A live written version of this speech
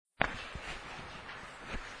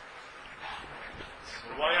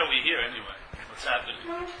What's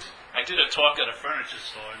happening? I did a talk at a furniture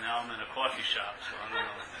store, and now I'm in a coffee shop, so I don't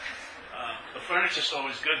know. The furniture store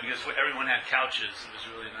was good because everyone had couches. It was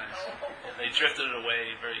really nice. Yeah, they drifted it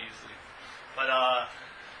away very easily. But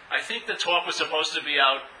I think the talk was supposed to be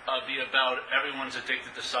about everyone's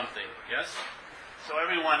addicted to something, yes? So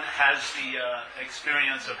everyone has the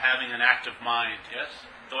experience of having an active mind, yes?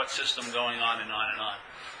 Thought system going on and on and on.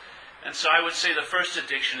 And so I would say the first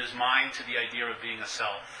addiction is mind to the idea of being a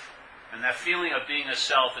self. And that feeling of being a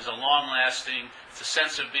self is it's a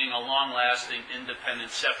sense of being a long-lasting,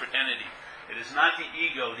 independent, separate entity. It is not the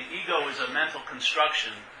ego. The ego is a mental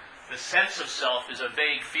construction. The sense of self is a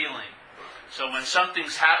vague feeling. So when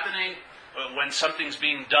something's happening, or when something's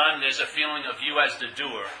being done, there's a feeling of you as the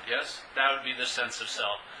doer, yes? That would be the sense of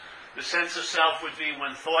self. The sense of self would be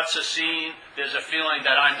when thoughts are seen, there's a feeling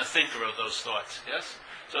that I'm the thinker of those thoughts, yes?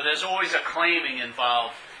 So there's always a claiming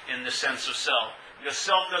involved in the sense of self. Because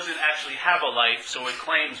self doesn't actually have a life, so it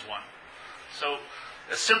claims one. So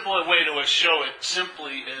a simpler way to show it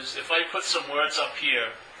simply is if I put some words up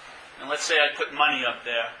here, and let's say I put money up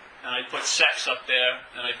there, and I put sex up there,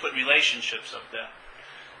 and I put relationships up there.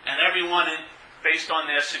 And everyone, based on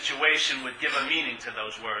their situation, would give a meaning to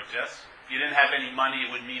those words, yes? If you didn't have any money,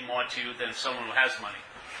 it would mean more to you than someone who has money.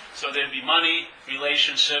 So there'd be money,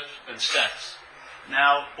 relationship, and sex.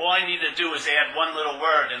 Now, all I need to do is add one little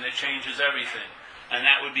word, and it changes everything. And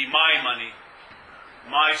that would be my money,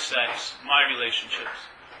 my sex, my relationships.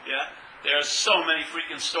 Yeah? There are so many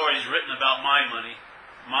freaking stories written about my money,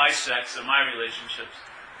 my sex, and my relationships.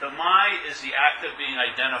 The my is the act of being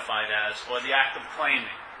identified as, or the act of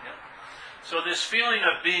claiming. Yeah? So this feeling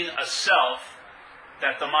of being a self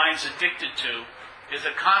that the mind's addicted to is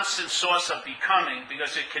a constant source of becoming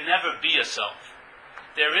because it can never be a self.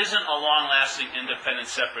 There isn't a long-lasting, independent,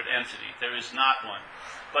 separate entity. There is not one.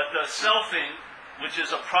 But the selfing, which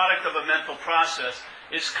is a product of a mental process,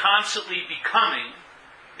 is constantly becoming,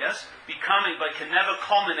 yes? Becoming, but can never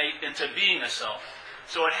culminate into being a self.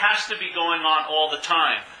 So it has to be going on all the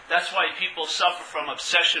time. That's why people suffer from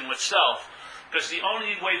obsession with self, because the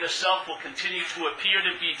only way the self will continue to appear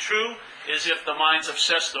to be true is if the mind's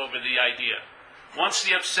obsessed over the idea. Once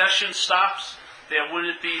the obsession stops, there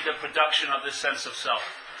wouldn't be the production of this sense of self.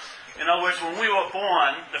 In other words, when we were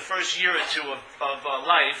born, the first year or two of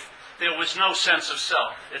life, there was no sense of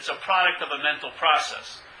self. It's a product of a mental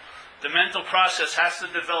process. The mental process has to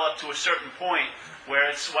develop to a certain point where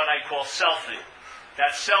it's what I call selfing.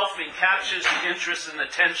 That selfing captures the interest and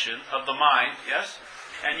attention of the mind, yes?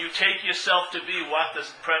 And you take yourself to be what the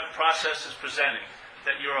process is presenting,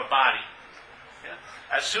 that you're a body. Yeah?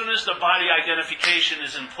 As soon as the body identification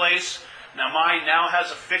is in place, now mind now has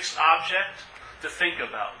a fixed object to think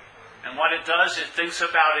about. And what it does, it thinks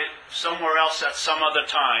about it somewhere else at some other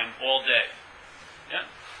time all day. Yeah?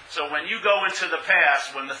 So when you go into the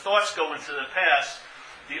past, when the thoughts go into the past,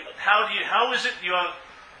 how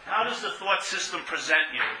does the thought system present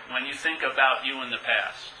you when you think about you in the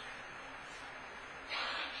past?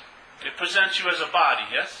 It presents you as a body,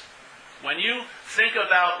 yes? When you think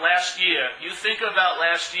about last year, you think about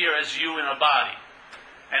last year as you in a body.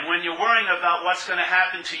 And when you're worrying about what's going to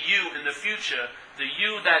happen to you in the future, the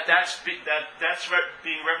you that's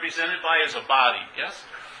being represented by is a body, yes?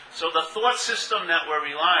 So the thought system that we're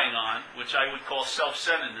relying on, which I would call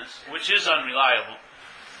self-centeredness, which is unreliable,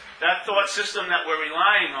 that thought system that we're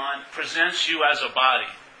relying on presents you as a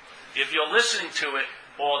body. If you're listening to it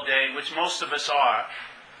all day, which most of us are,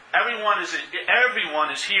 everyone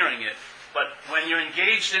is hearing it, but when you're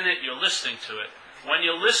engaged in it, you're listening to it. When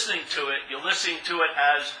you're listening to it, you're listening to it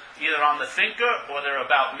as either I'm the thinker or they're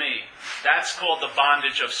about me. That's called the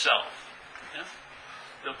bondage of self. Yeah?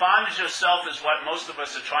 The bondage of self is what most of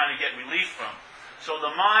us are trying to get relief from. So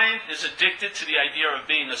the mind is addicted to the idea of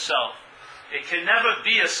being a self. It can never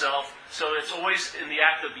be a self, so it's always in the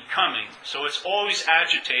act of becoming. So it's always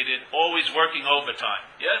agitated, always working overtime.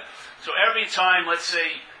 Yeah? So every time, let's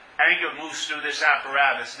say, anger moves through this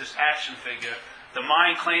apparatus, this action figure, the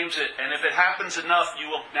mind claims it, and if it happens enough, you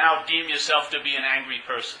will now deem yourself to be an angry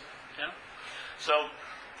person. Yeah? So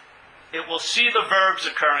it will see the verbs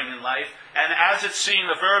occurring in life, and as it's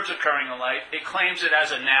seeing the verbs occurring in life, it claims it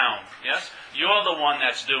as a noun. Yes? You're the one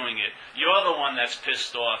that's doing it. You're the one that's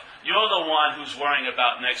pissed off. You're the one who's worrying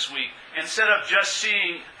about next week, instead of just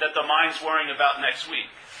seeing that the mind's worrying about next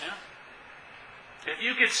week. Yeah? If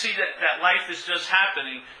you could see that life is just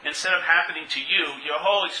happening, instead of happening to you, your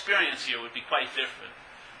whole experience here would be quite different.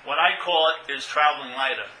 What I call it is traveling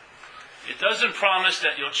lighter. It doesn't promise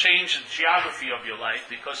that you'll change the geography of your life,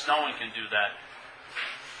 because no one can do that.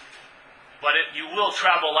 But you will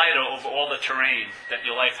travel lighter over all the terrain that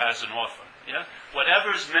your life has to offer. Yeah?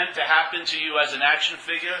 Whatever is meant to happen to you as an action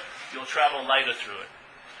figure, you'll travel lighter through it.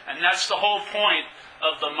 And that's the whole point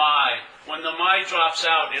of the my. When the my drops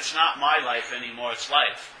out, it's not my life anymore, it's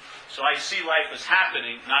life. So I see life as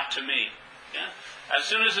happening, not to me. Yeah? As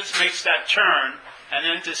soon as it makes that turn, and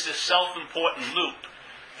enters this self-important loop,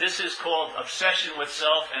 this is called obsession with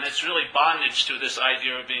self, and it's really bondage to this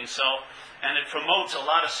idea of being self, and it promotes a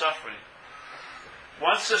lot of suffering.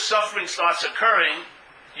 Once the suffering starts occurring,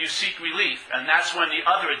 you seek relief, and that's when the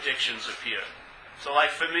other addictions appear. So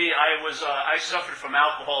like for me, I suffered from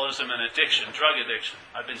alcoholism and addiction, drug addiction.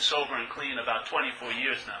 I've been sober and clean about 24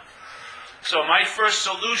 years now. So my first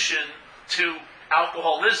solution to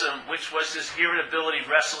alcoholism, which was this irritability,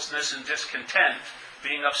 restlessness, and discontent,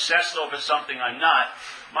 being obsessed over something I'm not,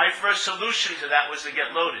 my first solution to that was to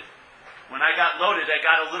get loaded. When I got loaded, I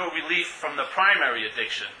got a little relief from the primary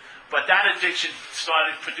addiction. But that addiction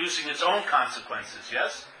started producing its own consequences,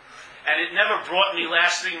 yes? And it never brought me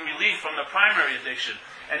lasting relief from the primary addiction.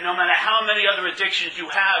 And no matter how many other addictions you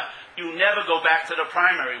have, you never go back to the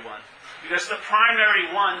primary one. Because the primary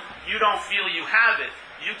one, you don't feel you have it.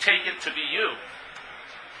 You take it to be you.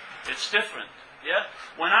 It's different, yeah?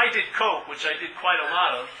 When I did coke, which I did quite a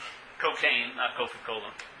lot of, cocaine, not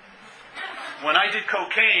Coca-Cola. When I did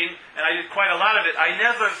cocaine, and I did quite a lot of it, I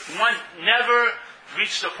never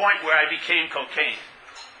reached the point where I became cocaine.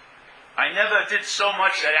 I never did so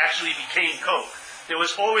much that actually became coke. There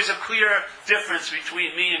was always a clear difference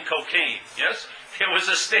between me and cocaine, yes? It was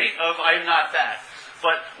a state of, I'm not that.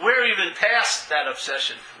 But we're even past that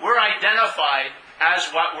obsession. We're identified as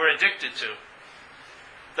what we're addicted to.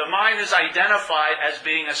 The mind is identified as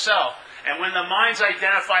being a self. And when the mind's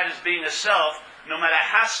identified as being a self, no matter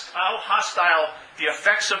how hostile the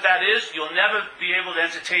effects of that is, you'll never be able to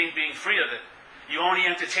entertain being free of it. You only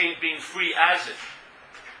entertain being free as it.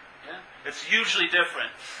 Yeah? It's hugely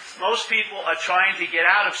different. Most people are trying to get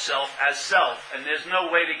out of self as self, and there's no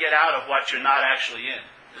way to get out of what you're not actually in.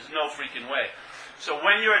 There's no freaking way. So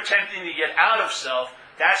when you're attempting to get out of self,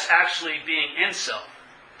 that's actually being in self.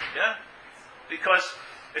 Yeah? Because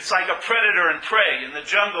it's like a predator and prey. In the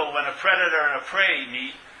jungle, when a predator and a prey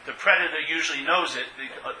meet, the predator usually knows it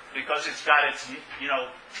because it's got its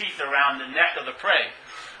teeth around the neck of the prey.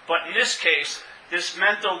 But in this case, this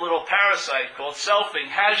mental little parasite called selfing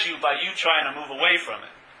has you by you trying to move away from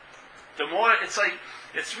it. The more, it's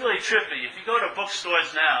really trippy. If you go to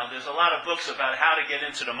bookstores now, there's a lot of books about how to get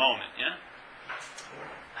into the moment, yeah?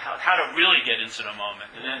 How to really get into the moment,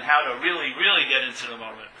 and then how to really, really get into the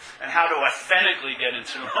moment, and how to authentically get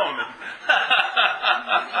into the moment.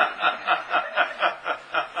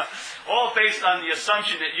 All based on the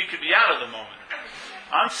assumption that you could be out of the moment.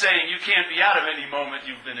 I'm saying you can't be out of any moment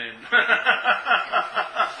you've been in.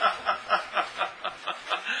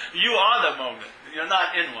 You are the moment. You're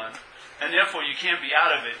not in one. And therefore you can't be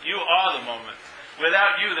out of it. You are the moment.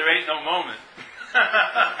 Without you, there ain't no moment.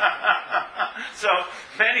 So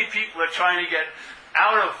many people are trying to get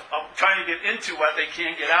trying to get into what they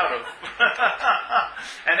can't get out of.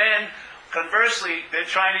 And then, conversely, they're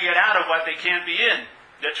trying to get out of what they can't be in.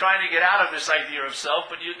 They're trying to get out of this idea of self,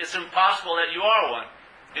 but it's impossible that you are one.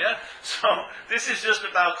 Yeah? So, this is just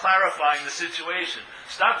about clarifying the situation.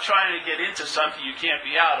 Stop trying to get into something you can't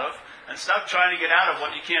be out of, and stop trying to get out of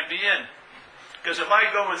what you can't be in. Because if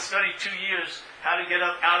I go and study 2 years how to get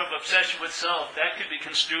out of obsession with self, that could be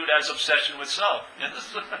construed as obsession with self. Yes?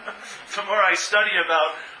 The more I study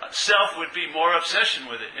about self would be more obsession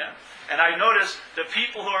with it. Yeah? And I notice the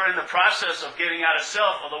people who are in the process of getting out of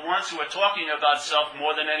self are the ones who are talking about self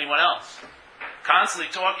more than anyone else. Constantly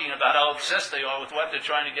talking about how obsessed they are with what they're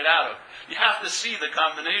trying to get out of. You have to see the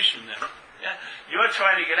combination there. Yeah? You're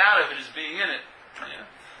trying to get out of it as being in it. Yeah?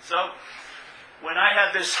 So, when I had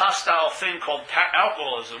this hostile thing called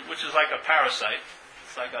alcoholism, which is like a parasite,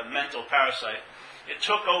 it's like a mental parasite, it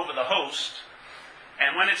took over the host,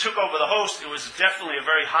 and when it took over the host, it was definitely a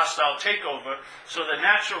very hostile takeover, so the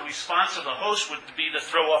natural response of the host would be to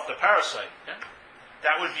throw off the parasite. Yeah?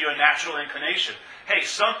 That would be your natural inclination. Hey,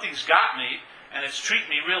 something's got me, and it's treating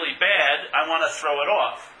me really bad, I want to throw it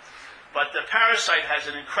off. But the parasite has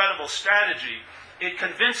an incredible strategy. It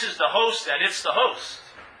convinces the host that it's the host.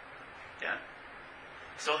 Yeah?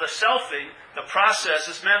 So the selfing, the process,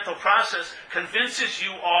 this mental process, convinces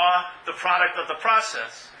you are the product of the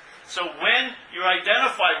process. So when you're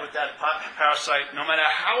identified with that parasite, no matter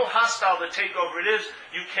how hostile the takeover it is,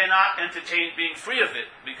 you cannot entertain being free of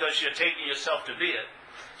it because you're taking yourself to be it.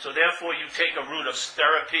 So therefore you take a route of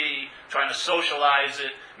therapy, trying to socialize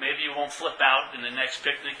it. Maybe you won't flip out in the next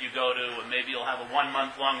picnic you go to, or maybe you'll have a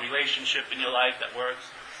 1-month-long relationship in your life that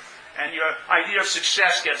works. And your idea of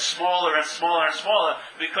success gets smaller and smaller and smaller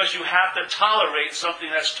because you have to tolerate something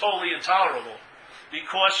that's totally intolerable.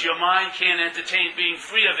 Because your mind can't entertain being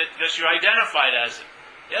free of it because you're identified as it.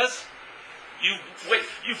 Yes? You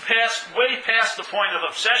pass way past the point of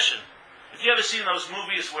obsession. Have you ever seen those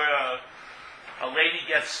movies where a lady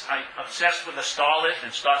gets obsessed with a starlet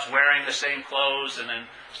and starts wearing the same clothes and then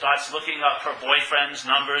starts looking up her boyfriend's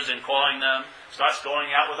numbers and calling them, starts going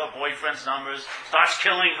out with her boyfriend's numbers, starts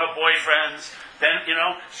killing her boyfriends, then,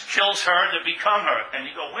 kills her to become her. And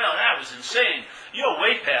you go, well, that was insane. You're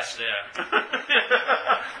way past there.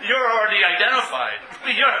 You're already identified.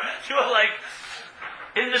 You're like,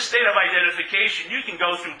 in the state of identification, you can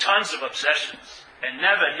go through tons of obsessions and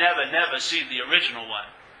never, never, never see the original one,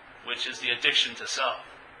 which is the addiction to self.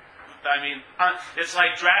 I mean, it's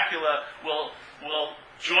like Dracula will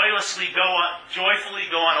joyfully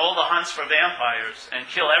go on all the hunts for vampires and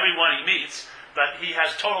kill everyone he meets, but he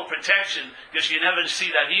has total protection because you never see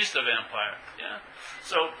that he's the vampire. Yeah.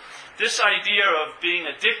 So this idea of being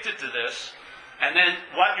addicted to this, and then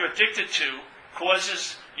what you're addicted to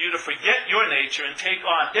causes you to forget your nature and take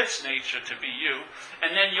on its nature to be you,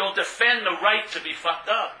 and then you'll defend the right to be fucked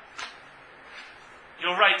up.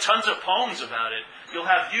 You'll write tons of poems about it. You'll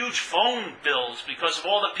have huge phone bills because of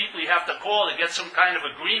all the people you have to call to get some kind of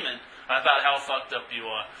agreement about how fucked up you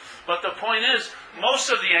are. But the point is, most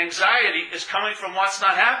of the anxiety is coming from what's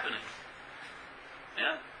not happening.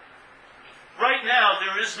 Yeah? Right now,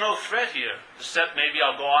 there is no threat here, except maybe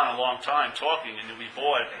I'll go on a long time talking and you'll be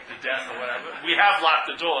bored to death or whatever. We have locked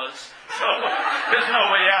the doors, so there's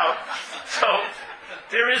no way out. So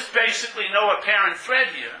there is basically no apparent threat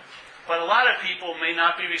here. But a lot of people may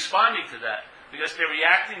not be responding to that because they're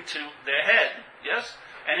reacting to their head, yes?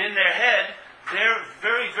 And in their head, they're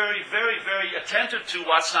very, very, very, very attentive to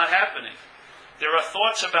what's not happening. There are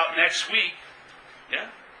thoughts about next week, yeah?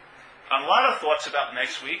 A lot of thoughts about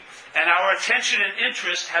next week, and our attention and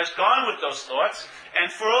interest has gone with those thoughts,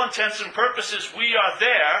 and for all intents and purposes, we are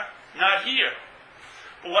there, not here.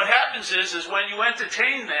 But what happens is when you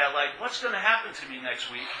entertain there, like, what's going to happen to me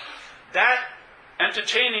next week? That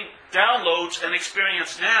entertaining downloads an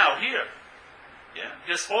experience now, here. Yeah?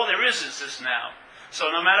 Because all there is this now.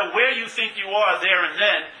 So no matter where you think you are there and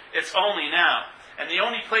then, it's only now. And the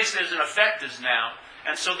only place there's an effect is now.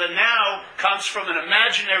 And so the now comes from an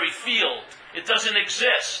imaginary field. It doesn't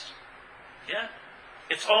exist. Yeah?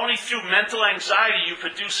 It's only through mental anxiety you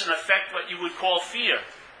produce an effect what you would call fear.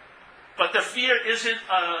 But the fear isn't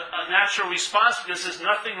a natural response because there's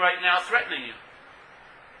nothing right now threatening you.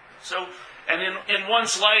 So, and in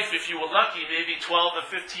one's life, if you were lucky, maybe 12 or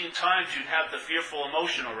 15 times you'd have the fearful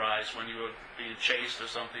emotion arise when you were being chased or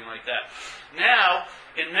something like that. Now,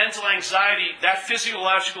 in mental anxiety, that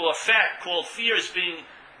physiological effect called fear is being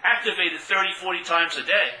activated 30, 40 times a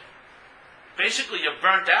day. Basically, you're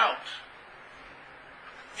burnt out.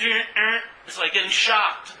 It's like getting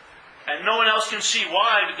shocked. And no one else can see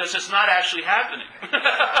why, because it's not actually happening.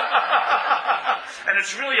 And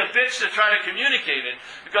it's really a bitch to try to communicate it,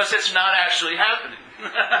 because it's not actually happening.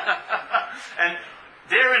 And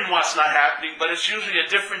they're in what's not happening, but it's usually a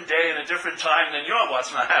different day and a different time than your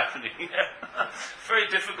what's not happening. Very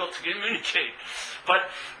difficult to communicate. But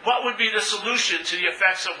what would be the solution to the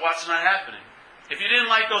effects of what's not happening? If you didn't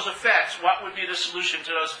like those effects, what would be the solution to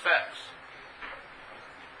those effects?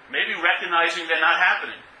 Maybe recognizing they're not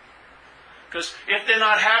happening. Because if they're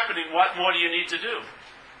not happening, what more do you need to do?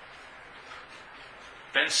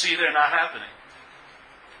 Then see they're not happening.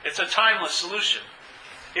 It's a timeless solution.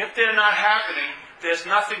 If they're not happening, there's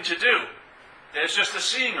nothing to do. There's just a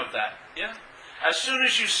seeing of that. Yeah? As soon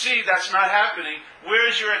as you see that's not happening, where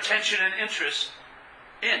is your attention and interest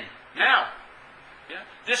in? Now. Yeah?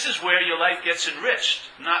 This is where your life gets enriched,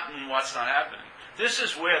 not in what's not happening. This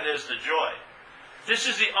is where there's the joy. This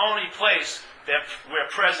is the only place where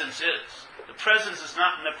presence is. The presence is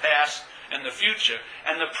not in the past and the future.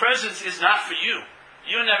 And the presence is not for you.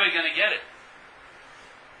 You're never going to get it.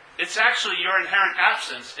 It's actually your inherent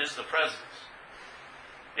absence is the presence.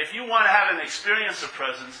 If you want to have an experience of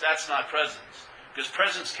presence, that's not presence. Because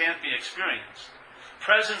presence can't be experienced.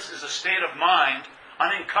 Presence is a state of mind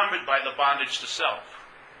unencumbered by the bondage to self.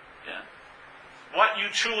 Yeah? What you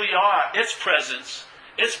truly are, its presence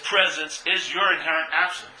is your inherent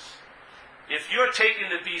absence. If you're taken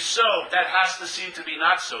to be so, that has to seem to be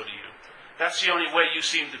not so to you. That's the only way you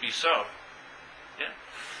seem to be so. Yeah?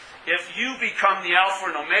 If you become the Alpha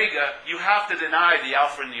and Omega, you have to deny the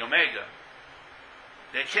Alpha and the Omega.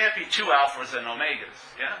 There can't be two Alphas and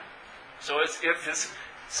Omegas. Yeah? So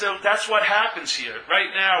that's what happens here.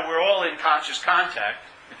 Right now, we're all in conscious contact,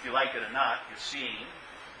 if you like it or not. You're seeing.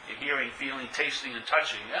 You're hearing, feeling, tasting, and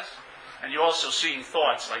touching, yes? And you're also seeing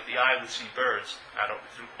thoughts, like the eye would see birds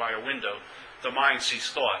by a window. The mind sees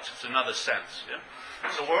thoughts. It's another sense.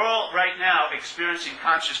 Yeah? So we're all right now experiencing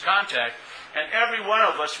conscious contact, and every one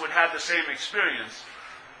of us would have the same experience.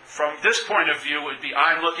 From this point of view, it would be,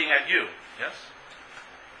 I'm looking at you. Yes?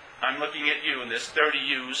 I'm looking at you, and there's 30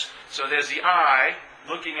 yous. So there's the I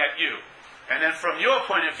looking at you. And then from your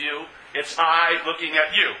point of view, it's I looking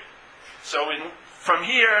at you. So from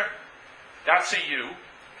here, that's a you.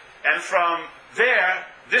 And from there,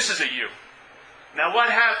 this is a you. Now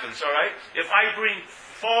what happens, all right? If I bring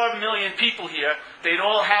 4 million people here, they'd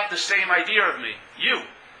all have the same idea of me. You.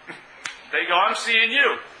 They go, I'm seeing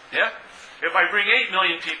you. Yeah? If I bring 8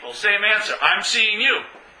 million people, same answer. I'm seeing you.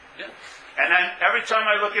 Yeah? And then every time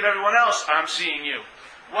I look at everyone else, I'm seeing you.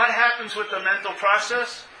 What happens with the mental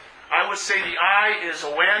process? I would say the I is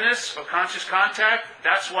awareness or conscious contact.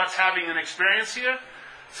 That's what's having an experience here.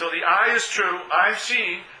 So the I is true, I'm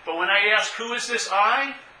seeing, but when I ask who is this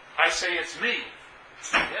I say it's me.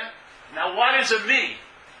 Yeah? Now what is a me?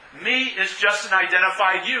 Me is just an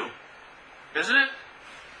identified you. Isn't it?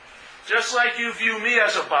 Just like you view me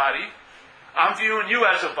as a body, I'm viewing you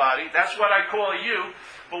as a body. That's what I call a you.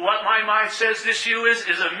 But what my mind says this you is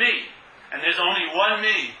a me. And there's only one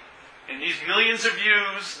me. In these millions of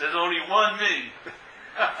yous, there's only one me.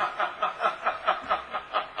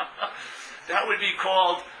 That would be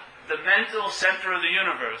called the mental center of the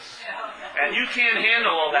universe. And you can't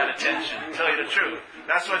handle all that attention, to tell you the truth.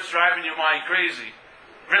 That's what's driving your mind crazy.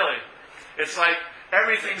 Really. It's like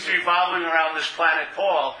everything's revolving around this planet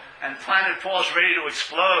Paul, and planet Paul's ready to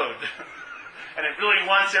explode. And it really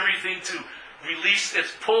wants everything to release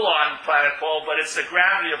its pull on planet Paul, but it's the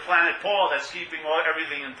gravity of planet Paul that's keeping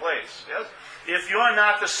everything in place. Yes? If you're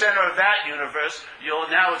not the center of that universe, you'll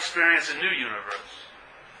now experience a new universe.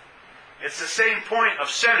 It's the same point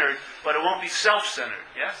of centered, but it won't be self-centered.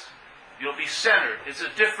 Yes? You'll be centered. It's a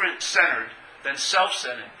different centered than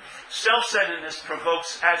self-centered. Self-centeredness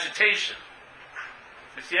provokes agitation.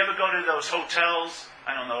 If you ever go to those hotels,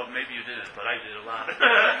 I don't know, maybe you didn't, but I did a lot.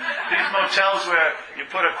 These motels where you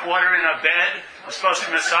put a quarter in a bed, it's supposed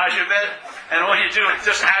to massage your bed, and all you do, it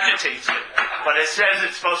just agitates it. But it says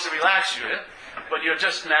it's supposed to relax you, but you're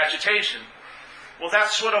just in agitation. Well,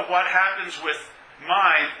 that's sort of what happens with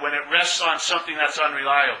mind when it rests on something that's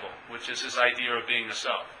unreliable, which is his idea of being a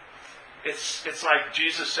self. It's like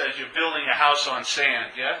Jesus says, you're building a house on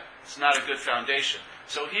sand, yeah? It's not a good foundation.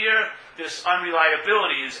 So here, this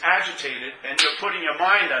unreliability is agitated, and you're putting your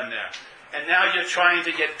mind on there. And now you're trying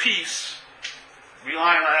to get peace,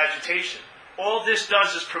 relying on agitation. All this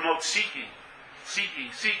does is promote seeking.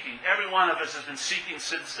 Seeking, seeking. Every one of us has been seeking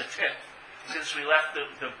since the tip, since we left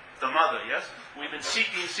the mother, yes? We've been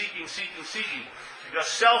seeking, seeking, seeking, seeking. Because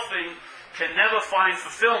selfing can never find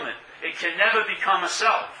fulfillment. It can never become a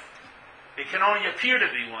self. It can only appear to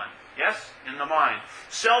be one. Yes? In the mind.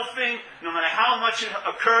 Selfing, no matter how much it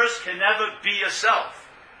occurs, can never be a self.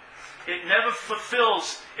 It never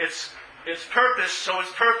fulfills its purpose, so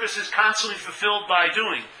its purpose is constantly fulfilled by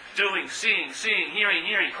doing, seeing,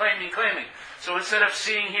 hearing, claiming. So instead of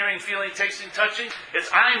seeing, hearing, feeling, tasting, touching, it's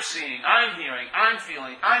I'm seeing, I'm hearing, I'm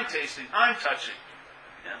feeling, I'm tasting, I'm touching.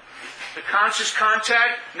 Yeah? The conscious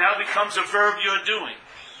contact now becomes a verb you're doing.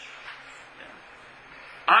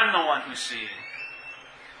 Yeah? I'm the one who's seeing.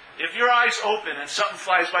 If your eyes open and something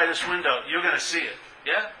flies by this window, you're going to see it.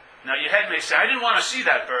 Yeah? Now your head may say, I didn't want to see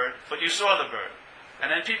that bird, but you saw the bird.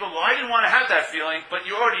 And then people go, I didn't want to have that feeling, but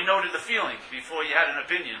you already noted the feeling before you had an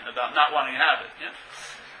opinion about not wanting to have it. Yeah?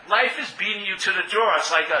 Life is beating you to the draw.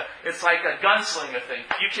 It's like a gunslinger thing.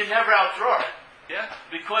 You can never outdraw it. Yeah?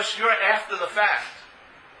 Because you're after the fact.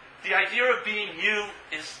 The idea of being you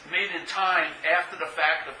is made in time after the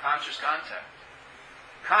fact of conscious contact.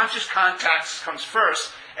 Conscious contact comes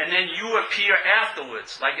first, and then you appear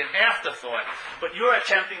afterwards, like an afterthought. But you're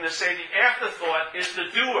attempting to say the afterthought is the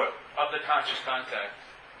doer of the conscious contact.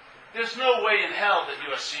 There's no way in hell that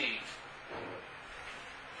you are seeing.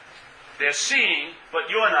 They're seeing, but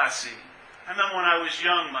you're not seeing. I remember when I was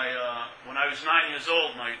young, when I was 9 years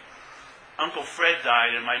old, my Uncle Fred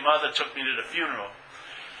died, and my mother took me to the funeral.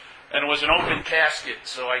 And it was an open casket,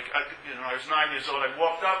 so I was 9 years old. I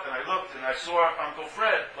walked up and I looked and I saw Uncle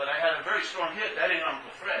Fred, but I had a very strong hit. That ain't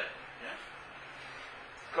Uncle Fred, yeah?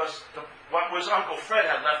 Because what was Uncle Fred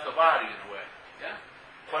had left the body in a way, yeah?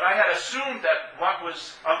 But I had assumed that what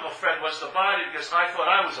was Uncle Fred was the body because I thought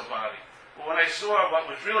I was a body. But when I saw what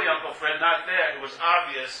was really Uncle Fred not there, it was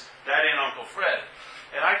obvious that ain't Uncle Fred.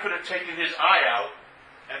 And I could have taken his eye out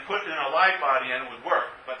and put it in a live body and it would work.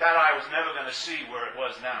 But that eye was never going to see where it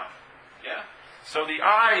was now. Yeah? So the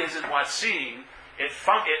eye isn't what's seeing. It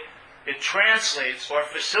It translates or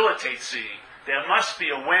facilitates seeing. There must be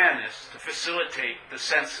awareness to facilitate the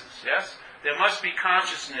senses, yes? There must be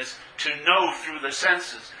consciousness to know through the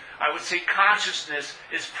senses. I would say consciousness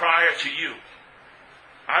is prior to you.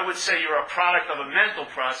 I would say you're a product of a mental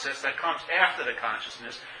process that comes after the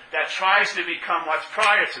consciousness that tries to become what's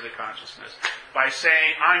prior to the consciousness by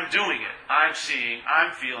saying, I'm doing it, I'm seeing,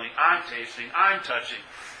 I'm feeling, I'm tasting, I'm touching.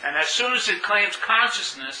 And as soon as it claims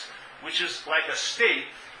consciousness, which is like a state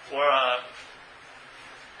or a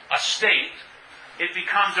state, it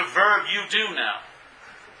becomes a verb you do now.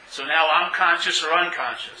 So now I'm conscious or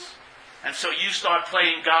unconscious. And so you start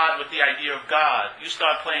playing God with the idea of God. You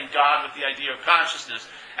start playing God with the idea of consciousness.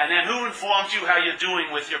 And then who informs you how you're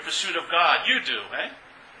doing with your pursuit of God? You do, eh?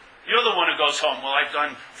 You're the one who goes home. Well, I've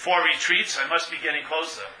done 4 retreats. I must be getting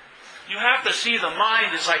closer. You have to see the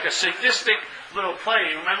mind is like a sadistic little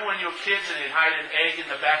play. You remember when you were kids and they'd hide an egg in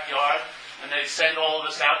the backyard? And they'd send all of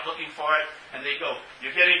us out looking for it. And they go,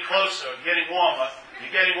 you're getting closer, you're getting warmer,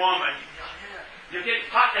 you're getting warmer. You're getting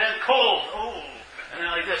hot and then cold. Oh. And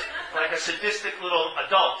then like this, like a sadistic little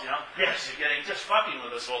adult, you know. Yes, you're getting just fucking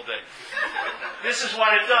with us all day. This is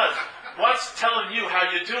what it does. What's telling you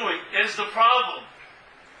how you're doing is the problem.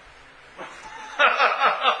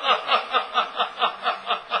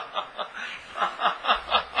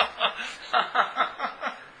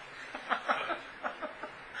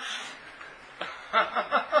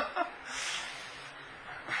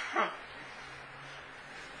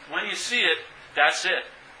 When you see it, that's it.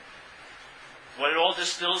 What it all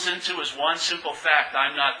distills into is one simple fact: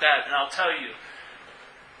 I'm not that. And I'll tell you,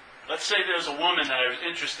 let's say there's a woman that I was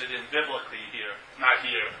interested in biblically here. Not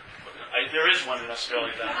here. There is one in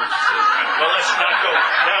Australia that I'm interested in. Well, let's not go.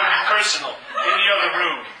 That would be personal. In the other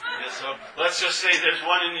room. Yeah, so let's just say there's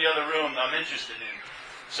one in the other room that I'm interested in.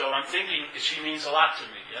 So I'm thinking she means a lot to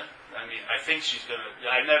me, yeah? I mean, I think she's going to...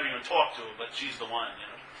 I never even talked to her, but she's the one, you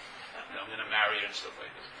know. I'm going to marry her and stuff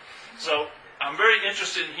like this. So I'm very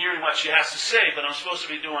interested in hearing what she has to say, but I'm supposed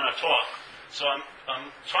to be doing a talk. So I'm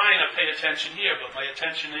trying to pay attention here, but my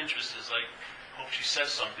attention interest is like, hope she says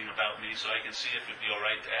something about me so I can see if it'd be all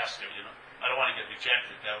right to ask her, you know. I don't want to get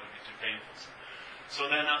rejected. That would be too painful. So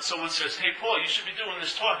then someone says, hey, Paul, you should be doing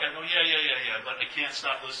this talk. I go, yeah, but I can't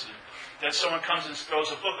stop listening. Then someone comes and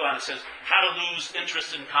throws a book on it and says, how to lose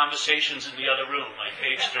interest in conversations in the other room. I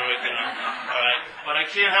page through it, you know. All right. But I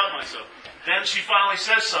can't help myself. Then she finally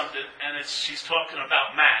says something, and she's talking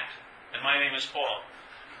about Matt, and my name is Paul.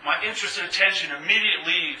 My interest and attention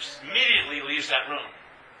immediately leaves that room.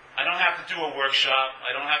 I don't have to do a workshop.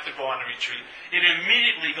 I don't have to go on a retreat. It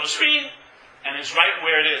immediately goes, ring, and is right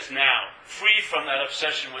where it is now, free from that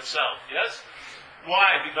obsession with self. Yes?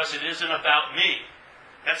 Why? Because it isn't about me.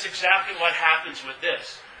 That's exactly what happens with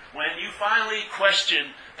this. When you finally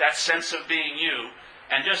question that sense of being you,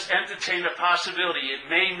 and just entertain the possibility it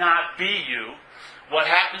may not be you, what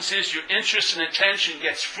happens is your interest and attention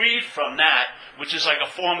gets freed from that, which is like a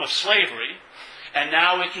form of slavery, and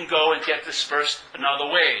now it can go and get dispersed in other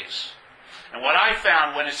ways. And what I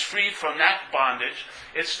found, when it's freed from that bondage,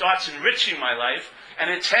 it starts enriching my life,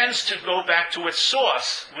 and it tends to go back to its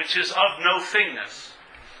source, which is of no thingness.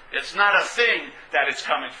 It's not a thing that it's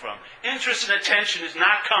coming from. Interest and attention is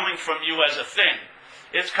not coming from you as a thing.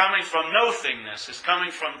 It's coming from no thingness. It's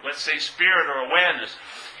coming from, let's say, spirit or awareness.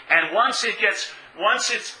 And once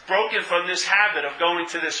it's broken from this habit of going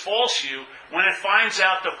to this false you, when it finds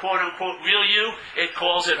out the quote-unquote real you, it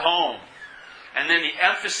calls it home. And then the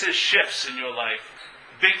emphasis shifts in your life,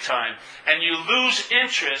 big time. And you lose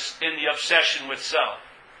interest in the obsession with self.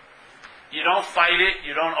 You don't fight it.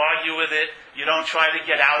 You don't argue with it. You don't try to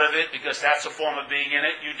get out of it because that's a form of being in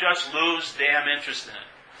it. You just lose damn interest in it.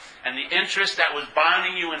 And the interest that was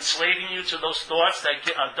binding you, enslaving you to those thoughts that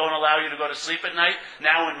don't allow you to go to sleep at night,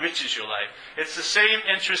 now enriches your life. It's the same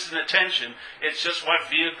interest and attention. It's just what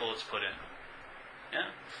vehicle it's put in.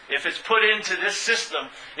 Yeah? If it's put into this system,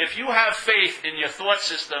 if you have faith in your thought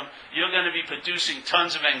system, you're going to be producing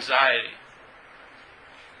tons of anxiety.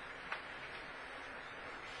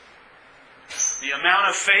 The amount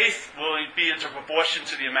of faith will be into proportion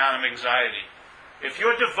to the amount of anxiety. If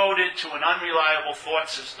you're devoted to an unreliable thought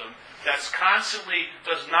system that's constantly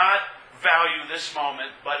does not value this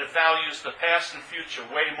moment, but it values the past and future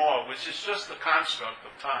way more, which is just the construct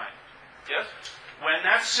of time. Yes? When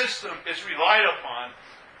that system is relied upon,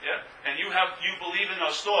 yeah, and you believe in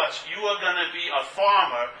those thoughts, you are going to be a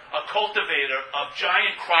farmer, a cultivator of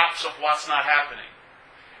giant crops of what's not happening.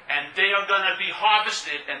 And they are going to be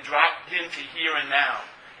harvested and dropped into here and now.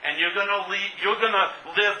 And you're going to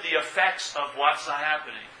live the effects of what's not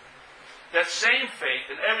happening. That same faith,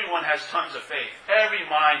 and everyone has tons of faith. Every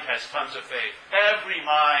mind has tons of faith. Every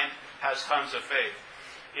mind has tons of faith.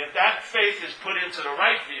 If that faith is put into the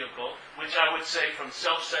right vehicle, which I would say from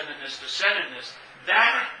self-centeredness to centeredness,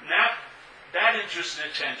 that interest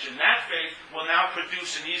and attention, that faith will now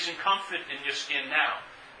produce an ease and comfort in your skin now.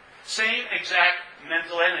 Same exact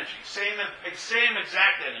mental energy, same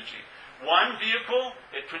exact energy. One vehicle,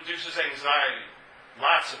 it produces anxiety,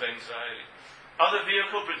 lots of anxiety. Other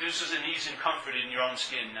vehicle produces an ease and comfort in your own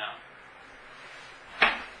skin now. So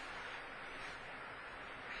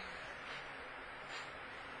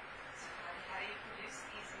how do you produce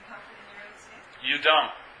ease and comfort in your own skin? You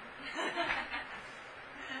don't.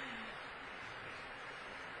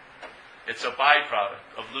 It's a byproduct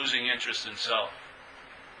of losing interest in self.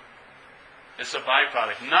 It's a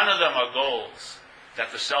byproduct. None of them are goals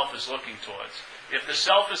that the self is looking towards. If the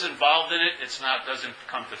self is involved in it, doesn't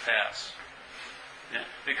come to pass. Yeah?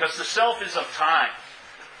 Because the self is of time.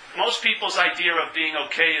 Most people's idea of being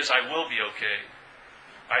okay is I will be okay.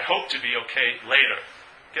 I hope to be okay later.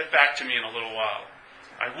 Get back to me in a little while.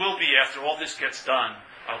 I will be after all this gets done.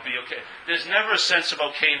 I'll be okay. There's never a sense of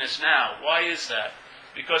okayness now. Why is that?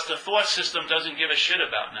 Because the thought system doesn't give a shit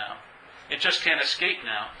about now. It just can't escape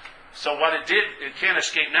now. So what it did, it can't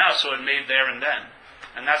escape now, so it made there and then.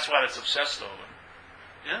 And that's what it's obsessed over.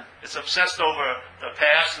 Yeah? It's obsessed over the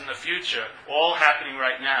past and the future, all happening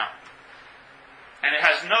right now. And it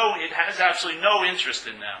has absolutely no interest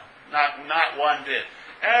in now. Not one bit.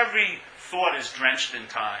 Every thought is drenched in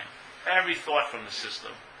time. Every thought from the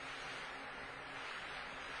system.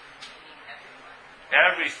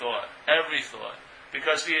 Every thought.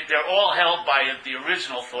 Because they're all held by the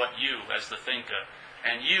original thought, you, as the thinker.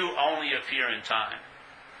 And you only appear in time.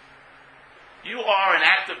 You are an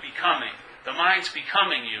act of becoming. The mind's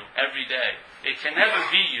becoming you every day. It can never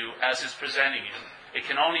be you as it's presenting you. It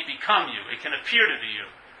can only become you. It can appear to be you.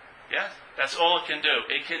 Yeah? That's all it can do.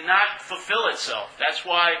 It cannot fulfill itself. That's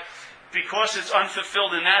why, because it's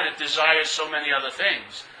unfulfilled in that, it desires so many other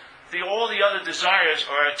things. All the other desires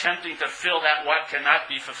are attempting to fill that what cannot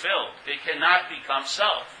be fulfilled. It cannot become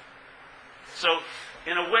self. So,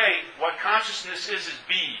 in a way, what consciousness is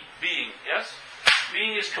being. Yes?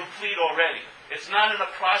 Being is complete already. It's not in a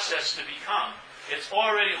process to become. It's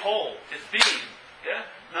already whole. It's being. Yeah?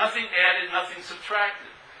 Nothing added, nothing subtracted.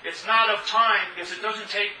 It's not of time because it doesn't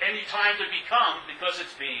take any time to become because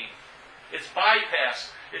it's being. It's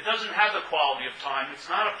bypassed. It doesn't have the quality of time. It's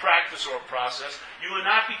not a practice or a process. You are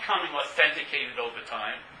not becoming authenticated over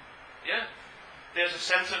time. Yeah? There's a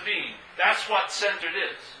sense of being. That's what centered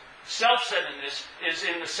is. Self-centeredness is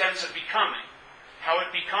in the sense of becoming. How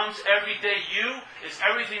it becomes everyday you is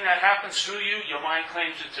everything that happens through you, your mind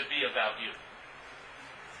claims it to be about you.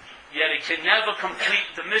 Yet it can never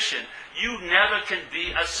complete the mission. You never can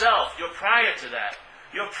be a self. You're prior to that.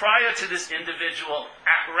 You're prior to this individual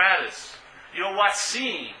apparatus. You're what's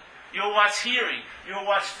seeing. You're what's hearing. You're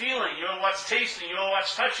what's feeling. You're what's tasting. You're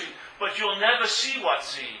what's touching. But you'll never see what's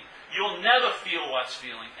seeing. You'll never feel what's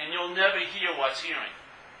feeling. And you'll never hear what's hearing.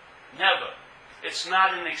 Never. It's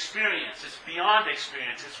not an experience. It's beyond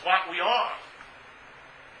experience. It's what we are.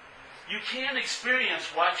 You can't experience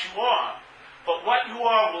what you are. But what you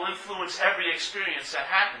are will influence every experience that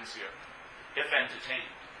happens here, if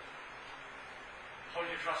entertained. How do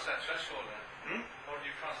you cross that threshold then? How do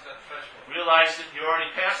you cross that threshold? Realize that you're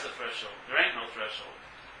already past the threshold. There ain't no threshold.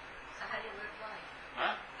 So how do you live life?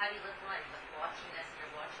 Huh? How do you live life? Like watching as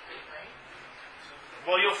you're watching it play?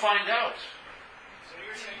 Well, you'll find out. So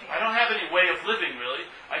you're saying I don't have any way of living, really.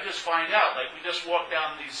 I just find out. Like, we just walked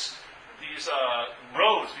down these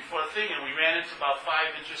roads before the thing, and we ran into about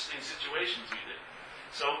 5 interesting situations we did.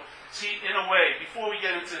 So, see, in a way, before we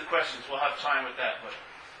get into the questions, we'll have time with that, but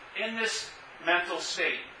in this mental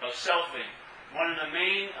state of selfing, one of the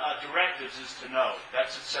main directives is to know.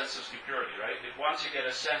 That's its sense of security, right? It wants to get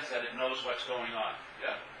a sense that it knows what's going on.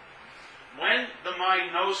 Yeah? When the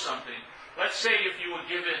mind knows something, let's say if you were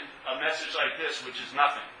given a message like this, which is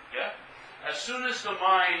nothing, yeah? As soon as the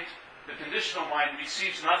mind, the conditional mind,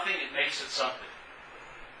 receives nothing, it makes it something.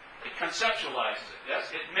 It conceptualizes it, yes?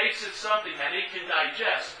 It makes it something that it can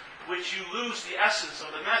digest, which you lose the essence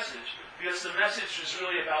of the message, because the message is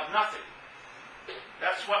really about nothing.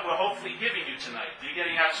 That's what we're hopefully giving you tonight. You're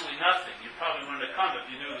getting absolutely nothing. You probably wouldn't have come if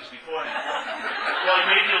you knew this beforehand. Well,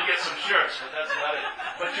 maybe you'll get some shirts, but that's about it.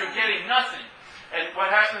 But you're getting nothing. And what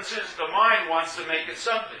happens is the mind wants to make it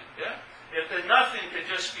something. Yeah? If the nothing can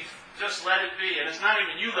just let it be, and it's not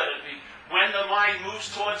even you let it be, when the mind moves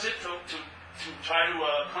towards it to try to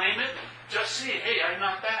claim it, just see, hey, I'm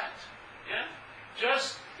not that. Yeah?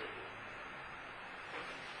 Just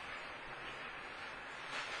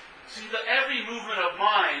see that every movement of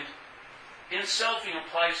mind in selfing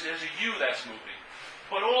implies there's a you that's moving.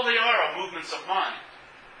 But all they are movements of mind.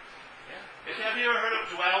 Yeah? Have you ever heard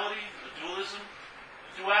of duality, dualism?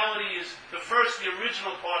 Duality is, the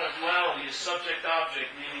original part of duality is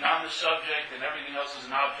subject-object, meaning I'm the subject and everything else is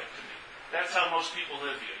an object to me. That's how most people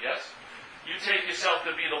live here, yes? You take yourself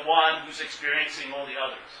to be the one who's experiencing all the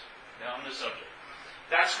others. Yeah, I'm the subject.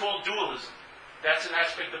 That's called dualism. That's an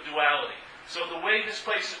aspect of duality. So the way this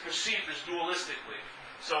place is perceived is dualistically.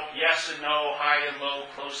 So yes and no, high and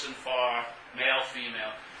low, close and far, male,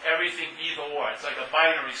 female. Everything either or. It's like a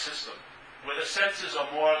binary system. Where the senses are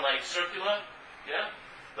more like circular, yeah?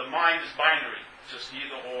 The mind is binary. Just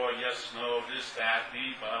either or, yes, no, this, that,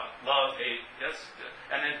 love, hate, yes?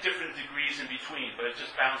 And then different degrees in between, but it's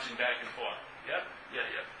just bouncing back and forth. Yeah?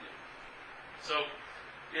 Yeah. So,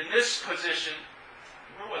 in this position,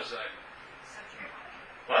 where was I?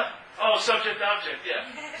 What? Oh, subject-object, yeah.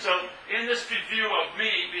 So, in this view of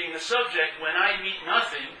me being the subject, when I meet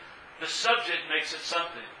nothing, the subject makes it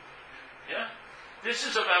something. Yeah? This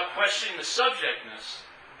is about questioning the subjectness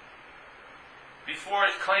before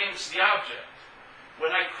it claims the object. When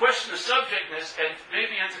I question the subjectness and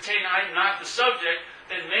maybe entertain I'm not the subject,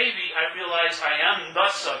 then maybe I realize I am the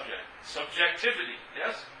subject. Subjectivity,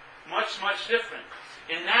 yes? Much, much different.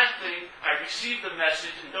 In that thing, I receive the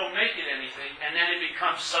message and don't make it anything, and then it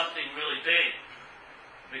becomes something really big.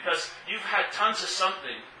 Because you've had tons of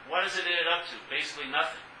something. What does it add up to? Basically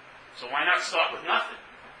nothing. So why not start with nothing?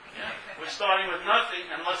 Yeah. We're starting with nothing,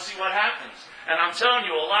 and let's see what happens. And I'm telling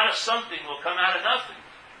you, a lot of something will come out of nothing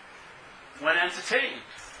when entertained.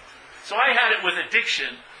 So I had it with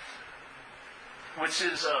addiction, which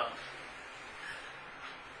is for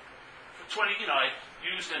 20. I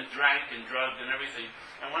used and drank and drugged and everything.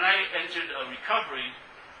 And when I entered recovery,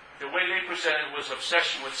 the way they presented was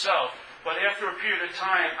obsession with self. But after a period of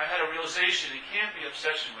time, I had a realization it can't be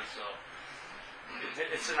obsession with self.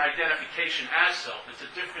 It's an identification as self. It's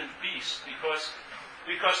a different beast because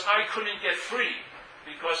I couldn't get free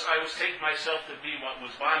because I was taking myself to be what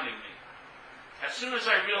was bonding me. As soon as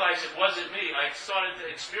I realized it wasn't me, I started to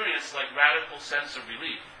experience like radical sense of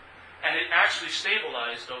relief. And it actually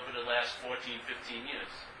stabilized over the last 14, 15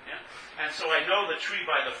 years. Yeah? And so I know the tree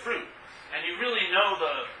by the fruit. And you really know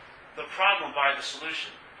the problem by the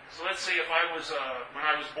solution. So let's say if I was, when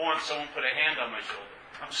I was born, someone put a hand on my shoulder.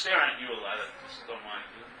 I'm staring at you a lot. Just don't mind.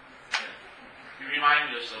 You remind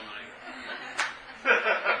me of somebody.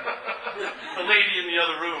 The lady in the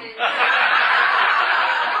other room.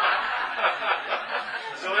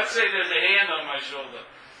 So let's say there's a hand on my shoulder,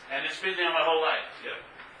 and it's been there my whole life. Yeah.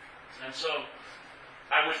 And so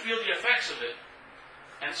I would feel the effects of it,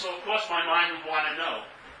 and so of course my mind would want to know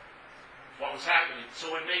what was happening.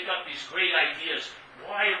 So it would make up these great ideas.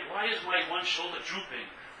 Why is my one shoulder drooping?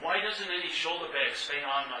 Why doesn't any shoulder bag stay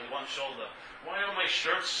on my one shoulder? Why are my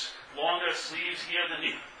shirts longer sleeves here than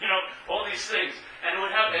all these things? And it would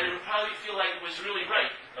probably feel like it was really right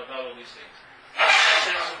about all these things. A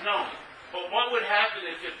sense of knowing. But what would happen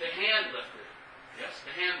if the hand lifted? Yes,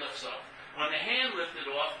 the hand lifts up. When the hand lifted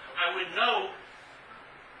off, I would know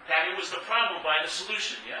that it was the problem by the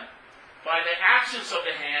solution, yeah? By the absence of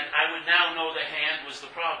the hand, I would now know the hand was the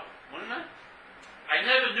problem. Wouldn't I? I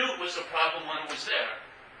never knew it was the problem when it was there.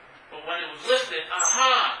 But when it was lifted,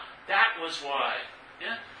 aha, that was why.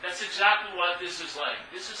 Yeah? That's exactly what this is like.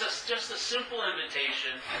 This is just a simple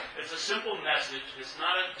invitation. It's a simple message. It's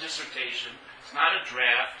not a dissertation. It's not a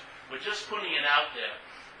draft. We're just putting it out there.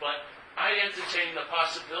 But I entertained the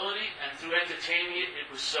possibility, and through entertaining it, it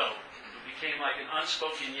was so. It became like an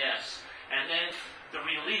unspoken yes. And then the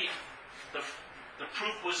relief, the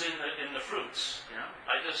proof was in the fruits. You know?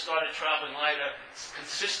 I just started traveling lighter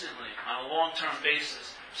consistently on a long-term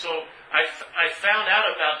basis. So I found out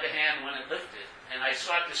about the hand when it lifted, and I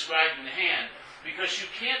started describing the hand, because you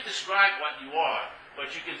can't describe what you are,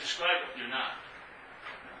 but you can describe what you're not.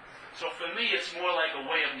 So for me, it's more like a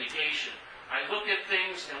way of negation. I look at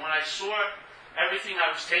things, and when I saw everything I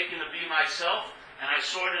was taking to be myself, and I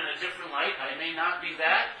saw it in a different light, I may not be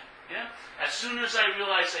that. Yeah? As soon as I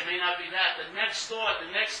realized I may not be that, the next thought,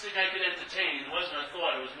 the next thing I could entertain, it wasn't a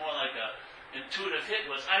thought, it was more like an intuitive hit,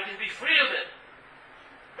 was I can be free of it.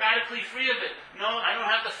 Radically free of it. No, I don't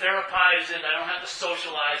have to therapize it. I don't have to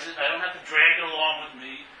socialize it. I don't have to drag it along with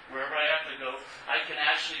me wherever I have to go. I can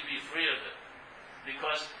actually be free of it.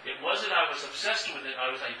 Because it wasn't I was obsessed with it, I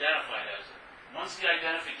was identified as it. Once the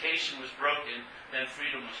identification was broken, then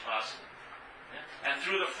freedom was possible. Yeah? And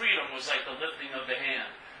through the freedom was like the lifting of the hand.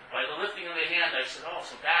 By the lifting of the hand, I said, oh,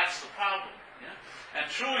 so that's the problem. Yeah? And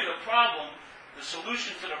truly the problem, the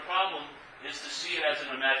solution to the problem, is to see it as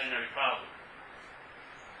an imaginary problem.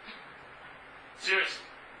 Seriously.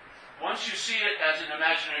 Once you see it as an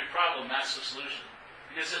imaginary problem, that's the solution.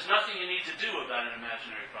 Because there's nothing you need to do about an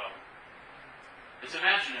imaginary problem. It's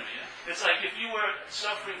imaginary, yeah? It's like if you were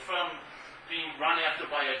suffering from being run after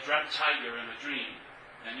by a dreamt tiger in a dream,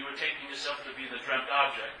 and you were taking yourself to be the dreamt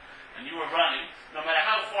object, and you were running, no matter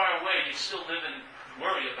how far away, you still live and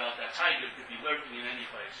worry about that tiger. It could be lurking in any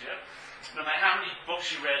place, yeah? No matter how many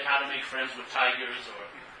books you read, how to make friends with tigers, or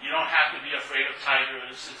you don't have to be afraid of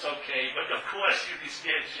tigers, it's okay, but of course you'd be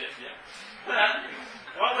scared shit, yeah?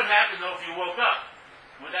 What would happen, though, if you woke up?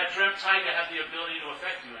 Would that dreamt tiger have the ability to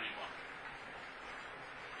affect you anymore?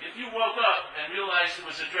 If you woke up and realized it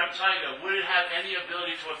was a dreamt tiger, would it have any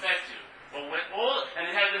ability to affect you? And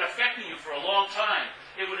it had been affecting you for a long time,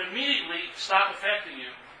 it would immediately stop affecting you.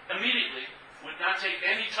 Immediately. Would not take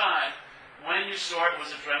any time when you saw it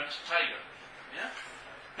was a dreamt tiger. Yeah?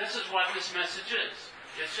 This is what this message is.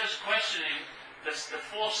 It's just questioning the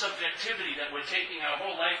false subjectivity that we're taking our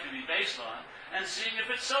whole life to be based on and seeing if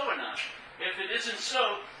it's so or not. If it isn't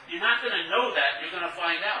so, you're not going to know that, you're going to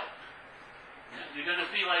find out. Yeah? You're going to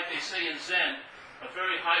be, like they say in Zen, a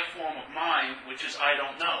very high form of mind, which is I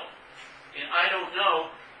don't know. In I don't know,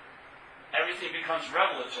 everything becomes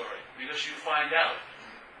revelatory because you find out.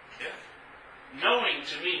 Yeah? Knowing,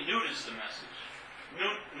 to me, neuters the message.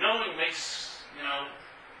 Knowing makes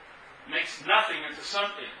nothing into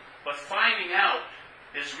something. But finding out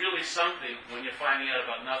is really something when you're finding out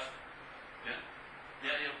about nothing. Yeah?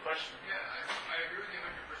 Yeah, you have a question? Yeah, I agree with you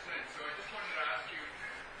 100%. So I just wanted to ask you,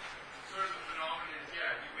 sort of the phenomenon is,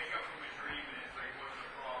 yeah, you wake up from a dream and it's like, what's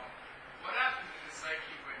the problem? What happens in the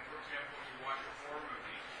psyche when, for example, you watch a horror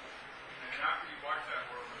movie, and then after you watch that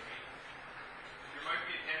horror movie, there might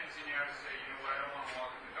be a tendency now to say, you know what, I don't want to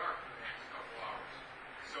walk in the dark for the next couple hours.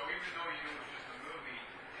 So even though you know it's just a movie,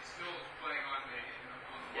 it's still playing on the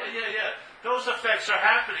Yeah. Those effects are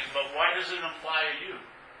happening, but why does it imply a you?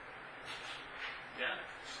 Yeah?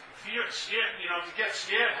 Fear, scared, to get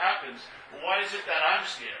scared happens. But why is it that I'm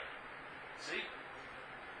scared? See?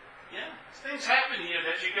 Yeah. Things happen here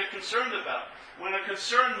that you get concerned about. When a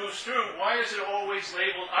concern moves through, why is it always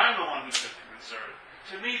labeled, I'm the one who's concerned?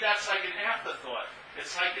 To me, that's like an afterthought.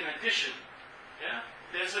 It's like an addition. Yeah?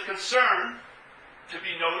 There's a concern to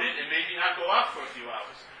be noted and maybe not go out for a few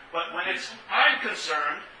hours. But when it's I'm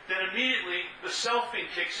concerned, then immediately the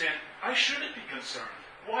selfing kicks in. I shouldn't be concerned.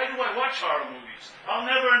 Why do I watch horror movies? I'll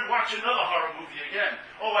never watch another horror movie again.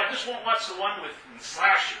 Oh, I just won't watch the one with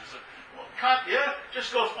slashers. Well,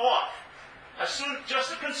 just goes off.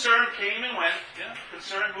 Just the concern came and went. Yeah,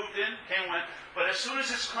 concern moved in, came and went. But as soon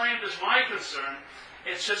as it's claimed as my concern,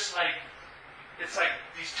 it's just like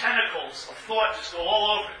these tentacles of thought just go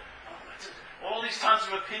all over it. All these tons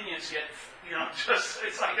of opinions get,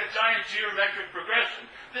 it's like a giant geometric progression.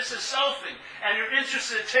 This is selfing. And your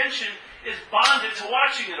interest and attention is bonded to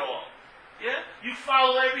watching it all. Yeah? You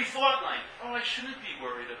follow every thought line. Oh, I shouldn't be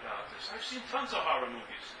worried about this. I've seen tons of horror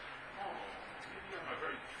movies. Oh, maybe I'm a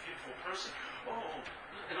very fearful person. Oh,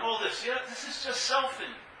 and all this. Yeah, this is just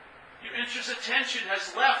selfing. Your interest and attention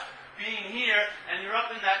has left being here, and you're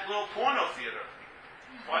up in that little porno theater.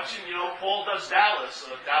 Watching, Paul does Dallas,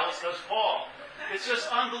 or Dallas does Paul. It's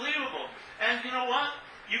just unbelievable. And you know what?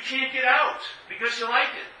 You can't get out because you like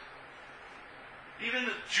it. Even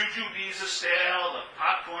the jujubes are stale, the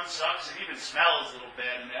popcorn sucks, it even smells a little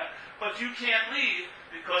bad in there. But you can't leave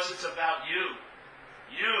because it's about you.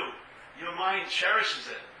 Your mind cherishes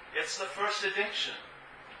it. It's the first addiction.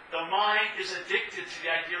 The mind is addicted to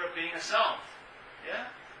the idea of being a self. Yeah?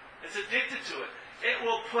 It's addicted to it. It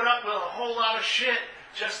will put up with a whole lot of shit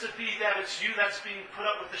just to be that it's you that's being put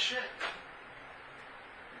up with the shit.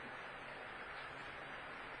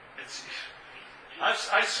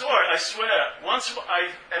 I saw it, I swear. Once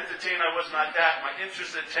I entertained I was not that, my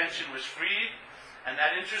interest and attention was freed, and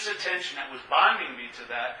that interest and attention that was bonding me to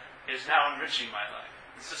that is now enriching my life.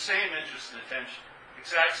 It's the same interest and attention.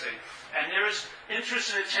 Exact same. And there is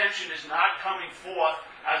interest and attention is not coming forth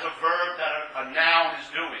as a verb that a noun is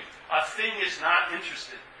doing. A thing is not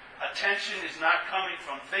interested. Attention is not coming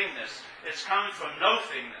from thingness. It's coming from no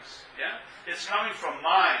thingness. Yeah? It's coming from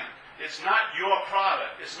mind. It's not your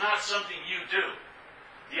product. It's not something you do.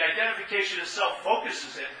 The identification itself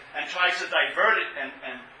focuses it and tries to divert it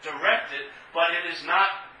and direct it, but it is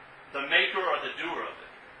not the maker or the doer of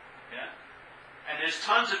it. Yeah? And there's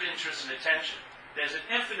tons of interest and attention. There's an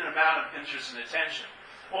infinite amount of interest and attention.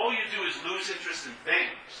 All you do is lose interest in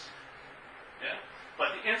things. Yeah?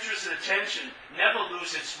 But the interest and attention never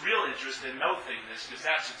lose its real interest in no thingness, because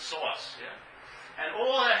that's its source. Yeah? And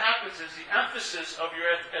all that happens is the emphasis of your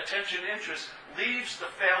attention and interest leaves the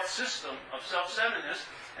failed system of self-centeredness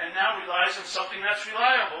and now relies on something that's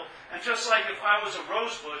reliable. And just like if I was a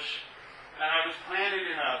rose bush and I was planted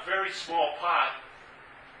in a very small pot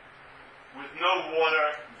with no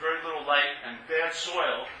water, very little light, and bad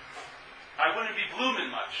soil, I wouldn't be blooming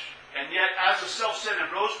much. And yet, as a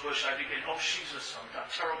self-centered rose bush, I'd be getting, oh, Jesus, I'm a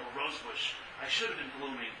terrible rose bush. I should have been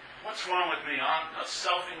blooming. What's wrong with me?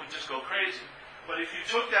 Selfing would just go crazy. But if you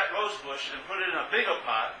took that rose bush and put it in a bigger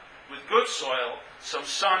pot with good soil, some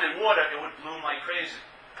sun and water, it would bloom like crazy.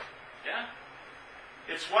 Yeah?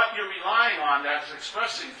 It's what you're relying on that's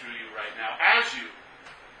expressing through you right now, as you.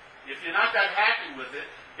 If you're not that happy with it,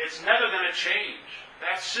 it's never going to change.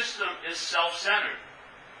 That system is self-centered.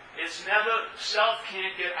 It's never, self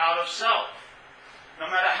can't get out of self. No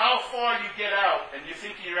matter how far you get out and you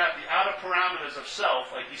think you're at the outer parameters of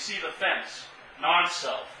self, like you see the fence,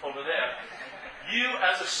 non-self over there, you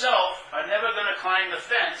as a self are never going to climb the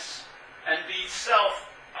fence and be self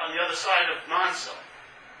on the other side of non-self.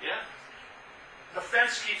 Yeah? The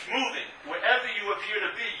fence keeps moving. Wherever you appear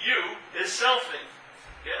to be, you is selfing.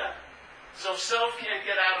 Yeah? So self can't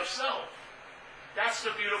get out of self. That's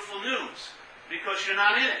the beautiful news. Because you're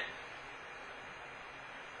not in it.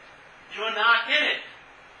 You're not in it.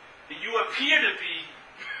 You appear to be,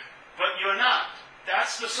 but you're not.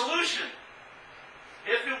 That's the solution.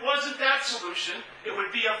 If it wasn't that solution, it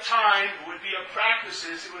would be of time, it would be of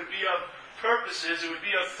practices, it would be of purposes, it would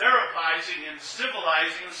be of therapizing and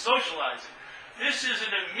civilizing and socializing. This is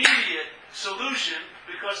an immediate solution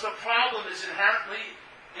because the problem is inherently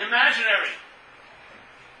imaginary.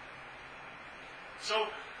 So,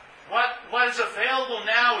 what is available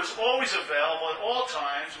now is always available at all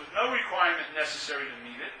times with no requirement necessary to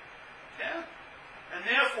meet it. Yeah? And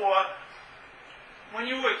therefore, when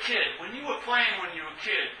you were a kid, when you were playing when you were a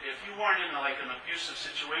kid, if you weren't in like an abusive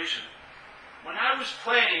situation, when I was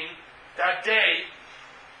playing that day,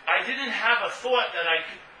 I didn't have a thought that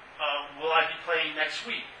will I be playing next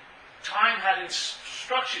week? Time hadn't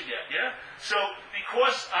structured yet, yeah? So,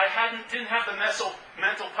 because I didn't have the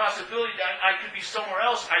mental possibility that I could be somewhere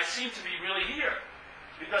else, I seemed to be really here.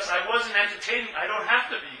 Because I wasn't entertaining, I don't have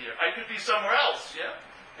to be here. I could be somewhere else, yeah?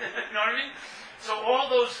 You know what I mean? So all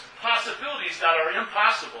those possibilities that are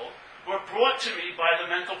impossible were brought to me by the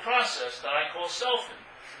mental process that I call selfing.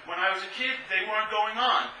 When I was a kid, they weren't going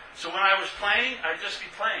on. So when I was playing, I'd just be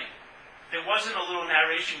playing. There wasn't a little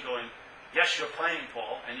narration going, yes, you're playing,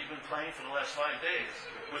 Paul, and you've been playing for the last 5 days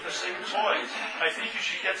with the same toys. I think you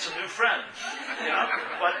should get some new friends. You know?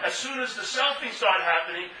 But as soon as the selfing started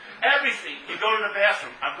happening, everything, you go to the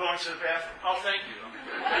bathroom. I'm going to the bathroom. Oh, thank you.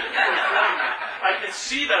 I can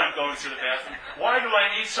see that I'm going to the bathroom. Why do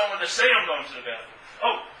I need someone to say I'm going to the bathroom?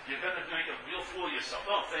 Oh, you're going to make a real fool of yourself.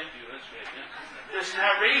 Oh, thank you. That's great. Yeah? This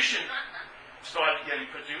narration started getting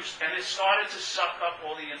produced, and it started to suck up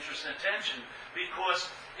all the interest and attention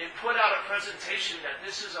because it put out a presentation that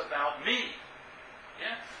this is about me.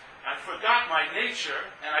 Yeah? I forgot my nature,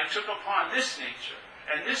 and I took upon this nature.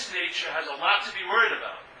 And this nature has a lot to be worried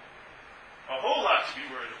about. A whole lot to be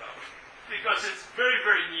worried about. Because it's very,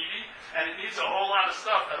 very needy, and it needs a whole lot of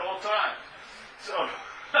stuff at all times. So,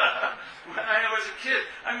 when I was a kid,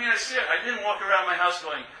 I didn't walk around my house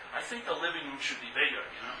going, I think the living room should be bigger,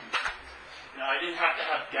 you know? I didn't have to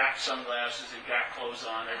have Gap sunglasses and Gap clothes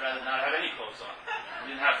on. I'd rather not have any clothes on. I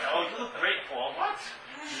didn't have to, oh, you look great, Paul. What?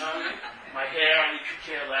 You know what I mean? My hair, I could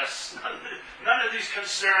care less. None of these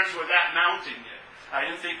concerns were that mounting yet. I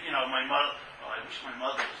didn't think, my mother, oh, I wish my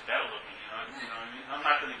mother was better looking, you know what I mean? I'm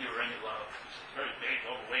not going to give her any love. She's very big,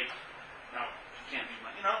 overweight. No, she can't be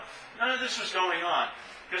my, none of this was going on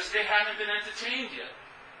because they hadn't been entertained yet.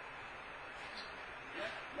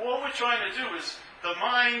 Yeah? What we're trying to do is, the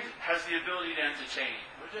mind has the ability to entertain.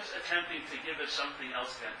 We're just attempting to give it something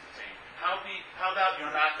else to entertain. How about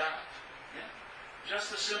you're not that? Yeah?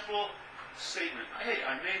 Just a simple statement. Hey,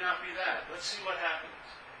 I may not be that. Let's see what happens.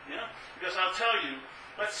 Yeah? Because I'll tell you,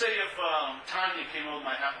 let's say if Tanya came over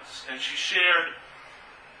my house and she shared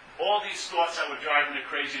all these thoughts that were driving her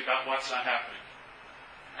crazy about what's not happening.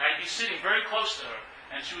 And I'd be sitting very close to her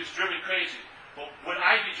and she was driven crazy. But would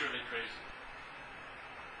I be driven crazy?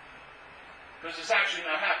 Because it's actually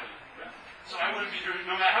not happening. Right? So I wouldn't be driven,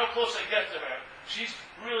 no matter how close I get to her, she's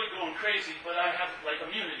really going crazy, but I have like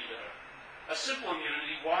immunity to her. A simple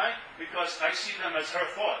immunity. Why? Because I see them as her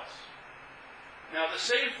thoughts. Now the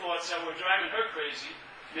same thoughts that were driving her crazy,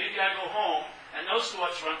 maybe I go home, and those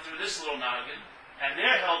thoughts run through this little noggin, and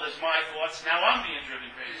they're held as my thoughts, now I'm being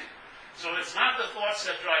driven crazy. So it's not the thoughts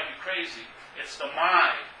that drive you crazy, it's the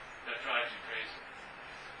mind that drives you crazy.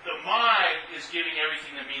 The mind is giving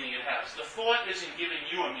everything the meaning it has. The thought isn't giving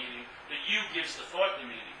you a meaning. The you gives the thought the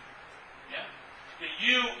meaning. Yeah? The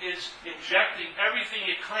you is injecting everything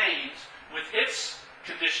it claims with its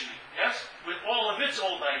conditioning. Yes? With all of its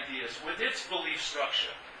old ideas, with its belief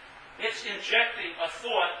structure. It's injecting a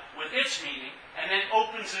thought with its meaning and then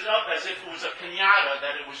opens it up as if it was a piñata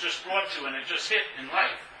that it was just brought to and it just hit in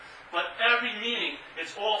life. But every meaning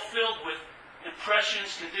is all filled with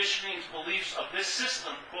impressions, conditionings, beliefs of this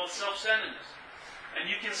system called self-centeredness. And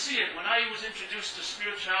you can see it when I was introduced to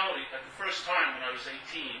spirituality at the first time when I was 18.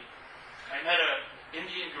 I met an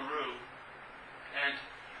Indian guru, and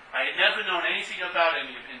I had never known anything about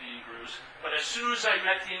any of Indian gurus, but as soon as I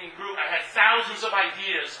met the Indian guru, I had thousands of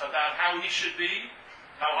ideas about how he should be,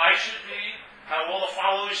 how I should be, how all the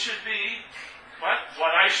followers should be,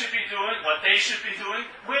 what I should be doing, what they should be doing.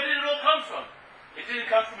 Where did it all come from? It didn't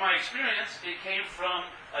come from my experience. It came from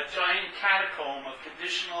a giant catacomb of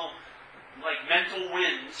conditional, like mental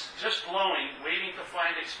winds, just blowing, waiting to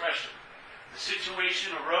find expression. The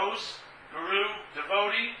situation arose, guru,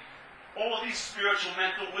 devotee, all of these spiritual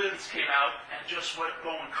mental winds came out and just went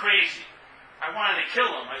going crazy. I wanted to kill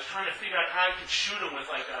him. I was trying to figure out how I could shoot him with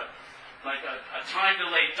like a time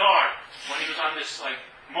delayed dart when he was on this like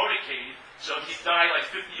motorcade. So he'd die like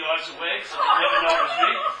 50 yards away, so he'd never know it was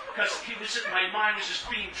me. Because my mind was just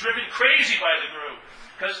being driven crazy by the guru.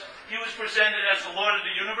 Because he was presented as the Lord of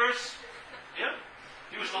the universe. Yeah,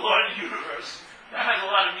 he was the Lord of the universe. That had a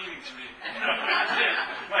lot of meaning to me.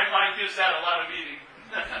 My mind gives that a lot of meaning.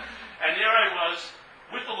 And there I was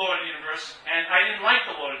with the Lord of the universe, and I didn't like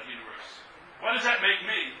the Lord of the universe. What does that make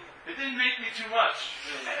me? It didn't make me too much.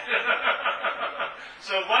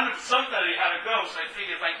 So somebody had to go, so I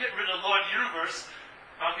figured if I get rid of the Lord of the universe,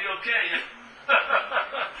 I'll be okay.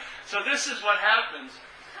 So this is what happens.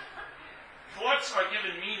 Thoughts are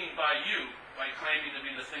given meaning by you, by claiming to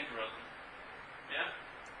be the thinker of them. Yeah?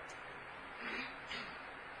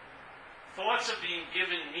 Thoughts are being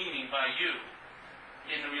given meaning by you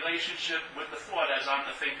in the relationship with the thought as I'm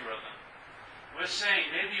the thinker of them. We're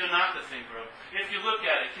saying maybe you're not the thinker of them. If you look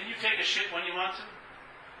at it, can you take a shit when you want to?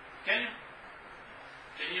 Can you?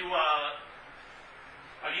 Can you,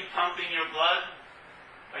 are you pumping your blood?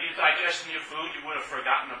 Are you digesting your food? You would have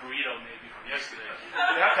forgotten a burrito maybe from yesterday.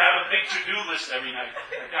 You have to have a big to-do list every night.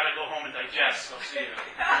 I've got to go home and digest. I'll see you.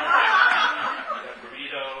 That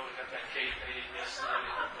burrito, got that cake I ate yesterday.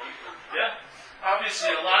 Yeah?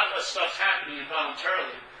 Obviously, a lot of stuff's happening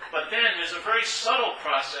involuntarily. But then there's a very subtle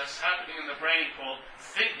process happening in the brain called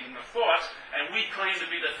thinking, the thoughts, and we claim to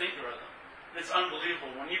be the thinker of them. It's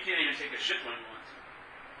unbelievable when you can't even take a shit when you want to.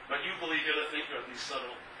 But you believe you're the thinker of these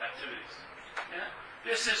subtle activities. Yeah?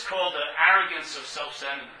 This is called the arrogance of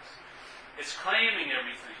self-centeredness. It's claiming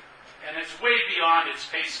everything. And it's way beyond its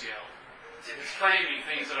pay scale. It's claiming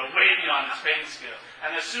things that are way beyond its pay scale.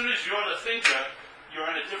 And as soon as you're the thinker, you're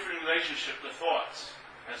in a different relationship to thoughts.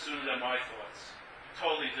 As soon as they're my thoughts.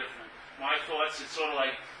 Totally different. My thoughts, it's sort of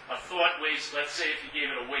like a thought weighs, let's say if you gave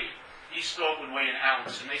it a weight. Each thought would weigh an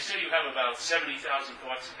ounce. And they say you have about 70,000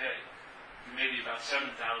 thoughts a day. Maybe about 7,000,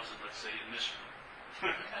 let's say, in this room.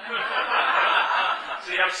 So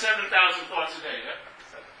you have 7,000 thoughts a day, yeah?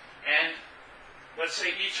 And let's say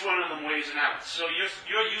each one of them weighs an ounce. So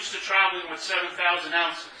you're used to traveling with 7,000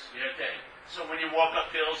 ounces a day. So when you walk up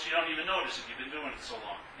hills, you don't even notice it. You've been doing it so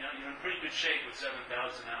long. You know, you're in pretty good shape with 7,000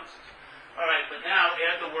 ounces. All right, but now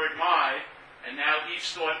add the word my, and now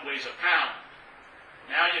each thought weighs a pound.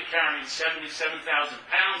 Now you're carrying 77,000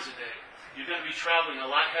 pounds a day. You're going to be traveling a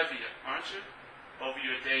lot heavier, aren't you? Over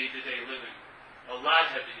your day-to-day living. A lot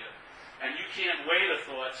heavier. And you can't weigh the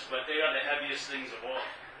thoughts, but they are the heaviest things of all.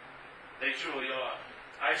 They truly are.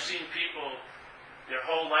 I've seen people, their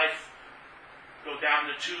whole life, go down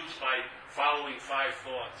the tubes by following 5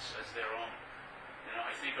 thoughts as their own. You know,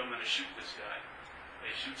 I think I'm going to shoot this guy. They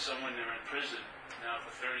shoot someone, they're in prison now for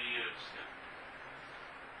 30 years.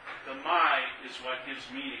 The my is what gives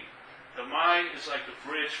meaning. The my is like the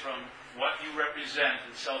bridge from what you represent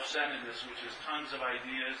in self-centeredness, which is tons of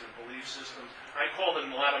ideas and belief systems. I call them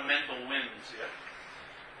a lot of mental winds. Yeah?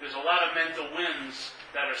 There's a lot of mental winds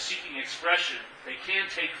that are seeking expression. They can't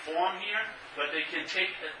take form here, but they can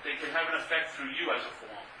have an effect through you as a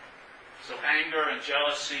form. So anger and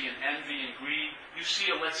jealousy and envy and greed, you see,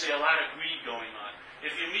 let's say, a lot of greed going on.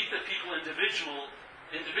 If you meet the people individually,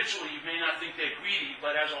 you may not think they're greedy,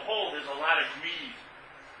 but as a whole, there's a lot of greed.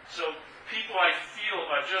 So people, I feel,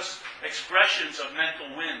 are just expressions of mental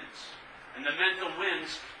winds. And the mental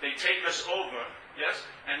winds, they take us over, yes?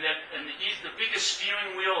 And the biggest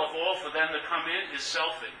steering wheel of all for them to come in is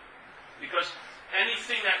selfing. Because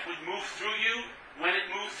anything that would move through you, when it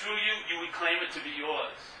moved through you, you would claim it to be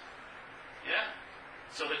yours. Yeah?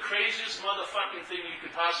 So the craziest motherfucking thing you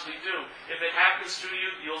could possibly do, if it happens through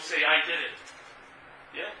you, you'll say, I did it.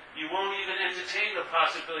 Yeah? You won't even entertain the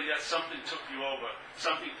possibility that something took you over,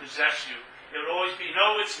 something possessed you. It would always be,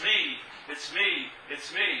 no, it's me, it's me,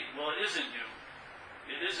 it's me. Well, it isn't you.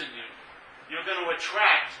 It isn't you. You're going to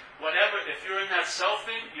attract whatever, if you're in that self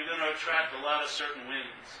thing, you're going to attract a lot of certain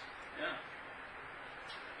winds. Yeah.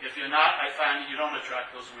 If you're not, I find that you don't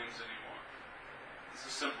attract those winds anymore. It's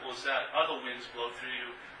as simple as that. Other winds blow through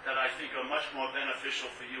you that I think are much more beneficial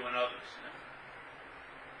for you and others. Yeah.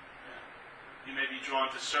 Yeah. You may be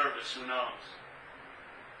drawn to service, who knows?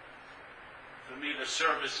 For me, the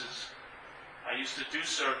service is, I used to do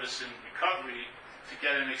service in recovery to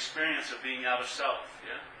get an experience of being out of self,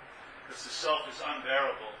 yeah? Because the self is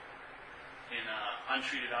unbearable in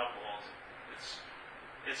untreated alcoholism.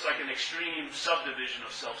 It's like an extreme subdivision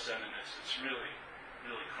of self-centeredness. It's really,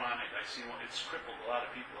 really chronic. I see it's crippled a lot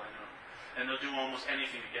of people I know. And they'll do almost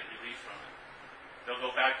anything to get relief from it. They'll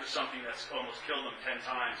go back to something that's almost killed them 10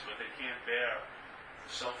 times, but they can't bear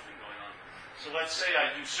the self thing going on. So let's say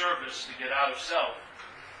I do service to get out of self.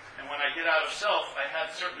 And when I get out of self, I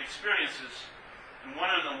had certain experiences. And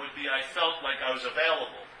one of them would be I felt like I was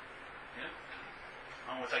available. Yeah?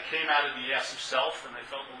 I came out of the ass of self, and I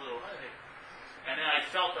felt a little, hey. And then I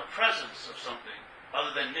felt the presence of something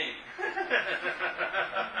other than me.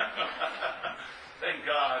 Thank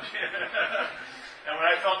God. And when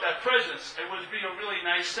I felt that presence, it would be a really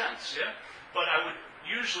nice sense, yeah? But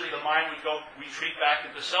usually the mind would go retreat back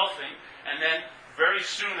into selfing, and then very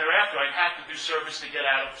soon thereafter I'd have to do service to get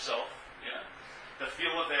out of self, yeah? To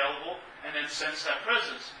feel available, and then sense that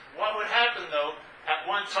presence. What would happen though, at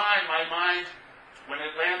one time my mind, when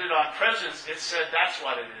it landed on presence, it said that's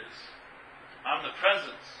what it is. I'm the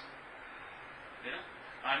presence. Yeah?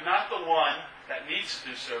 I'm not the one that needs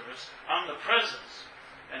to do service. I'm the presence.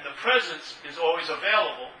 And the presence is always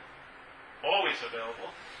available,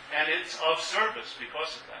 and it's of service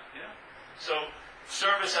because of that. Yeah? So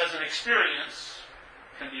service as an experience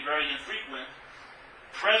can be very infrequent.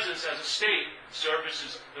 Presence as a state, service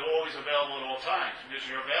is always available at all times because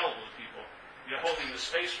you're available to people. You're holding the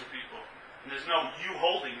space for people. And there's no you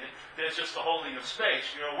holding it. There's just the holding of space.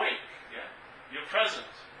 You're awake. Yeah? You're present.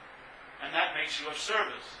 And that makes you of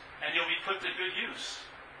service. And you'll be put to good use.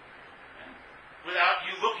 Yeah? Without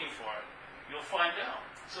you looking for it. You'll find out.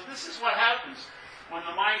 So this is what happens. When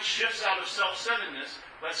the mind shifts out of self-centeredness,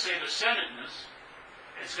 let's say the centeredness,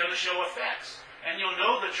 it's going to show effects. And you'll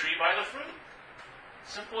know the tree by the fruit.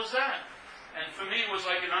 Simple as that. And for me, it was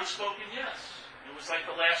like an unspoken yes. It was like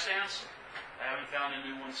the last answer. I haven't found a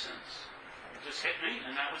new one since. It just hit me,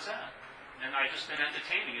 and that was that. And I've just been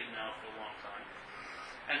entertaining it now for a long time.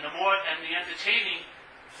 And the entertaining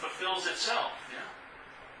fulfills itself. Yeah.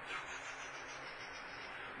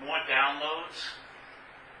 More downloads.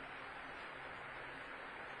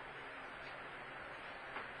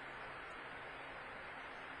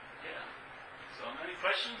 Yeah. So many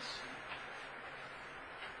questions?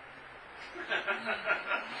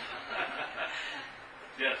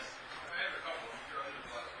 Yes. I have a couple. I'm sure others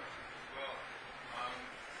will ask questions as well.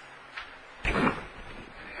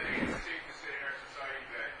 I think it's safe to say in our society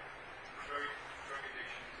that drug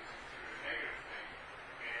addiction is considered a negative thing,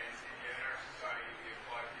 and yet in our society we have a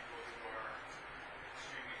lot of people who are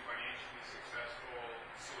extremely financially successful,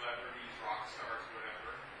 celebrities, rock stars,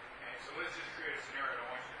 whatever. And so let's just create a scenario. I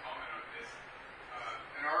want you to comment on this.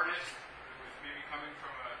 An artist who was maybe coming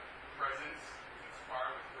from a presence, was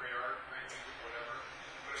inspired with great art, great music, whatever.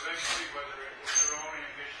 But eventually, whether it was their own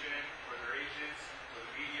ambition, or their agents, or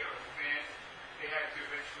the media, or the fans, they had to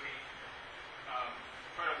eventually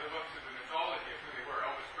try to live up to the mythology of who they were.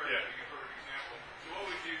 Elvis Presley being a perfect example. So what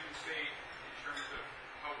would you say in terms of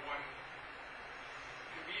how one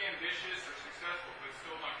can be ambitious or successful, but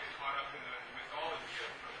still not get caught up in the mythology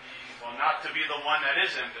of being... Well, not to be the one that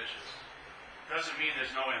is ambitious. Doesn't mean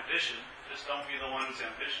there's no ambition. Just don't be the one who's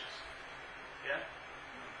ambitious. Yeah?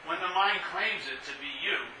 When the mind claims it to be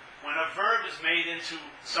you, when a verb is made into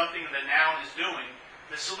something the noun is doing,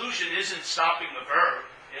 the solution isn't stopping the verb,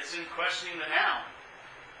 it's in questioning the noun.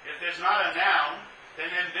 If there's not a noun,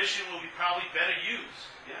 then ambition will be probably better used.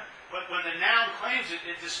 Yeah? But when the noun claims it,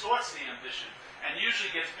 it distorts the ambition, and usually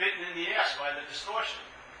gets bitten in the ass by the distortion.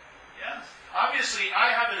 Yeah? Obviously,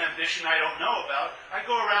 I have an ambition I don't know about. I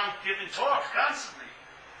go around giving talks constantly.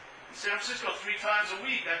 In San Francisco 3 times a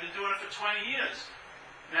week. I've been doing it for 20 years.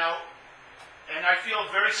 Now, and I feel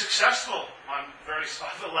very successful on various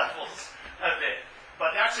other levels of it.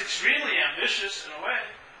 But that's extremely ambitious in a way.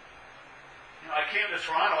 You know, I came to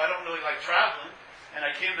Toronto. I don't really like traveling. And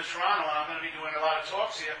I came to Toronto, and I'm going to be doing a lot of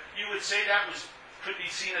talks here. You would say that could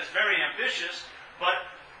be seen as very ambitious, but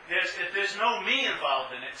there's no me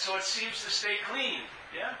involved in it, so it seems to stay clean.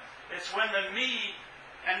 Yeah, it's when the me,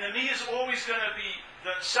 and the me is always going to be,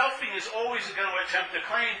 the selfing is always going to attempt to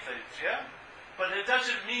claim things. Yeah, but it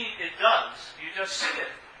doesn't mean it does. You just see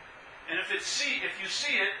it. And if you see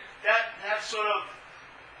it, that sort of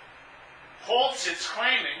halts its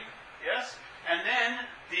claiming, yes? And then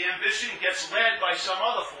the ambition gets led by some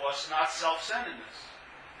other force, not self-centeredness.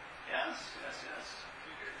 Yes? Just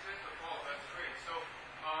to follow, that's great. So,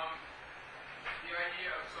 the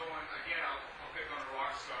idea of someone, again, I'll pick on a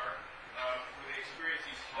rock star, where they experience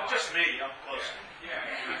these highs. Not just me, I'm close. Yeah.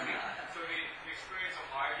 So they experience a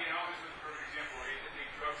high. Again, obviously, the perfect example, they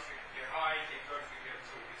take drugs to get high, take drugs to get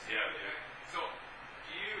so we see. Yeah. So,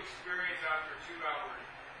 do you experience after a 2-hour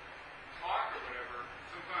talk or whatever,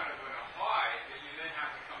 some kind of a high that you then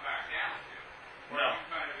have to come back down to? Or No. are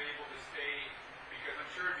you kind of able to stay, because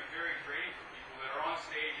I'm sure it'd be very draining for people that are on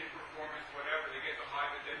stage, in performance, whatever, they get the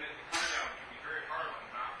high, but then the come down can be very hard on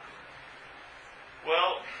them afterwards.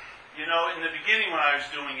 Well, in the beginning when I was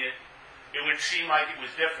doing it, it would seem like it was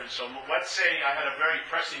different. So let's say I had a very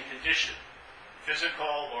pressing condition,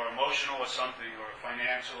 physical or emotional or something, or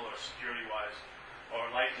financial or security-wise, or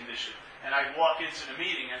life condition, and I'd walk into the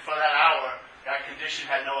meeting, and for that hour, that condition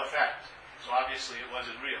had no effect. So obviously it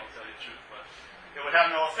wasn't real, to tell you the truth. But it would have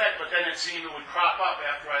no effect, but then it seemed it would crop up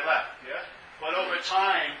after I left. Yeah? But over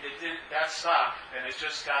time, that stopped, and it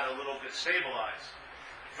just got a little bit stabilized.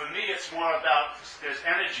 For me, it's more about there's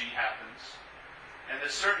energy happens, and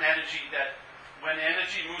there's certain energy that when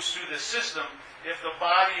energy moves through the system, if the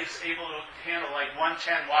body is able to handle like 110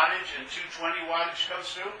 wattage and 220 wattage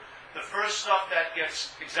comes through, the first stuff that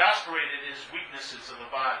gets exasperated is weaknesses of the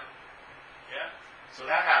body. Yeah? So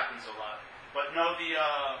that happens a lot. But no,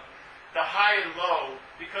 the high and low,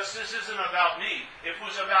 because this isn't about me. If it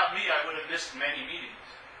was about me, I would have missed many meetings,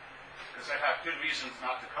 because I have good reasons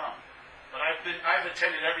not to come. But I've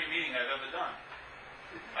attended every meeting I've ever done.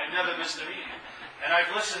 I've never missed a meeting. And I've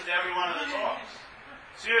listened to every one of the talks.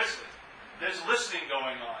 Seriously. There's listening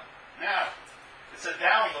going on. Now, it's a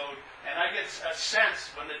download, and I get a sense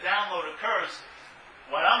when the download occurs,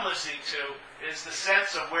 what I'm listening to is the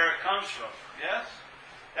sense of where it comes from. Yes?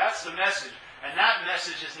 That's the message. And that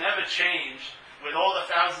message has never changed with all the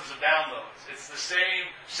thousands of downloads. It's the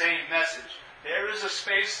same message. There is a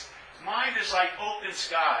space. Mind is like open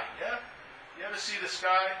sky. Yeah? You ever see the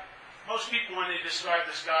sky? Most people, when they describe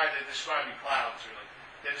the sky, they're describing clouds, really.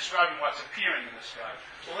 They're describing what's appearing in the sky.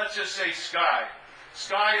 Well, let's just say sky.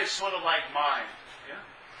 Sky is sort of like mind. Yeah?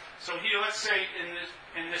 So here, let's say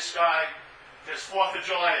in this sky, there's 4th of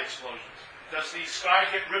July explosions. Does the sky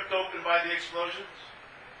get ripped open by the explosions?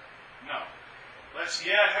 No.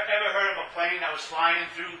 Ever heard of a plane that was flying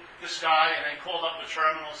through the sky and then called up the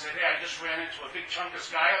terminal and said, hey, I just ran into a big chunk of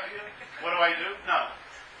sky up here. What do? No.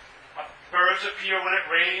 Birds appear when it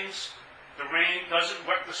rains. The rain doesn't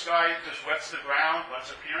wet the sky, it just wets the ground,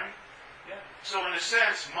 what's appearing. Yeah. So in a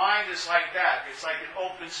sense, mind is like that. It's like an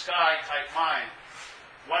open sky type mind.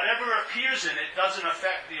 Whatever appears in it doesn't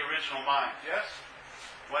affect the original mind. Yes?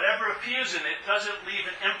 Whatever appears in it doesn't leave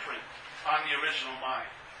an imprint on the original mind.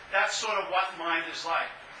 That's sort of what mind is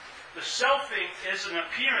like. The selfing is an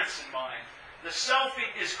appearance in mind. The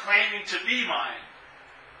selfing is claiming to be mind.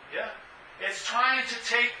 Yeah? It's trying to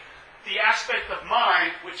take the aspect of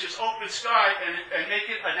mind, which is open sky, and make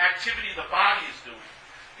it an activity the body is doing.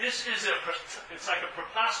 It's like a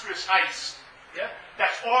preposterous heist, yeah,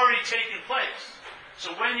 that's already taken place.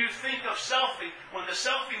 So when you think of selfing, when the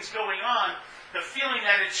selfing's going on, the feeling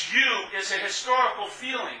that it's you is a historical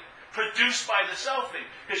feeling produced by the selfing,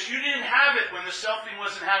 because you didn't have it when the selfing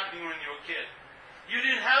wasn't happening when you were a kid. You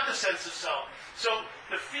didn't have the sense of self. So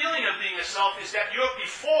the feeling of being a self is that you're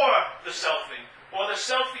before the selfing, or the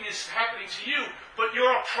selfing is happening to you, but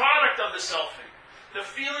you're a product of the selfing. The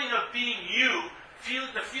feeling of being you,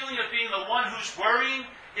 the feeling of being the one who's worrying,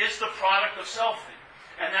 is the product of selfing.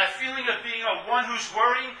 And that feeling of being a one who's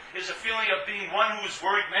worrying is a feeling of being one who has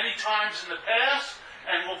worried many times in the past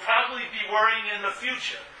and will probably be worrying in the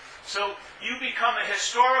future. So you become a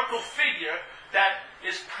historical figure that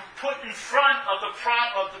is put in front of the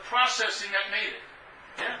processing that made it.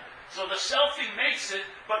 Yeah? So the selfing makes it,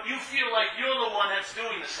 but you feel like you're the one that's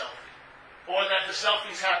doing the selfing, or that the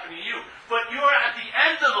selfing's happening to you. But you're at the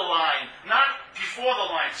end of the line, not before the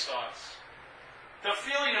line starts. The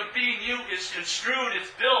feeling of being you is construed,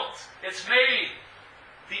 it's built, it's made.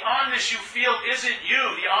 The onness you feel isn't you.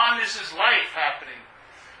 The onness is life happening.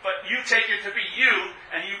 But you take it to be you,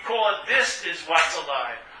 and you call it, this is what's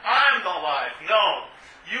alive. I'm alive. No.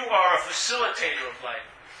 You are a facilitator of life.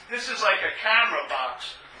 This is like a camera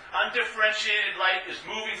box. Undifferentiated light is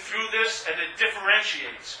moving through this, and it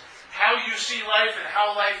differentiates. How you see life and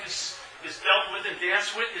how life is dealt with and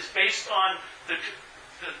danced with is based on the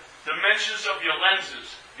the dimensions of your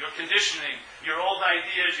lenses, your conditioning, your old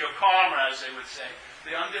ideas, your karma, as they would say.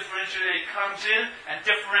 The undifferentiated comes in and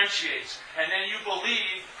differentiates. And then you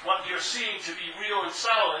believe what you're seeing to be real and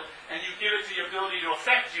solid, and you give it the ability to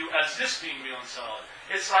affect you as this being real and solid.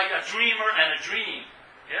 It's like a dreamer and a dream.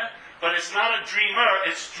 Yeah? But it's not a dreamer,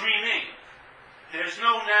 it's dreaming. There's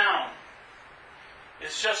no noun.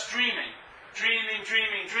 It's just dreaming. Dreaming,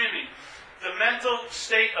 dreaming, dreaming. The mental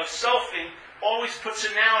state of selfing always puts a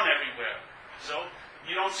noun everywhere. So,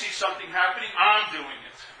 you don't see something happening, I'm doing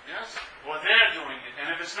it. Yes? Or they're doing it. And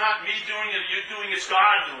if it's not me doing it, you're doing it, it's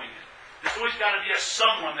God doing it. There's always got to be a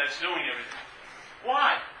someone that's doing everything.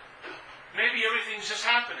 Why? Maybe everything's just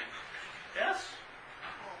happening. Yes?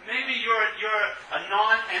 Maybe you're a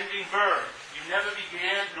non-ending verb. You never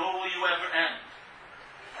began, nor will you ever end.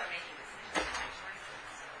 People are making decisions and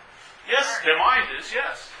choices. Yes, their mind is,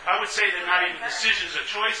 yes. I would say they're not even decisions or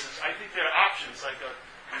choices. I think they're options like a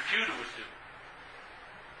computer would do.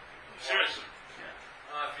 Seriously.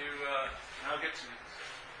 If you, I'll get to it.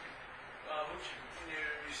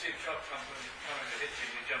 you see a truck coming to hit you,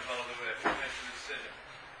 you jump out of the way. If you make a decision,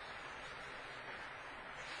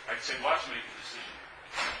 I'd say watch make a decision.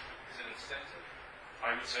 is it instinctive?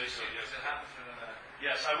 I would say so, yes. Does it happen through that?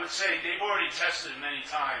 Yes, I would say they've already tested many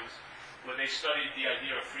times where they studied the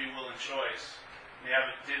idea of free will and choice. They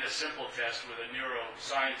did a simple test with a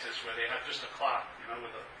neuroscientist where they had just a clock,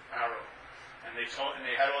 with an arrow. And they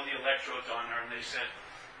had all the electrodes on her, and they said,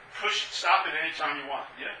 stop it anytime you want.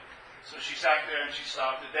 Yeah. So she sat there and she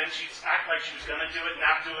stopped it. Then she'd act like she was going to do it,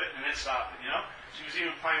 not do it, and then stop it. She was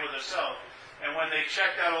even playing with herself. And when they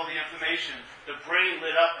checked out all the information, the brain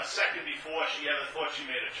lit up a second before she ever thought she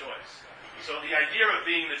made a choice. So the idea of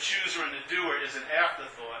being the chooser and the doer is an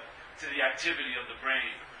afterthought to the activity of the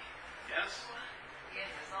brain. Yes? The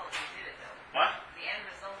end result, you did it though. What? The end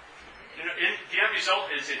result is you did it. The end result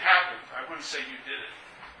is it happened. I wouldn't say you did it.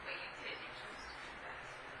 But you did. You chose to do that.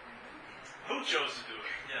 Who chose to do it?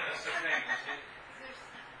 Yeah, that's the thing. You see.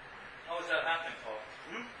 How is that happening, Paul?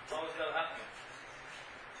 How is that happening?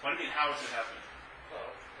 What do you mean, how is it happening? Well,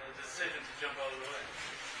 the decision to jump out of the way.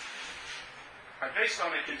 Based on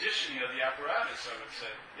the conditioning of the apparatus, I would say.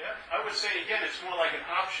 Yeah? I would say, again, it's more like an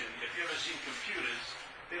option. If you've ever seen computers,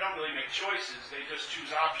 they don't really make choices. They just choose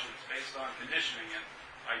options based on conditioning and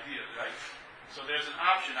ideas, right? So there's an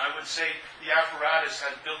option. I would say the apparatus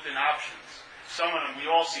has built-in options. Some of them we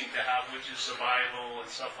all seem to have, which is survival and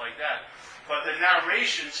stuff like that. But the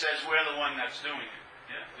narration says we're the one that's doing it.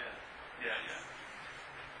 Yeah? Yeah.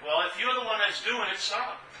 Well, if you're the one that's doing it,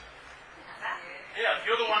 stop. Yeah, if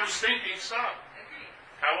you're the one who's thinking, stop. Agreed.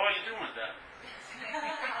 How are you doing with that?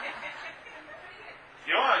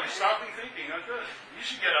 You are. You're stopping thinking. Oh, good. You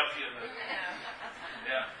should get up here then.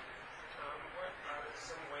 Yeah. What are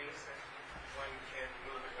some ways that one can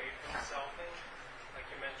move away from selfing? Like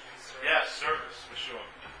you mentioned, service. Yes, service, for sure.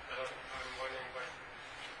 I'm wondering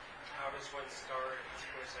how does one start this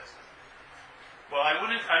process? Well, I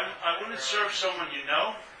wouldn't serve someone you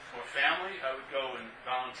know or family. I would go and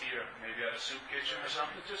volunteer, maybe at a soup kitchen or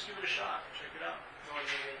something. Just give it a shot. Check it out. No, I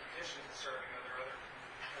mean, in addition to serving, are there other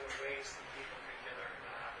kind of ways that people can get out of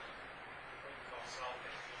that? What you call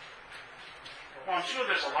selfing? Well, I'm sure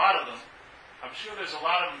there's a lot of them.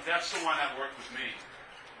 That's the one that worked with me,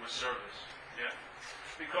 was service. Yeah.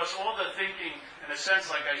 Because all the thinking, in a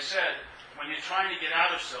sense, like I said, when you're trying to get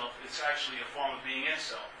out of self, it's actually a form of being in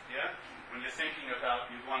self. Yeah? When you're thinking about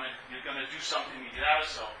you're going to do something to get out of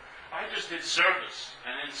self. I just did service.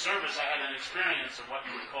 And in service, I had an experience of what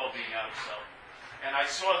you would call being out of self. And I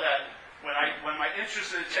saw that when my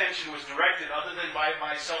interest and attention was directed, other than my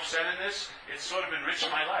self-centeredness, it sort of enriched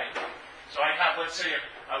my life. So I have, let's say,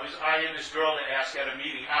 I and this girl to ask at a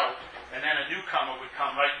meeting out, and then a newcomer would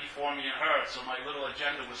come right before me and her, so my little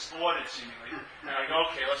agenda was thwarted seemingly. And I go,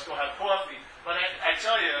 okay, let's go have coffee. But I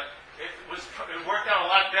tell you, it worked out a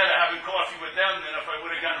lot better having coffee with them than if I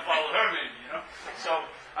would have gone and followed her maybe, So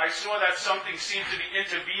I saw that something seemed to be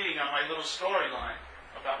intervening on my little storyline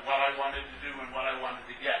about what I wanted to do and what I wanted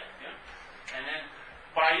to get. Yeah? And then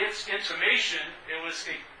by its information,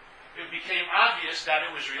 it became obvious that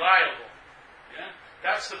it was reliable. Yeah?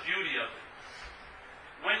 That's the beauty of it.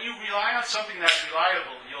 When you rely on something that's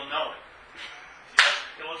reliable, you'll know it.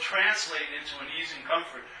 Yeah? It will translate into an ease and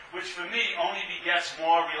comfort, which for me only begets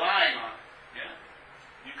more relying on it. Yeah?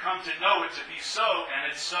 You come to know it to be so, and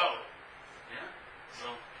it's so. Yeah? So,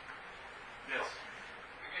 yes.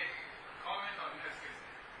 Okay, comment on this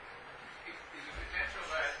is the potential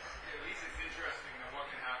that at least it's interesting that what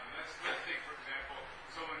can happen. Let's take, for example,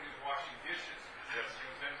 someone who's washing dishes. Yes.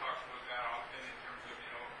 Ben talks about that often in terms of,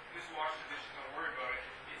 just wash the dishes, don't worry about it.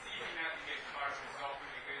 It's easy not to get caught in self when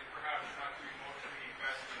you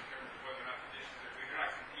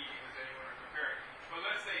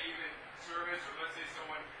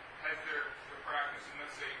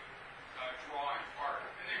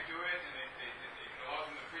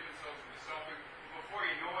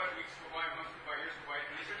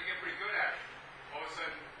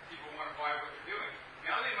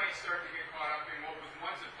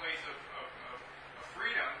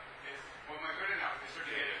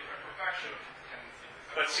Sure.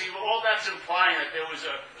 But see, all that's implying that there was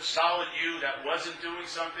a solid you that wasn't doing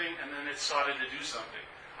something, and then it started to do something.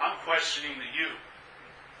 I'm questioning the you.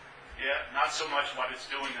 Yeah, not so much what it's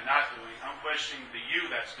doing or not doing. I'm questioning the you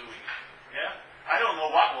that's doing it. Yeah, I don't know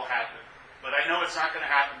what will happen, but I know it's not going to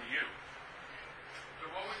happen to you. So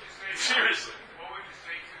what would you say? Seriously. What would you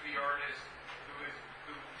say to the artist who it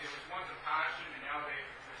was once a passion and now they're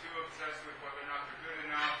too obsessed with whether or not they're good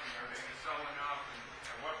enough and are they going to sell enough and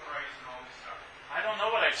at what price and all this stuff? I don't know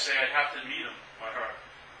what I'd say. I'd have to meet him or her.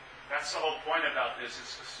 That's the whole point about this.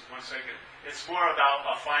 It's 1 second. It's more about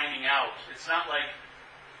a finding out. It's not like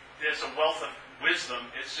there's a wealth of wisdom.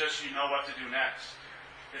 It's just you know what to do next.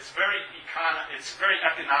 It's very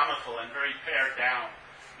economical and very pared down.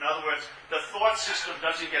 In other words, the thought system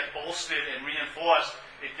doesn't get bolstered and reinforced.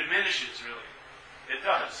 It diminishes, really. It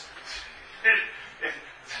does. It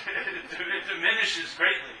diminishes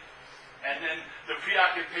greatly. And then the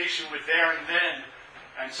preoccupation with there and then.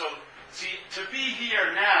 And so, see, to be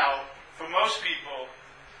here now, for most people,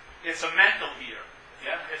 it's a mental here.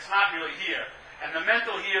 Yeah? It's not really here. And the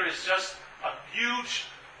mental here is just a huge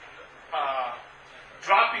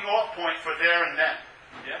dropping off point for there and then.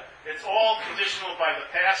 Yeah? It's all conditional by the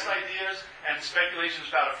past ideas and speculations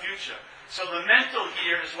about a future. So the mental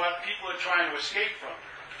here is what people are trying to escape from.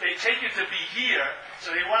 They take it to be here,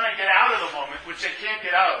 so they want to get out of the moment, which they can't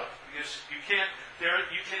get out of. Because you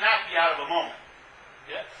cannot be out of a moment.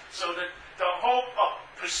 Yeah? So the whole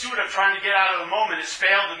pursuit of trying to get out of the moment has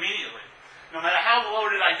failed immediately. No matter how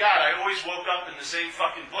loaded I got, I always woke up in the same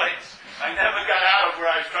fucking place. I never got out of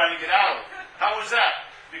where I was trying to get out of. How was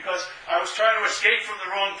that? Because I was trying to escape from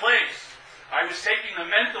the wrong place. I was taking the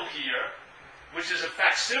mental here, which is a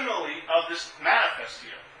facsimile of this manifest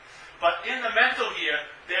here. But in the mental here,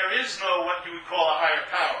 there is no what you would call a higher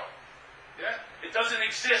power. Yeah? It doesn't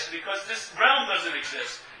exist because this realm doesn't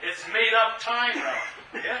exist. It's made up time realm.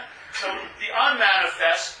 Yeah? So the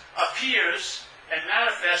unmanifest appears and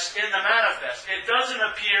manifests in the manifest. It doesn't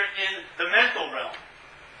appear in the mental realm.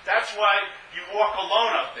 That's why you walk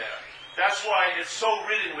alone up there. That's why it's so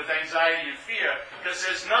ridden with anxiety and fear, because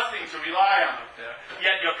there's nothing to rely on up there.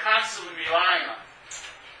 Yet you're constantly relying on it.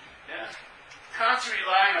 Yeah? Constantly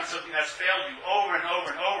relying on something that's failed you over and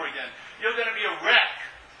over and over again. You're going to be a wreck.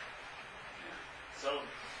 So,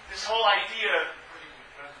 this whole idea...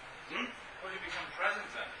 How do you become present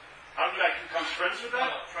then? How did I become friends with that?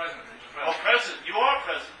 No, present. Oh, present. You are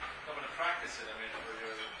present. I'm going to practice it. I mean,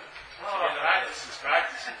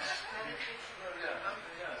 Practices.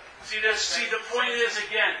 See, the point is,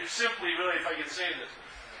 again, simply, really, if I can say this,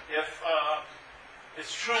 if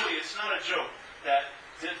it's not a joke, that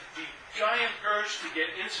the giant urge to get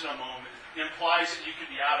into the moment implies that you can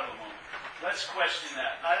be out of the moment. Let's question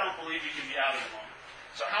that. I don't believe you can be out of the moment.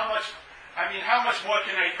 So how much more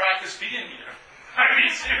can I practice being here? I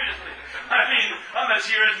mean, seriously. I'm as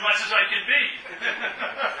here as much as I can be.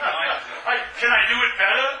 Can I do it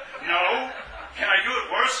better? No. Can I do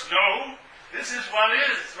it worse? No. This is what it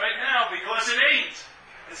is right now because it ain't.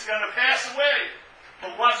 It's going to pass away.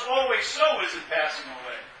 But what's always so isn't passing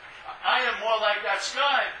away. I am more like that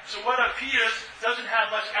sky. So what appears doesn't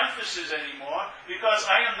have much emphasis anymore because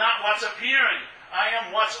I am not what's appearing. I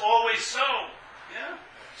am what's always so. Yeah?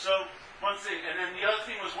 So, one thing. And then the other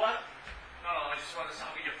thing was what? No, I just want to say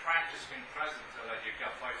you practice being present so that you've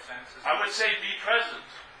got 5 senses. I would say be present.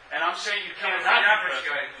 And I'm saying you No, cannot the be average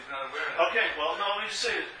present. guy who's not aware of it. Okay, well, no, let me just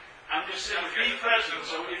say this. I'm just saying be present.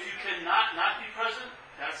 So if you cannot not be present,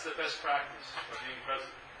 that's the best practice of being present.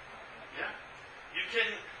 Yeah? You can,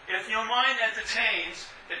 if your mind entertains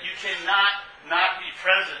that you cannot not be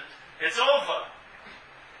present, it's over.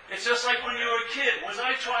 It's just like when you were a kid. Was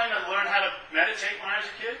I trying to learn how to meditate when I was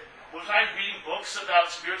a kid? Was I reading books about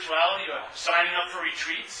spirituality or signing up for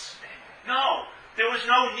retreats? No. There was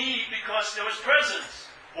no need because there was presence.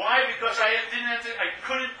 Why? Because I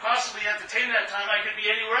couldn't possibly entertain that time. I could be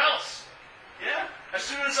anywhere else. Yeah? As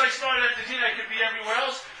soon as I started entertaining, I could be everywhere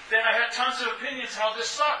else. Then I had tons of opinions how this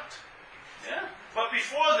sucked. Yeah? But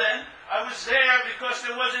before then, I was there because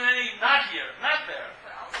there wasn't any not here, not there.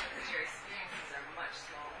 But also because your experiences are much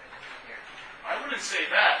smaller than here. I wouldn't say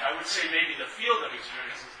that. I would say maybe the field of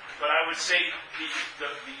experiences. But I would say the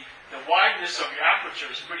wideness of your aperture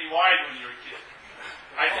is pretty wide when you're a kid.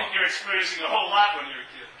 I think you're experiencing a whole lot when you're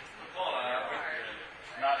a kid. Well,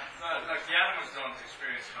 like the animals don't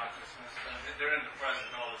experience consciousness. They're in the present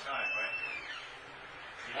all the time, right?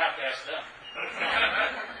 You have to ask them.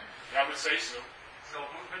 I would say so. So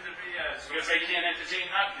would it be Because they can't entertain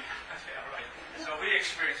not being. yeah, right. So we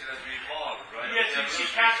experience it as we evolve, right? Yeah, do you see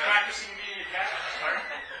cats practicing being a cat?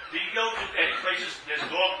 Do you go to any places, there's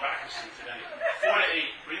dog practicing today. 4 to 8.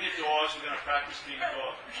 Bring your dogs, practice being a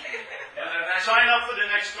dog. But they're Sign naturally, up for the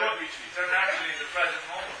next dog retreat. they're naturally in the present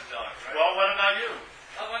moment, the dogs, right? Well, what about you?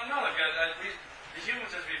 Well, no, look, the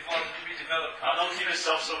humans as we evolved, we developed. Don't give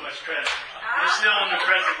yourself so much credit. You're still in the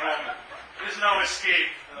present moment. There's no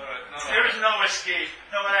escape. All right, no. There is no escape.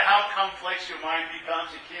 No matter how complex your mind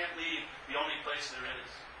becomes, you can't leave the only place there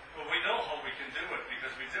is. But we know how we can do it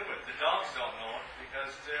because we do it. The dogs don't know it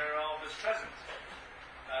because they're always present.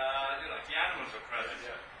 Like the animals are present.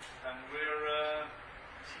 And we're,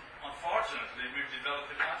 unfortunately, we've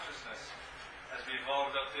developed a consciousness as we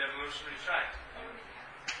evolved up the evolutionary tract.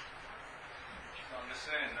 So I'm just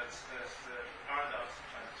saying, that's the paradox.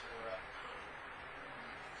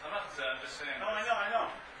 I'm just saying. No, I know.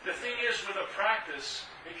 The thing is, with a practice,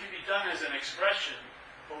 it can be done as an expression,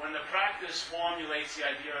 but when the practice formulates the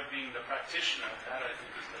idea of being the practitioner, that I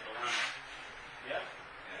think is the dilemma. Yeah?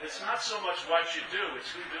 It's not so much what you do, it's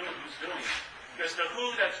who's doing it. Because the who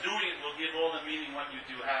that's doing it will give all the meaning what you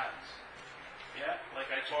do has. Yeah? Like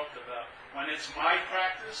I talked about. When it's my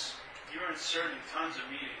practice, you're inserting tons of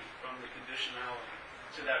meaning from the conditionality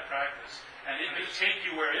to that practice. And it may take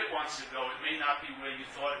you where it wants to go. It may not be where you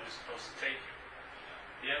thought it was supposed to take you.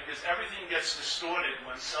 Yeah? Because everything gets distorted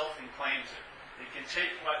when selfing claims it. It can take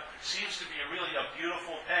what seems to be a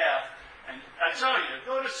beautiful path, and I tell you,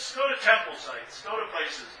 go to temple sites, go to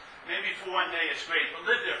places. Maybe for one day it's great, but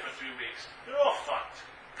live there for 3 weeks. They're all fucked.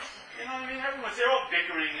 You know what I mean? They're all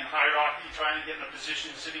bickering and hierarchy, trying to get in a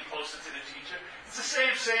position, sitting closer to the teacher. It's the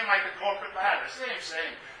same like the corporate ladder.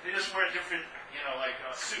 Same. They just wear different,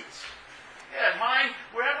 suits. Yeah, mind,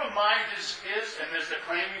 wherever mind is, and there's the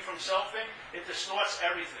claiming from selfing, it distorts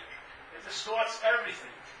everything.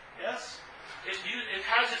 Yes? It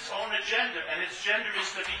has its own agenda, and its agenda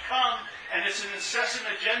is to become, and it's an incessant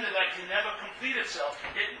agenda that can never complete itself.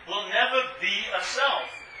 It will never be a self.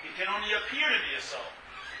 It can only appear to be a self.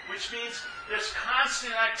 Which means there's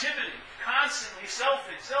constant activity, constantly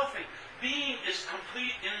selfing. Being is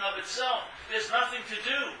complete in and of itself. There's nothing to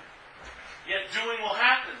do. Yet doing will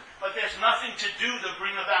happen. But there's nothing to do to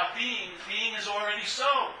bring about being. Being is already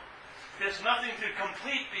so. There's nothing to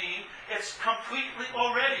complete being. It's completely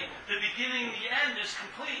already. The beginning, the end is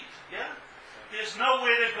complete. Yeah? There's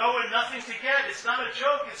nowhere to go and nothing to get. It's not a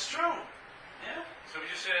joke. It's true. Yeah? So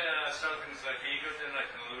would you say selfing is like ego, then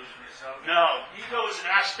like an illusionary self? No. Ego is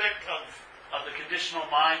an aspect of the conditional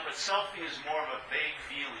mind, but selfing is more of a vague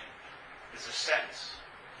feeling. It's a sense.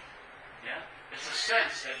 Yeah? It's a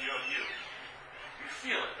sense that you're you. You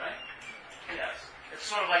feel it, right? Yes. It's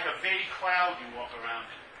sort of like a vague cloud you walk around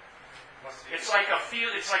in. It's like a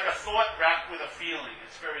thought wrapped with a feeling.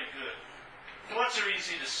 It's very good. Thoughts are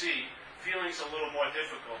easy to see. Feelings a little more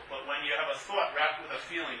difficult. But when you have a thought wrapped with a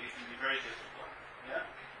feeling, it can be very difficult. Yeah?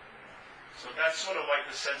 So that's sort of like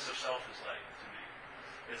the sense of self is like to me.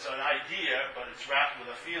 It's an idea, but it's wrapped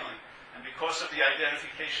with a feeling. And because of the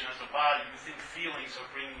identification as a body, you think feelings are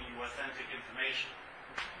bringing you authentic information.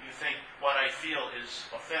 You think what I feel is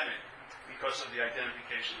authentic. Because of the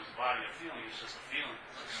identification as a body, a feeling is just a feeling.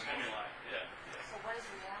 It's a stimuli. Yeah. So what is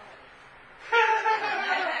reality?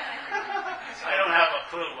 I don't have a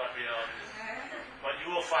clue what reality is. But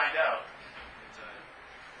you will find out.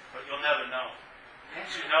 But you'll never know.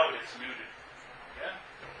 Once you know it, it's muted. Yeah?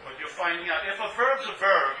 But you're finding out. If a verb's a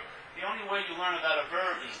verb, the only way you learn about a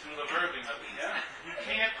verb is through the verbing of it. Yeah? You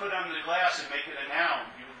can't put under the glass and make it a noun.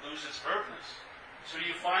 You would lose its verbness. So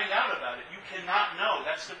you find out about it. You cannot know.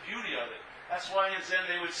 That's the beauty of it. That's why in Zen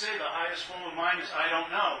they would say the highest form of mind is I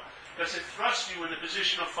don't know. Because it thrusts you in the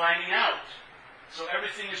position of finding out. So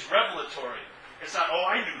everything is revelatory. It's not, oh,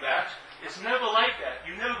 I knew that. It's never like that.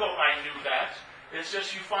 You never go, I knew that. It's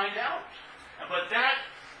just you find out. But that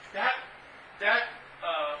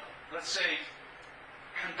let's say,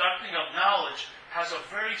 conducting of knowledge has a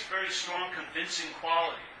very, very strong convincing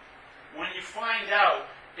quality. When you find out,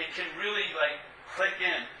 it can really click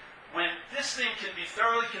in. When this thing can be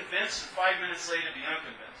thoroughly convinced and 5 minutes later be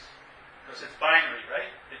unconvinced. Because it's binary,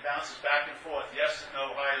 right? It bounces back and forth, yes and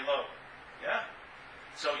no, high and low. Yeah?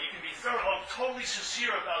 So you can be totally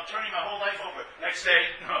sincere about turning my whole life over. Next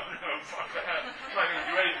day, no, fuck that. I'm not going to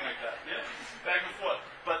do anything like that. Yeah? Back and forth.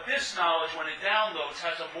 But this knowledge, when it downloads,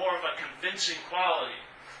 has a more of a convincing quality.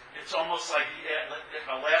 It's almost like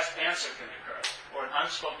a last answer can occur, or an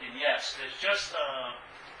unspoken yes. There's just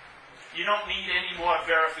you don't need any more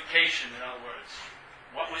verification, in other words.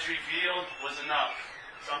 What was revealed was enough.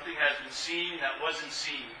 Something has been seen that wasn't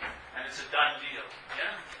seen, and it's a done deal.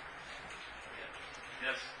 Yeah?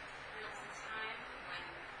 Yes? There was a time when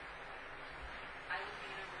I would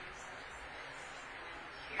be in a room such as this and I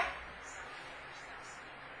would hear something that yourself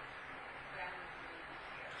speak, but I wouldn't really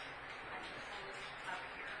hear. I would hold it up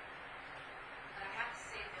here.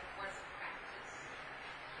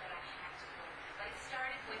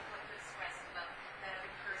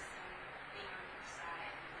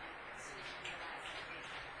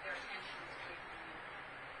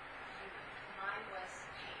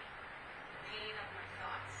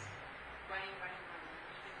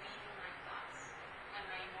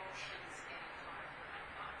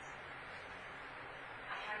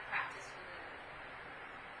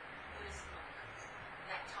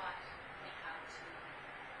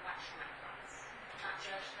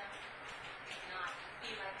 judge them, not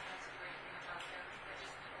feel like I have to do anything about them, but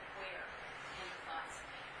just be aware when the thoughts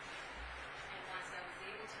came. And once I was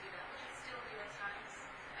able to do that, which I still do at times,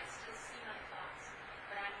 I still see my thoughts,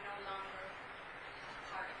 but I'm no longer a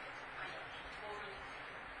part of it. I'm totally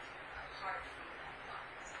apart from that thought.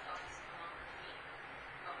 This thought is no longer me.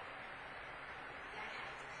 But that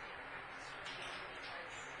had to take practice for me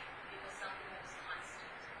because it was something that was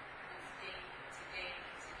constant. It was day to day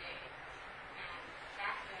to day. And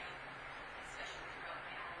back then, especially throughout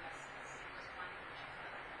my adolescence, it was one in which I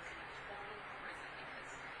felt like I was in a total prison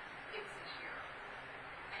because it was a year.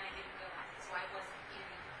 And I didn't realize it. So I wasn't in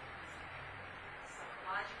prison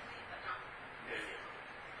psychologically, but not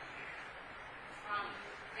from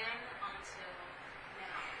then until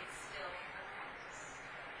now, it's still a practice.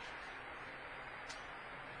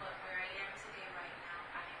 But where I am today right now,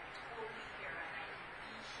 I am totally here and I can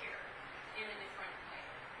be here in a different way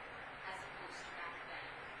as opposed to back then.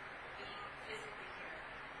 Being physically here,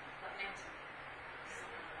 but mentally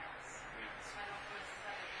somewhere else. So I don't want to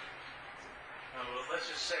settle in. Well, let's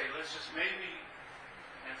just maybe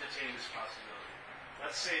entertain this possibility.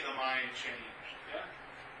 Let's say the mind changed, yeah?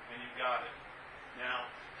 And you got it. Now,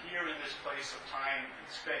 here in this place of time and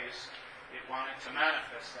space, it wanted to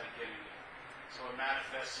manifest that getting it. So it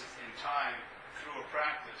manifested in time through a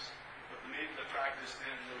practice, but maybe the practice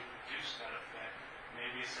didn't really produce that effect.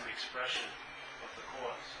 Maybe it's an expression of the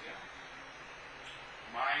cause, yeah?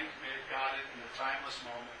 Mind got it in the timeless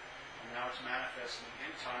moment, and now it's manifesting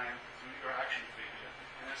in time through your action figure.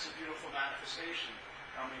 And that's a beautiful manifestation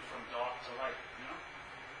coming from dark to light, you know?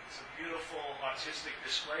 It's a beautiful artistic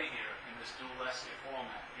display here in this dualistic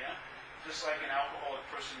format, yeah? Just like an alcoholic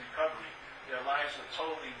person in recovery, their lives are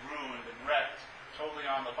totally ruined and wrecked, totally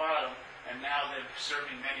on the bottom, and now they're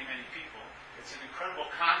serving many, many people. It's an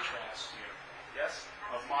incredible contrast here, yes,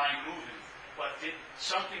 of mind moving. But did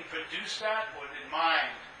something produce that, or did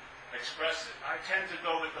mind express it? I tend to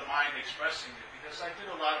go with the mind expressing it, because I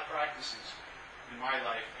did a lot of practices in my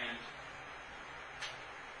life, and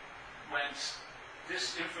when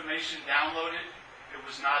this information downloaded, it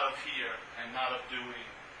was not of here, and not of doing,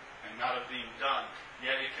 and not of being done.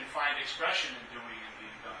 Yet it can find expression in doing and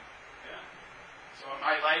being done. Yeah? So in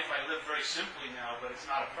my life, I live very simply now, but it's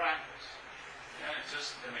not a practice. Yeah? It's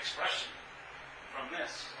just an expression from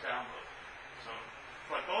this download. So,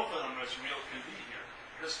 but both of them as real can be here.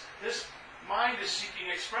 Because this mind is seeking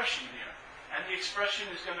expression here. And the expression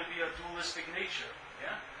is going to be of dualistic nature.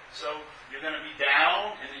 Yeah? So you're going to be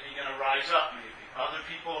down, and then you're going to rise up maybe. Other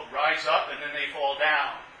people rise up, and then they fall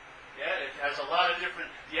down. Yeah, it has a lot of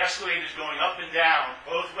different, the escalator is going up and down,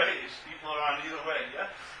 both ways. People are on either way,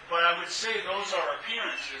 yeah? But I would say those are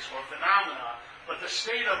appearances or phenomena, but the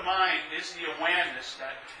state of mind is the awareness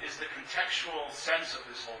that is the contextual sense of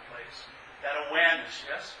this whole place. That awareness,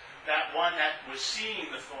 yes? That one that was seeing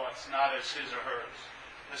the thoughts, not as his or hers.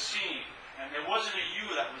 The seeing. And there wasn't a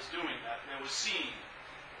you that was doing that. There was seeing.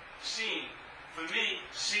 Seeing. For me,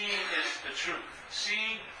 seeing is the truth.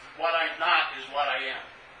 Seeing what I'm not is what I am.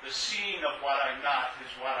 The seeing of what I'm not is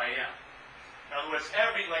what I am. In other words,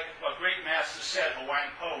 like a great master said, Huang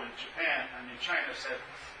Po in Japan, China said,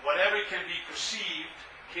 whatever can be perceived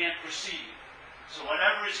can't perceive. So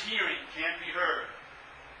whatever is hearing can't be heard.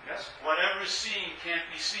 Yes? Whatever is seeing can't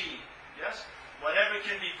be seen. Yes? Whatever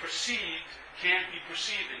can be perceived can't be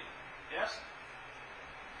perceiving. Yes?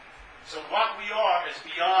 So what we are is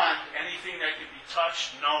beyond anything that can be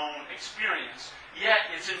touched, known, experienced.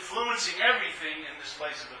 Yet it's influencing everything in this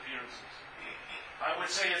place of appearances. I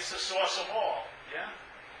would say it's the source of all, yeah?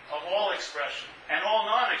 Of all expression and all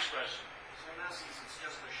non-expression. So in essence, it's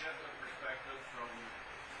just a shift of perspective from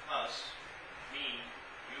us, me,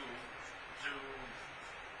 you, to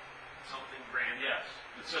something grand. Yes,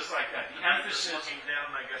 it's just like that. The emphasis, looking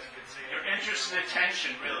down, I guess you could say. your interest and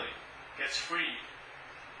attention really gets freed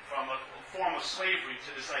from a form of slavery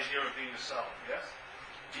to this idea of being a self, yes?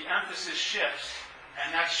 The emphasis shifts,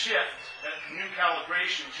 and that shift, that new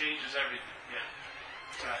calibration changes everything. Yeah,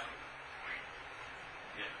 exactly.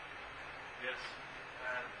 Yeah. Yes?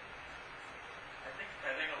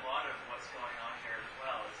 I think a lot of what's going on here as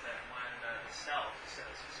well is that when the self,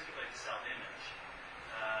 specifically the self-image,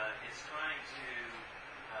 is trying to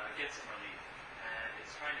get some relief, and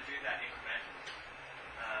it's trying to do that incrementally,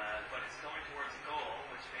 but it's going towards a goal,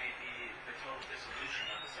 which may be the total dissolution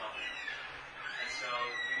of the self-image. And so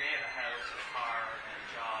you may have a house or a car and a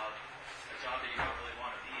job that you don't really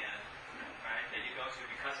want to be in, right, that you go to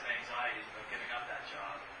because of anxiety about giving up that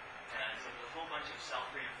job. And so there's a whole bunch of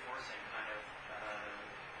self-reinforcing kind of,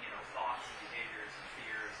 thoughts and behaviors and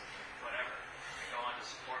fears and whatever that go on to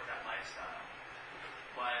support that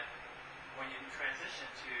when you transition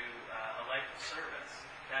to a life of service,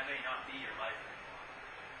 that may not be your life anymore.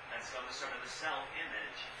 And so the sort of the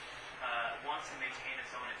self-image wants to maintain its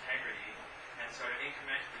own integrity and sort of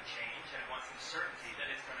incrementally change, and it wants the certainty that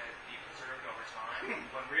it's going to be preserved over time,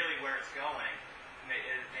 when really where it's going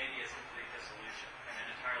maybe is complete dissolution and an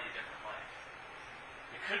entirely different life.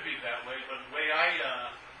 It could be that way, but the way I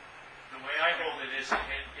hold it is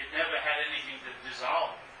it never had anything to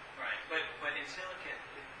dissolve. Right. But until it can,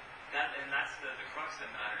 that's the crux of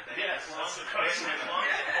the matter. That Yes, as long that's the crux of as it. long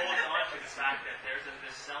as it holds on to the fact that there's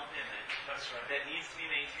this self-image That's right. that needs to be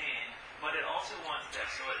maintained, but it also wants this.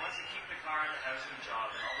 So it wants to keep the car and the house and the job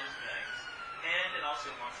and all those things, and it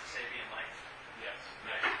also wants to say be enlightened. Yes.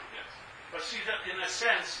 Yes. But see, that in a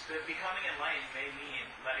sense, But becoming enlightened may mean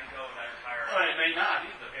letting go of that entire. well, it may not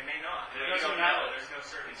either. It may not. It We doesn't don't matter. know. There's no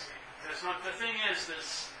certainty. There's not, the thing is, the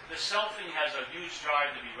selfing has a huge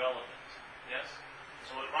drive to be relevant. Yes?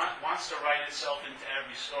 So it wants to write itself into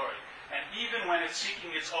every story. And even when it's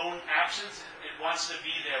seeking its own absence, it wants to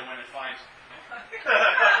be there when it finds it.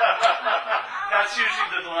 That's usually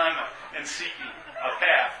the dilemma in seeking a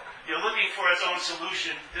path. You're looking for its own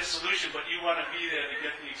solution, but you want to be there to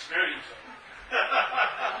get the experience of it.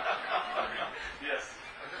 Yes.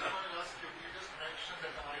 I just want to ask you, you just mentioned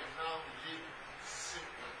that I now live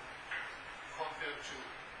simply compared to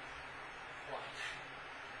what?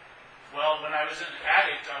 Well, when I was an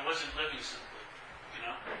addict, I wasn't living simply. You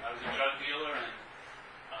know, I was a drug dealer, and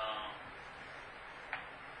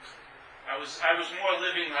I was more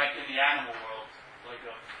living like in the animal world, like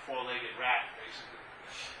a four-legged rat, basically.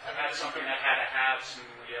 I had something I had to have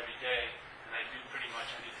seemingly every day, and I do pretty much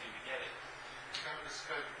anything to get it. Can you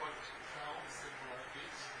describe what now simple life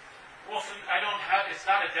is? Well, I don't have. It's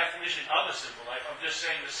not a definition of a simple life. I'm just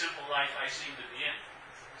saying the simple life I seem to be in.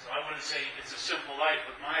 So I wouldn't say it's a simple life,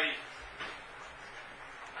 but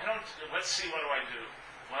let's see, what do I do?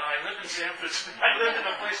 Well, I live in San Francisco. I live in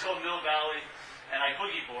a place called Mill Valley, and I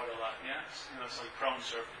boogie board a lot, yeah? It's like prone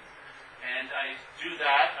surfing. And I do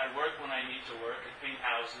that. I work when I need to work. I paint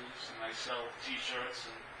houses, and I sell T-shirts,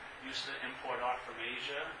 and used to import art from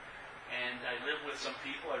Asia. And I live with some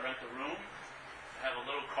people. I rent a room. I have a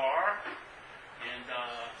little car, and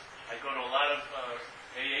I go to a lot of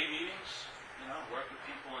AA meetings, work with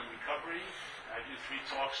people in recovery. I do 3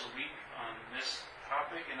 talks a week on this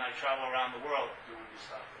topic, and I travel around the world doing this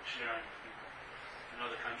topic, sharing with people in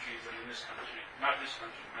other countries and in this country. Not this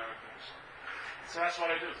country, America. So that's what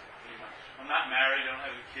I do, pretty much. I'm not married. I don't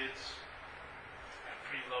have any kids. I have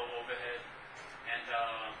pretty low overhead. And,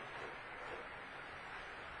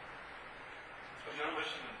 What's your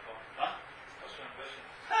ambition then, Paul? huh? What's your ambition?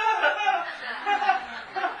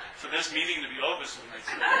 For this meeting to be over soon, I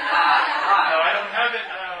see. No, I don't have it.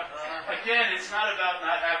 Again, it's not about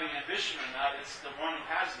not having ambition or not. It's the one who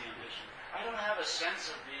has the ambition. I don't have a sense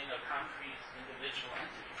of being a concrete individual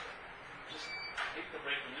entity. Just hate to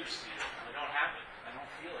break the news to you. I don't have it. I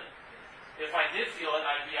don't feel it. If I did feel it,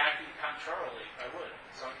 I'd be acting contrarily. I would.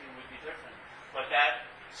 Something would be different. But that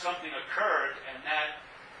something occurred, and that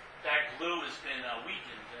glue has been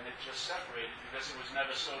weakened, and it just separated because it was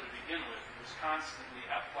never so to begin with. It was constantly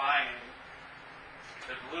applying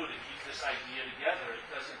the glue to keep this idea together. It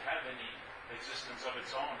doesn't have any existence of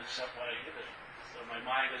its own except what I give it. So my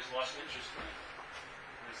mind has lost interest in it.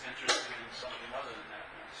 It's interested in something other than that.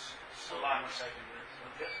 So long as I can live.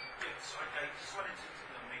 Okay. So I just wanted to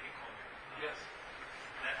make a comment. Yes.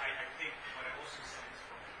 That I think what I also sense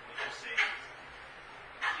from what you're saying is,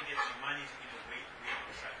 I think as humanity in a way we have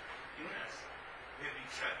been trapped. Yes. We have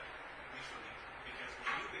been trapped, literally. Because when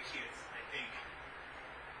we were kids, I think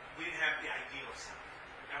we didn't have the idea of self.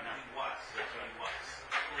 Everything was. Everything was.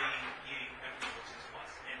 Playing, eating, everything was just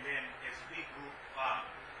was. And then as we grew up,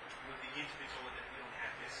 we begin to be told that we don't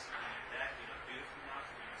have this, we don't have that, we're not beautiful enough,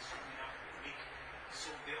 we're not strong enough, we're weak.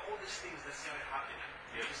 So there are all these things that started happening.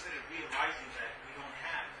 We started realizing that we don't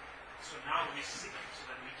have. So now we're seeking so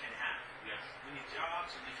that we can have. Yes. We need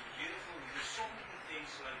jobs, we need to be beautiful, we do so many things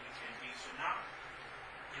so that we can be. So now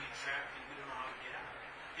we're trapped and we don't know how to get out.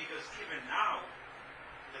 Because even now,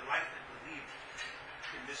 the life that we live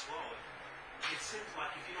in this world, it seems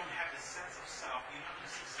like if you don't have the sense of self, you're not going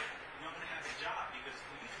to succeed. You're not going to have a job. Because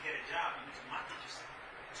for you to get a job, you need to market yourself.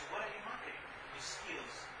 So what are you marketing? Your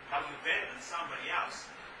skills. How you're better than somebody else.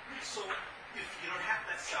 So if you don't have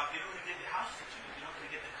that self, you're not going to get the house that you need. You're not going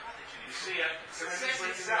to get the car that you need. You see it? Success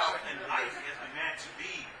itself and life has been meant to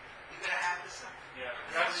be. You got to have the self. Yeah.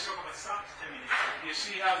 That's we talk about self-determination. You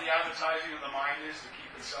see how the advertising of the mind is to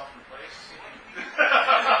keep itself in place?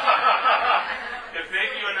 If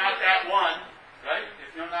maybe you're not that one, right?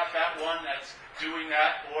 If you're not that one that's doing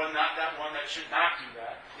that, or not that one that should not do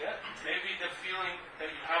that. Yeah? Maybe the feeling that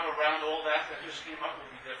you have around all that just came up will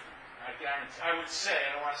be different. I guarantee. I would say,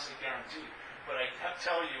 I don't want to say guarantee, but I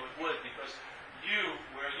tell you it would, because you,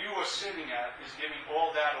 where you are sitting at, is giving all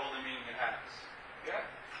that all the meaning it has. Yeah?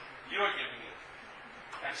 You're giving it.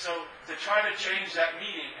 And so to try to change that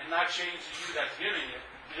meaning and not change the you that's giving it,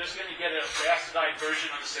 you're just going to get a bastardized version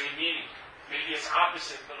of the same meaning. Maybe it's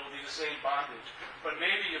opposite, but it'll be the same bondage. But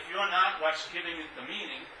maybe if you're not what's giving it the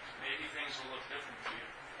meaning, maybe things will look different to you.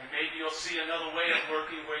 And maybe you'll see another way of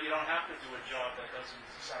working where you don't have to do a job that doesn't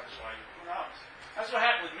satisfy you. Who knows? That's what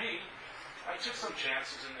happened with me. I took some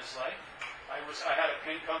chances in this life. I had a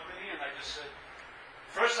paint company, and I just said,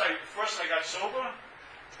 first I got sober,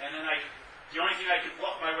 and then the only thing I could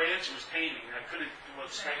walk my way into was painting, and I couldn't do a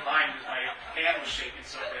straight line because my hand was shaking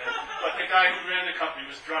so bad. But the guy who ran the company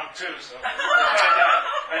was drunk too, so I tried that.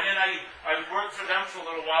 And then I worked for them for a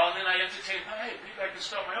little while, and then I entertained, hey, maybe I can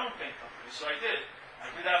start my own paint company. So I did.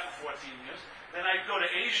 I did that for 14 years. Then I'd go to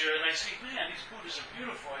Asia, and I see, man, these Buddhas are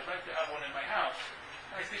beautiful. I'd like to have one in my house.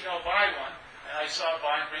 And I think I'll buy one. And I saw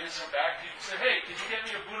buying, bringing some back. People said, hey, can you get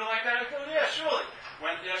me a Buddha like that? I go, yeah, surely.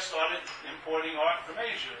 Went there, started importing art from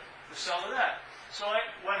Asia to sell to that. So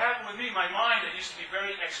what happened with me, my mind that used to be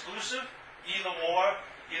very exclusive, either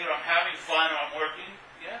I'm having fun or I'm working,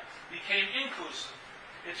 became inclusive.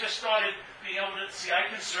 It just started being able to see I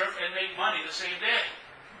can surf and make money the same day.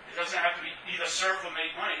 It doesn't have to be either surf or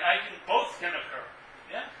make money. Both can occur.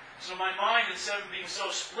 Yeah? So my mind, instead of being so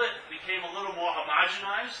split, became a little more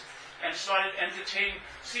homogenized and started entertaining.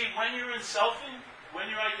 See, when you're in selfing, when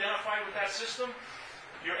you're identified with that system,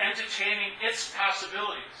 you're entertaining its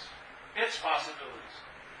possibilities. Its possibilities.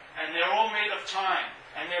 And they're all made of time.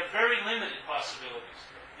 And they're very limited possibilities.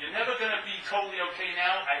 You're never going to be totally okay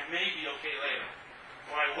now. I may be okay later.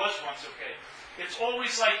 Or I was once okay. It's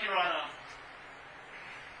always like you're on a...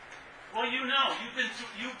 Well, you know,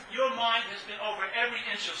 your mind has been over every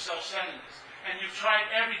inch of self-centeredness. And you've tried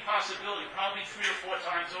every possibility, probably 3 or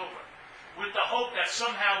 4 times over, with the hope that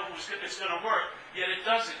somehow it's going to work, yet it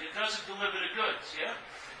doesn't. It doesn't deliver the goods, yeah?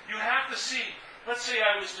 You have to see, let's say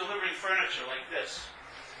I was delivering furniture like this,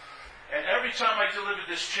 and every time I delivered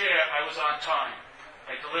this chair, I was on time.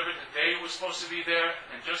 I delivered the day it was supposed to be there,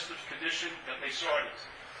 and just the condition that they saw it.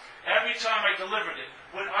 Every time I delivered it,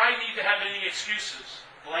 would I need to have any excuses,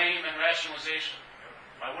 blame, and rationalization?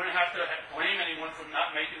 I wouldn't have to blame anyone for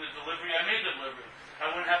not making the delivery. I made the delivery.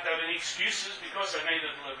 I wouldn't have to have any excuses because I made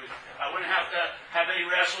the delivery. I wouldn't have to have any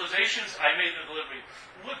rationalizations. I made the delivery.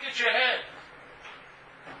 Look at your head.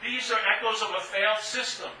 These are echoes of a failed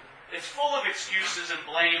system. It's full of excuses and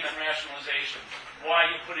blame and rationalization. Why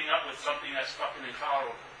are you putting up with something that's fucking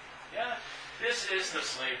intolerable? Yeah? This is the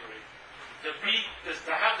slavery. To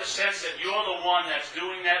have the sense that you're the one that's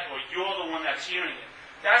doing that or you're the one that's hearing it.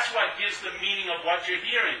 That's what gives the meaning of what you're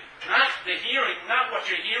hearing. Not the hearing, not what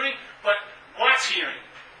you're hearing, but what's hearing.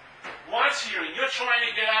 What's hearing? You're trying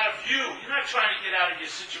to get out of you. You're not trying to get out of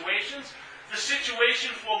your situations. The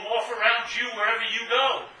situations will morph around you wherever you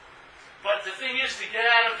go. But the thing is to get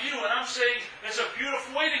out of you, and I'm saying there's a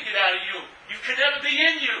beautiful way to get out of you. You can never be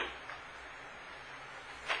in you.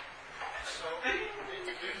 So, in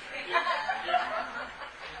the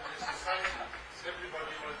society,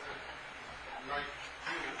 everybody was like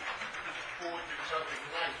you, poured each other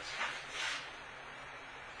night.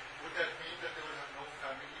 Would that mean that they would have no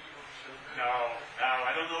family, no children? No,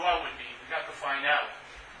 I don't know what would be. We have to find out.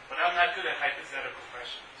 But I'm not good at hypothetical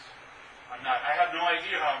questions. I'm not. I have no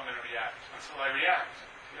idea how I'm going to react until I react.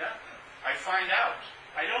 Yeah? I find out.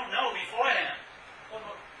 I don't know beforehand. Well,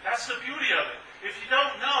 that's the beauty of it. If you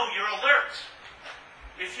don't know, you're alert.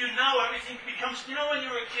 If you know, everything becomes... You know when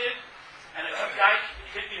you were a kid, and a guy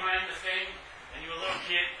hit behind the thing, and you were a little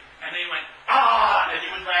kid, and they went, ah, and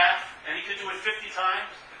you would laugh, and he could do it 50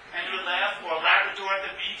 times, and you would laugh, or a Labrador at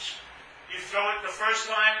the beach. You throw it the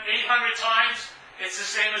first time, 800 times, it's the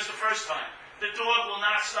same as the first time. The dog will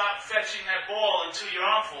not stop fetching that ball until your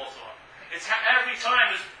arm falls off. It's every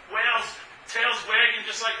time there's tails wagging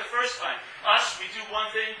just like the first time. Us, we do one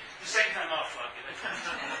thing, the second time, oh, fuck it.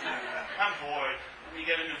 I'm bored. Let me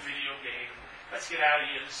get a new video game. Let's get out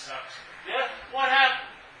of here. This sucks. Yeah? What happened?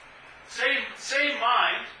 Same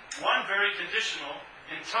mind, one very conditional,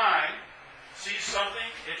 in time, sees something,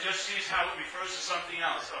 it just sees how it refers to something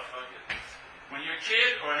else. Oh, fuck it. When you're a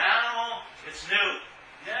kid or an animal, it's new.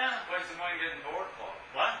 Yeah. Why is the mind getting bored, Paul?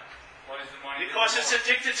 What? Why is the mind Because it's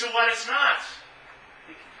addicted to what it's not.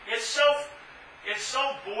 It's so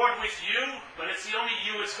bored with you, but it's the only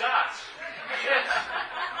you it's got. Yes.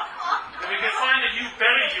 If we could find a you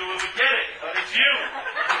better you, we would get it, but it's you.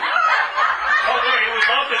 Oh, look, it would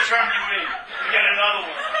love to turn you in to get another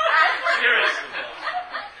one. Seriously.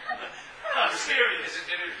 I'm serious. Is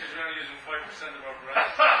it because we're only using 5% of our brain?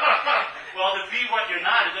 Well, to be what you're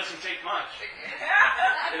not, it doesn't take much.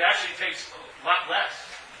 It actually takes a lot less.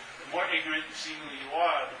 The more ignorant and seemingly you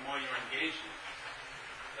are, the more you're engaged in.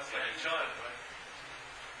 That's like a child, right?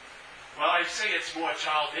 Well, I say it's more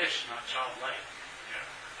childish, not childlike.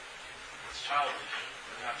 Yeah. It's childish,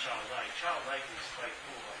 but not childlike. Childlike is quite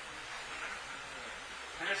cool.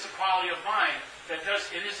 And it's a quality of mind that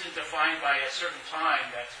it isn't defined by a certain time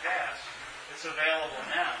that's past. It's available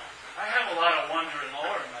now. I have a lot of wonder and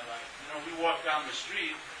awe in my life. You know, we walked down the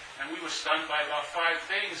street and we were stunned by about 5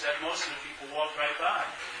 things that most of the people walked right by.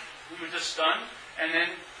 We were just stunned, and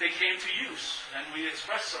then they came to use, and we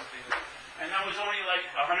expressed something. And that was only like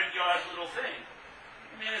a 100-yard little thing.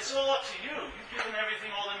 I mean, it's all up to you. You've given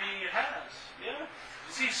everything all the meaning it has. Yeah?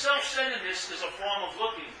 See, self-centeredness is a form of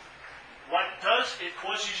looking. What does, it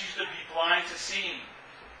causes you to be blind to seeing.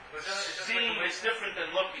 But is that Seeing like is different than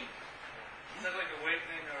looking. Is that like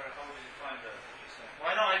awakening, or how would you define that? What you're saying? Well,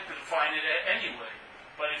 I don't like to define it anyway.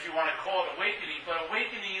 But if you want to call it awakening, but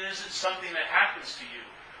awakening isn't something that happens to you.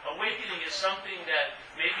 Awakening is something that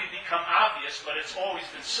maybe become obvious, but it's always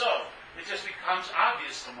been so. It just becomes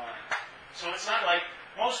obvious to mind. So it's not like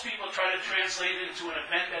most people try to translate it into an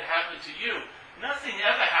event that happened to you. Nothing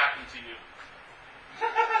ever happened to you.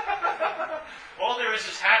 All there is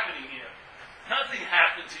happening here. Nothing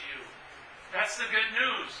happened to you. That's the good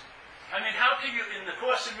news. I mean, how can you, in the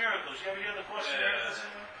Course in Miracles, you ever hear the Course in Miracles?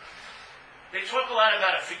 They talk a lot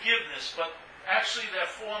about forgiveness, but actually that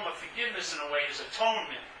form of forgiveness in a way is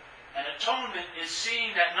atonement. And atonement is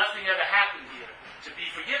seeing that nothing ever happened here to be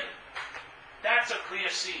forgiven. That's a clear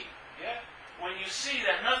seeing. Yeah? When you see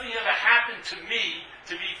that nothing ever happened to me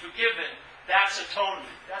to be forgiven, that's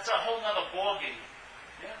atonement. That's a whole other ballgame.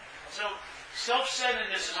 Yeah? So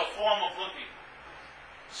self-centeredness is a form of looking.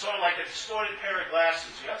 Sort of like a distorted pair of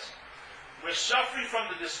glasses, yes? We're suffering from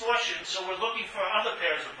the distortion, so we're looking for other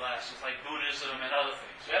pairs of glasses, like Buddhism and other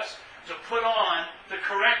things, yes? To put on to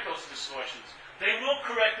correct those distortions. They will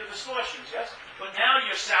correct the distortions, yes? But now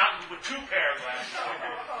you're saddled with 2 pair of glasses.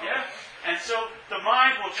 Yeah? And so the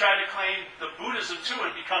mind will try to claim the Buddhism too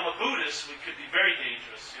and become a Buddhist, which could be very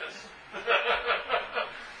dangerous, yes?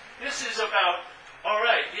 This is about, all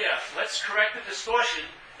right, yeah, let's correct the distortion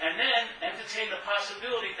and then entertain the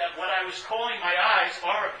possibility that what I was calling my eyes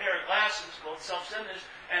are a pair of glasses called self-centeredness,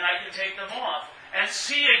 and I can take them off and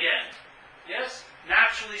see again. Yes?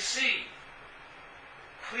 Naturally see.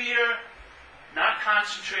 Clear, not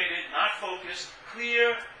concentrated, not focused,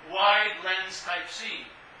 clear, wide lens type seeing.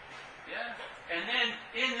 Yeah? And then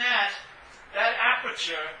in that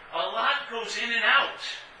aperture, a lot goes in and out.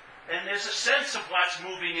 And there's a sense of what's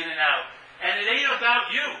moving in and out. And it ain't about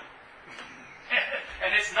you.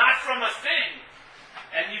 And it's not from a thing.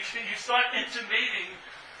 And you start intimating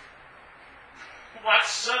what's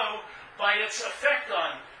so by its effect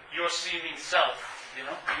on your seeming self, you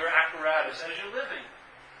know, your apparatus as you're living.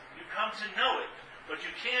 You come to know it, but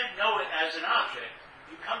you can't know it as an object.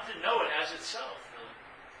 You come to know it as itself, really.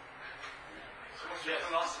 So what's your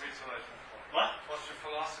philosophy to life? What? What's your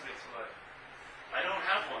philosophy to life? I don't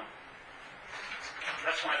have one.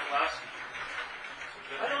 That's my philosophy.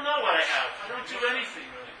 I don't know what I have. I don't do anything,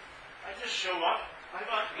 really. I just show up.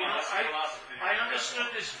 I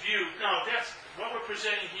understood this view. No, that's what we're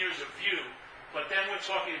presenting here is a view, but then we're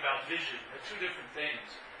talking about vision. They're 2 different things.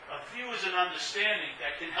 A view is an understanding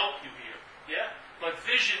that can help you here. Yeah? But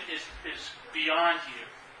vision is beyond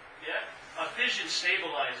here. Yeah? A vision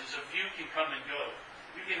stabilizes. A view can come and go.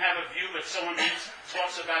 You can have a view, but someone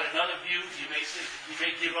talks about another view. You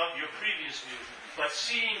may give up your previous view. But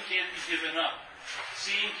seeing can't be given up.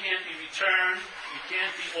 Seeing can't be returned. It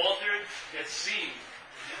can't be altered. It's seeing.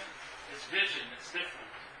 Yeah? It's vision. It's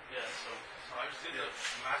different. Yeah. So I would say the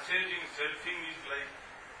message in selfing is like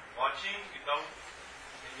watching without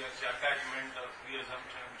maybe attachment or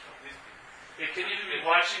pre-assumptions of these things. it can even be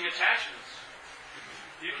watching attachments.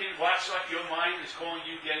 You can watch like your mind is calling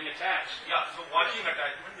you getting attached. Yeah, so watching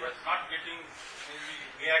attachment, but not getting, maybe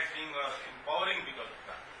reacting or empowering because of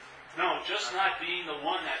that. No, just not being the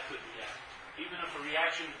one that could react. Even if a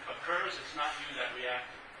reaction occurs, it's not you that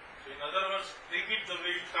reacted. So in other words, take it the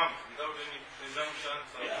way it comes, without any presumptions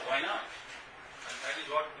or... Yeah, why not? And that is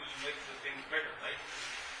what will make the things better, right?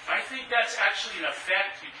 I think that's actually an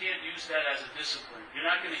effect. You can't use that as a discipline. You're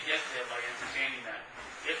not going to get there by entertaining that.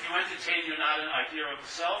 If you entertain you're not an idea of the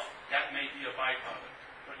self, that may be a byproduct.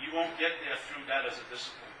 But you you won't get there through that as a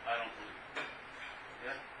discipline, I don't believe.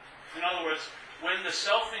 Yeah? In other words, when the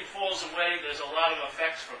selfing falls away, there's a lot of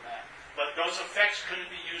effects from that. But those effects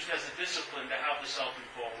couldn't be used as a discipline to have the selfing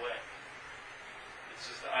fall away.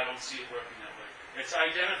 It's just, I don't see it working that way.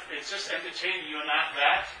 It's just entertaining. You're not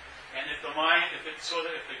that. And if the mind, if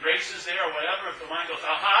the grace is there or whatever, if the mind goes,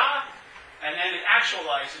 aha, and then it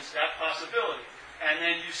actualizes that possibility. And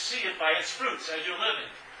then you see it by its fruits as you're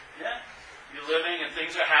living. Yeah? You're living and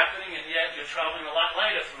things are happening, and yet you're traveling a lot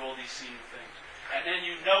lighter through all these seeing things. And then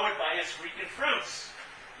you know it by its freaking fruits.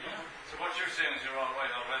 Yeah? So what you're saying is you're all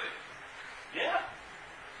right already. Yeah.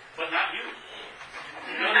 But not you.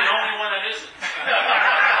 You're the only one that isn't.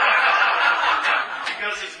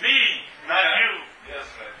 Because it's me, not you. Yes,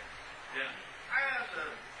 right. Yeah. I had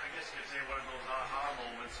I guess you could say one of those aha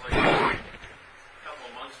moments, like a couple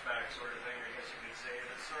of months back sort of thing, I guess you could say.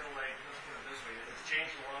 And it's sort of like, let's put it this way, it's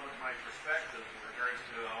changed a lot of my perspective in regards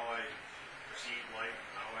to how I perceive life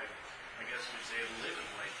and how I guess you could say, live in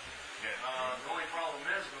life. Yeah. The only problem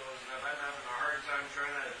is, though, is that I'm having a hard time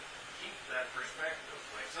trying to keep that perspective.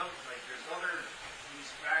 Like there's other, these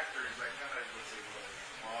factors that kind of, let's say,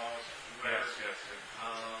 laws, whatever. Yes.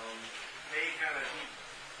 They kind of keep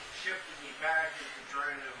shifting me back into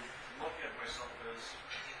trying to look at myself as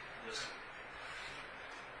this,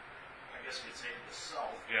 I guess you could say, the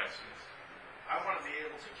self. Yes. I want to be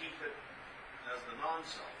able to keep it as the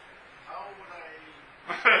non-self. How would I?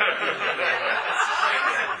 I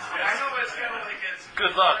know it's kind of like it's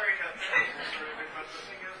Good luck. very terrific, but the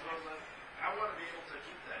thing is, though, that I want to be able to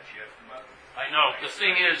keep that shift. But I know. The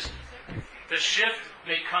thing is, the shift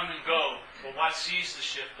may come and go, but what sees the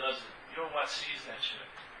shift doesn't. You're what sees that shift.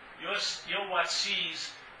 You're what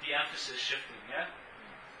sees the emphasis shifting, yeah?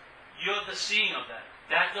 You're the seeing of that.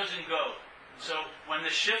 That doesn't go. So when the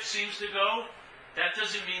shift seems to go, that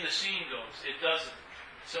doesn't mean the seeing goes. It doesn't.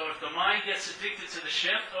 So if the mind gets addicted to the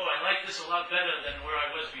shift, oh, I like this a lot better than where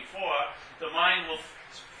I was before, the mind will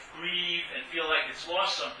grieve and feel like it's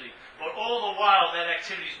lost something. But all the while, that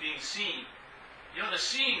activity is being seen. You're the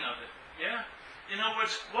seeing of it. Yeah? In other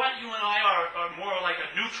words, what you and I are more like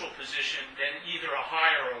a neutral position than either a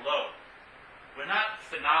high or a low. We're not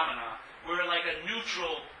phenomena. We're like a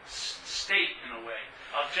neutral state, in a way,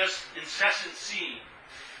 of just incessant seeing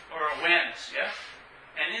or awareness. Yeah?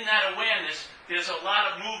 And in that awareness, there's a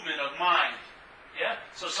lot of movement of mind. Yeah?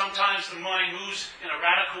 So sometimes the mind moves in a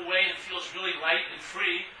radical way and feels really light and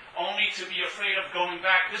free, only to be afraid of going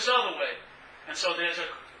back this other way. And so there's a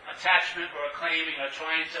attachment or a claiming or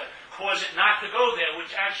trying to cause it not to go there,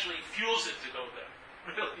 which actually fuels it to go there.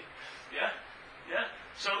 Really? Yeah? Yeah?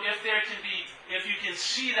 So if you can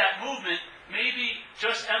see that movement, maybe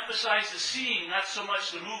just emphasize the seeing, not so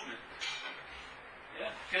much the movement.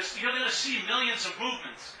 Yeah? Because you're going to see millions of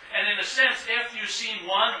movements. And in a sense, after you've seen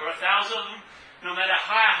one or 1,000 of them, no matter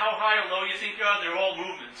how high or low you think they are, they're all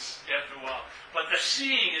movements after a while. But the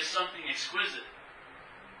seeing is something exquisite.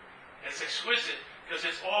 It's exquisite because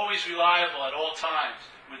it's always reliable at all times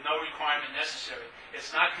with no requirement necessary.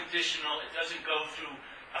 It's not conditional. It doesn't go through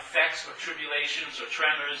effects or tribulations or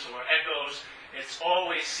tremors or echoes. It's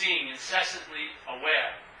always seeing, incessantly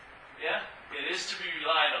aware. Yeah? It is to be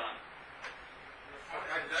relied on. Hold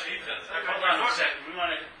on a second.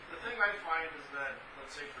 the thing I find is that,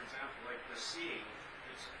 let's say, for example, like the seeing,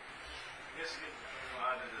 it's, I guess I don't know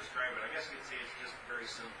how to describe it. I guess you could say it's just very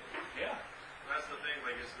simple. Yeah. That's the thing.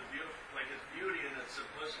 Like it's the beautiful, like it's beauty in its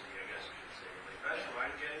simplicity. I guess you could say. Like that's what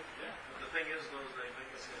I'm getting. Yeah. But the thing is, though, is I think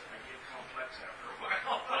I get complex after a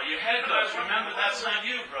while. Well, your head does. Remember, that's not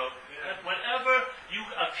you, bro. Yeah. Whatever you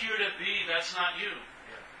appear to be, that's not you.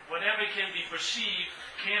 Yeah. Whatever can be perceived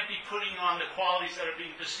can't be putting on the qualities that are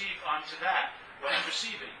being perceived onto that, what I'm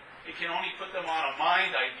perceiving. It can only put them on a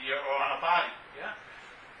mind idea or on a body. Yeah?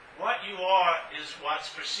 What you are is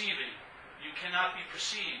what's perceiving. You cannot be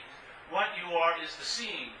perceived. What you are is the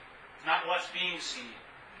seeing, not what's being seen.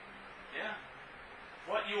 Yeah?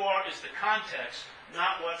 What you are is the context,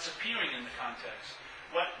 not what's appearing in the context.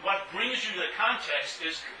 What brings you the context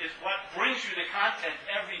is what brings you the content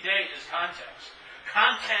every day is context.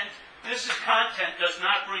 Content, this is content, does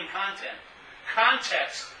not bring content.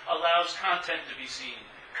 Context allows content to be seen.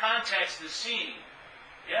 Context is seeing.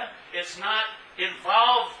 Yeah? It's not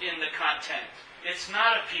involved in the content. It's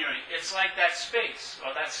not appearing. It's like that space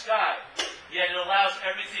or that sky. Yet it allows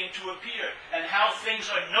everything to appear. And how things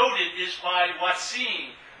are noted is by what's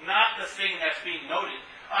seeing, not the thing that's being noted.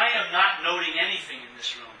 I am not noting anything in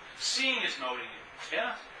this room. Seeing is noting it.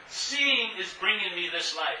 Yeah? Seeing is bringing me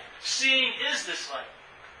this life. Seeing is this life.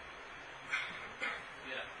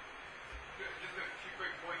 Yeah. Just a few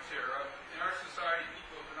quick points here. In our society,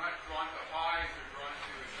 people are not drawn to highs, they're drawn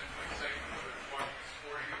to a sense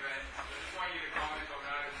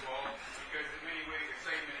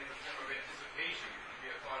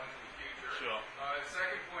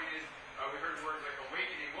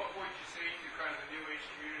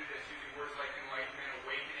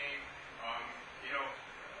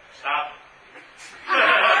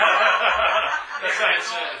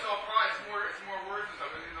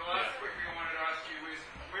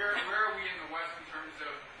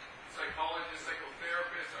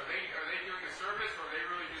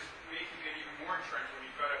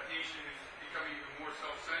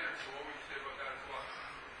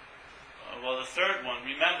third one,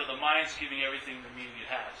 remember the mind's giving everything the meaning it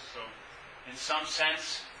has. So in some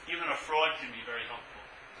sense, even a fraud can be very helpful.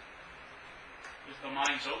 If the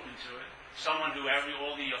mind's open to it. Someone who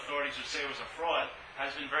all the authorities would say was a fraud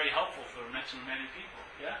has been very helpful for many people.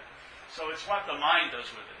 Yeah? So it's what the mind does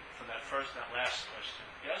with it, for that last question.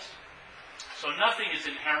 Yes? So nothing is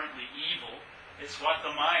inherently evil. It's what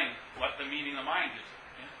the meaning the mind gives it.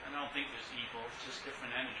 Yeah? And I don't think there's evil, it's just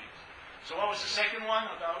different energies. So what was the second one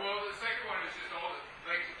about? Well, the second one is just all the,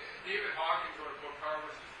 like David Hawkins wrote a book, Power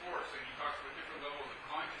versus Force, and he talks about different levels of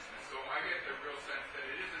consciousness. So I get the real sense that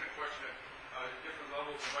it isn't a question of different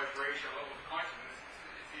levels of vibration, levels of consciousness.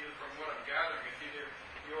 It's either, from what I'm gathering, it's either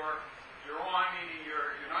you're on, meaning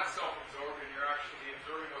you're not self-absorbed and you're actually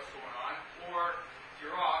observing what's going on, or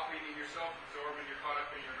you're off, meaning you're self-absorbed and you're caught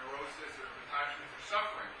up in your neurosis or attachments or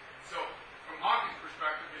suffering. So from Hawkins'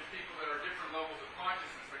 perspective, there's people that are different levels of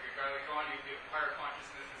consciousness, like a guy like Gandhi would be a higher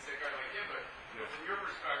consciousness than, say, a guy like him, but from your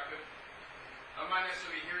perspective, I'm not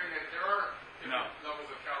necessarily hearing that there are different levels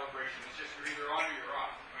of calibration. It's just you're either on or you're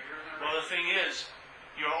off. Am I hearing that right? Well, the thing is,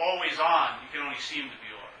 you're always on. You can only seem to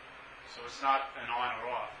be off. So it's not an on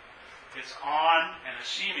or off. It's on and a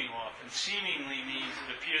seeming off. And seemingly means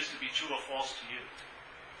it appears to be true or false to you.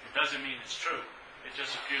 It doesn't mean it's true. It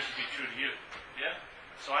just appears to be true to you. Yeah?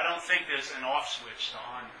 So I don't think there's an off switch to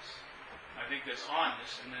onness. I think there's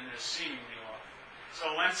onness and then there's seemingly off.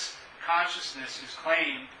 So once consciousness is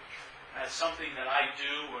claimed as something that I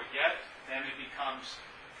do or get, then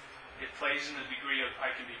it plays in the degree of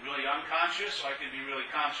I can be really unconscious or I can be really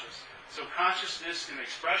conscious. So consciousness and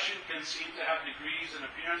expression can seem to have degrees and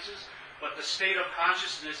appearances, but the state of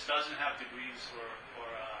consciousness doesn't have degrees or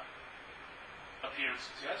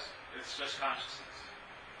appearances, yes? It's just consciousness.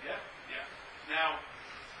 Yeah? Yeah. Now,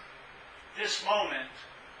 this moment,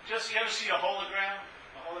 you ever see a hologram?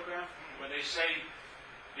 A hologram? Where they say,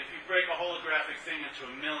 if you break a holographic thing into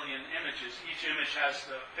 1 million images, each image has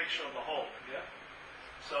the picture of the whole. Yeah?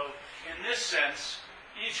 So, in this sense,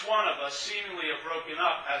 each one of us seemingly are broken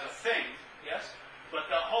up as a thing, yes? But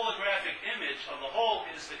the holographic image of the whole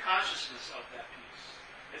is the consciousness of that piece.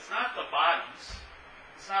 It's not the bodies.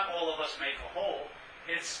 It's not all of us make a whole.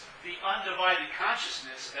 It's the undivided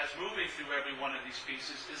consciousness that's moving through every one of these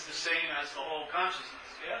pieces is the same as the whole consciousness.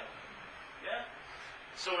 Yeah? Yeah?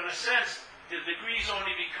 So in a sense, the degrees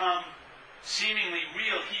only become seemingly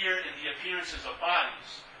real here in the appearances of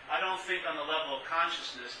bodies. I don't think on the level of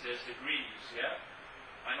consciousness there's degrees, yeah?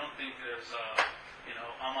 I don't think there's,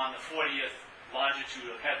 I'm on the 40th longitude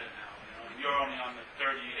of heaven now, and you're only on the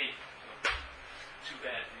 38th. So too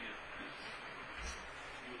bad for you.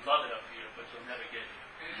 You would love it up here, but you'll never get it.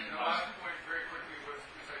 And the last point, very quickly, was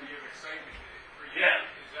this idea of excitement. For you, Yeah.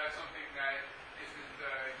 Is that something that isn't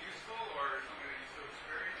useful or something that you still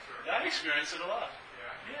experience? Or? I experience it a lot.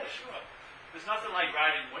 Yeah. Yeah, sure. There's nothing like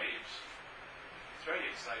riding waves. It's very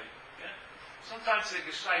exciting. Yeah. Sometimes it's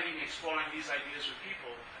exciting exploring these ideas with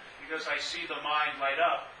people because I see the mind light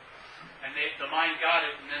up, and the mind got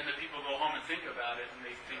it, and then the people go home and think about it, and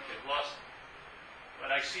they think they've lost it.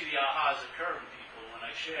 But I see the ahas occur in people when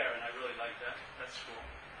I share, and I really like that. That's cool.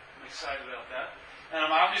 I'm excited about that. And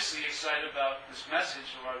I'm obviously excited about this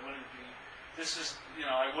message, or I wouldn't be. This is,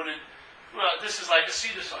 this is like a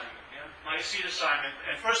seat assignment. Yeah? My seat assignment,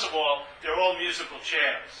 and first of all, they're all musical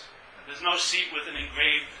chairs. There's no seat with an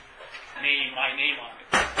engraved my name on it.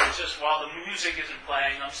 It's just while the music isn't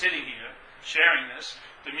playing, I'm sitting here, sharing this.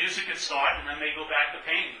 The music could start, and then they go back to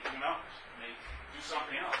painting. Who knows? They do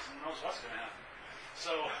something else. Who knows what's going to happen?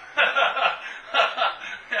 So,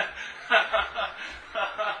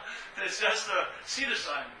 it's just a seat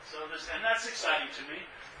assignment. And that's exciting to me.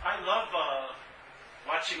 I love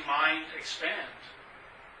watching mind expand.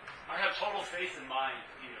 I have total faith in mind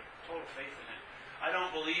here. Total faith in it. I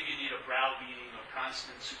don't believe you need a browbeating or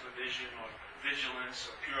constant supervision or vigilance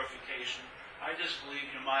or purification. I just believe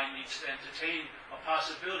your mind needs to entertain a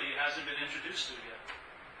possibility it hasn't been introduced to yet.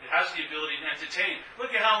 It has the ability to entertain.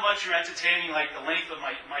 Look at how much you're entertaining, like the length of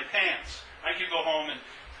my pants. I could go home and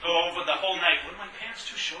go over the whole night. Were my pants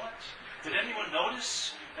too short? Did anyone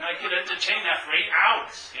notice? And I could entertain that for 8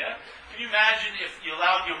 hours. Yeah? Can you imagine if you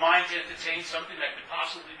allowed your mind to entertain something that could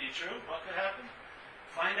possibly be true? What could happen?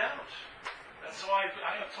 Find out. That's why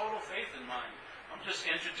I have total faith in mind. I'm just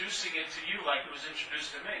introducing it to you like it was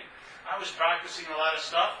introduced to me. I was practicing a lot of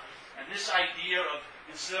stuff, and this idea of,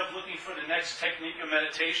 instead of looking for the next technique of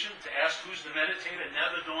meditation, to ask who's the meditator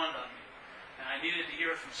never dawned on me. And I needed to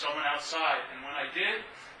hear it from someone outside. And when I did,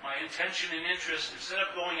 my intention and interest, instead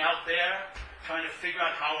of going out there, trying to figure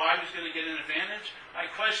out how I was going to get an advantage, I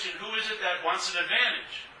questioned, who is it that wants an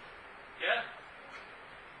advantage? Yeah?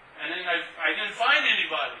 And then I didn't find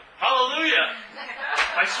anybody. Hallelujah!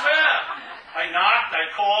 I swear. I knocked, I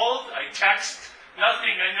called, I texted,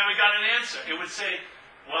 nothing. I never got an answer. It would say,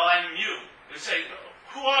 well, I'm you. It would say,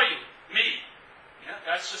 who are you? Me. Yeah,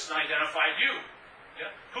 that's just an identified you.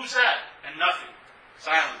 Yeah, who's that? And nothing.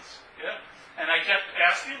 Silence. Yeah, and I kept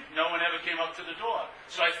asking. No one ever came up to the door.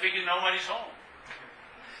 So I figured nobody's home.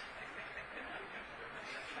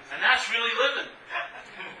 And that's really living.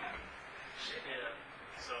 Yeah.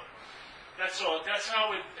 So that's all. That's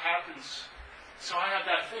how it happens. So I have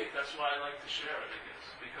that faith. That's why I like to share it, I guess,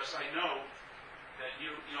 because I know that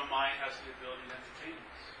your mind has the ability to entertain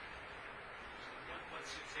us.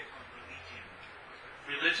 What's your take on religion?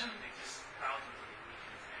 Religion? They just thousands of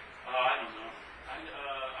religions. I don't know.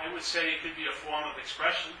 I would say it could be a form of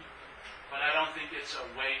expression, but I don't think it's a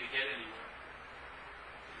way to get anywhere,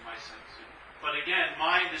 in my sense. But again,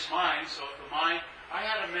 mind is mind, so if the mind... I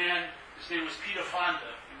had a man, his name was Peter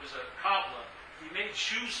Fonda. He was a cobbler. He made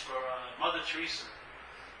shoes for Mother Teresa.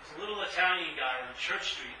 He's a little Italian guy on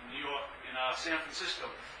Church Street in New York, in San Francisco.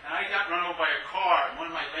 And I got run over by a car, and one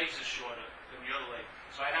of my legs is shorter than the other leg.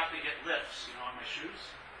 So I have to get lifts, on my shoes,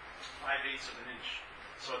 5/8 of an inch,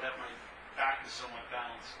 so that my back is somewhat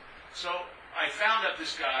balanced. So I found out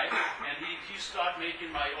this guy, and he started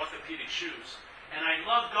making my orthopedic shoes. And I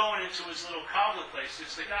loved going into his little cobbler place.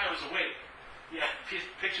 The guy was awake. He had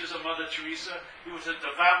pictures of Mother Teresa. He was a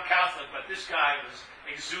devout Catholic, but this guy was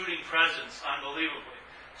exuding presence unbelievably.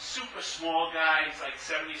 Super small guy. He's like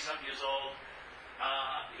 70-something years old.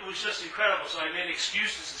 It was just incredible. So I made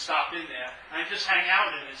excuses to stop in there. And I just hang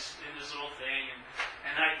out in this little thing.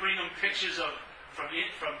 And I bring him pictures from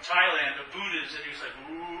Thailand of Buddhas. And he was like,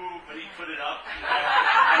 ooh, but he put it up.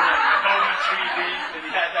 And the Kobe 3D, and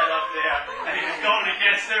he had that up there. And he was going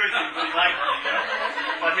against everything, but he liked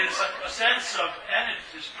it, But his sense of energy,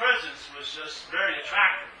 his presence was just very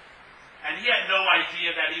attractive. And he had no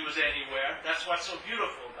idea that he was anywhere. That's what's so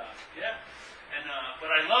beautiful about it, And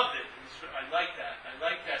but I loved it. I like that. I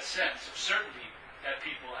like that sense of certainty that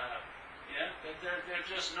people have. That they're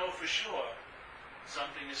just know for sure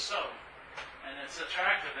something is so. And it's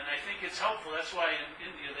attractive, and I think it's helpful. That's why in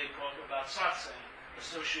India they talk about satsang,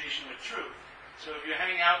 association with truth. So if you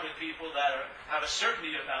hang out with people that have a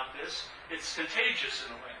certainty about this, it's contagious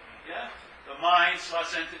in a way. The mind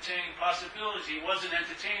starts entertaining possibilities. It wasn't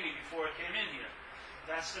entertaining before it came in here.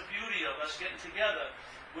 That's the beauty of us getting together.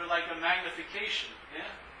 We're like a magnification.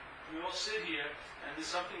 We all sit here, and then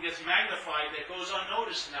something gets magnified that goes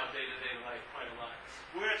unnoticed in our day-to-day life quite a lot.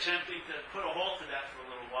 We're attempting to put a halt to that for a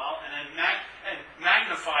little while, and then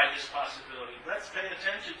magnify this possibility. Let's pay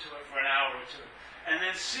attention to it for an hour or two, and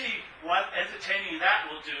then see what entertaining that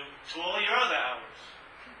will do to all your other hours.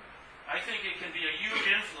 I think it can be a huge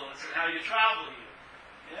influence in how you travel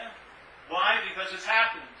here. Why? Because it's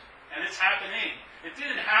happened, and it's happening. It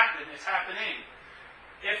didn't happen, it's happening.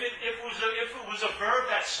 If it was a verb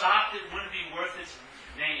that stopped, it wouldn't be worth its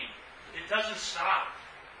name. It doesn't stop.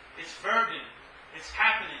 It's verbing. It's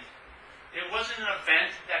happening. It wasn't an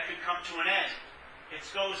event that could come to an end. It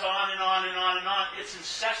goes on and on and on and on. It's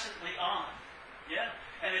incessantly on.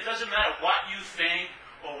 And it doesn't matter what you think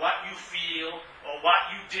or what you feel or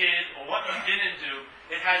what you did or what you didn't do.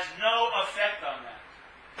 It has no effect on that.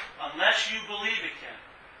 Unless you believe it can.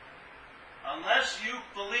 Unless you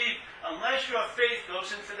believe, unless your faith goes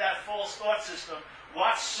into that false thought system,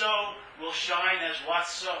 what's so will shine as what's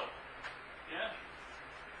so.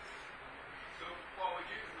 So, Paul, would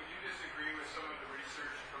you disagree with some of the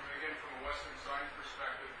research from a Western science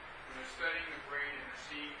perspective, when they're studying the brain and they're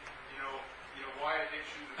seeing, why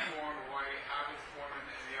addictions are formed or why habits form, and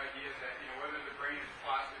the idea that, whether the brain is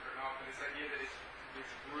plastic or not, but this idea that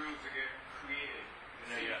there's grooves that get created,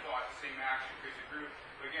 the same thought, the same action creates a groove.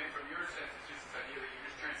 But again, from your sense, it's just this idea that you're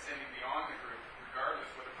just transcending beyond the group, regardless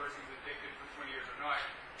whether a person's addicted for 20 years or not.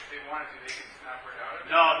 If they wanted to, they could snap right out of it.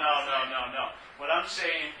 No. What I'm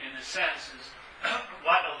saying, in a sense, is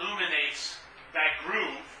what illuminates that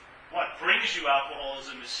groove, what brings you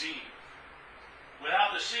alcoholism is seeing.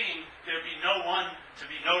 Without the seeing, there'd be no one to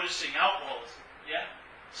be noticing alcoholism.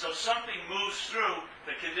 So something moves through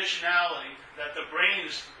the conditionality that the brain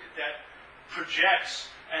that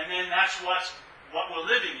projects, and then that's what we're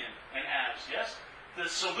living in and as. The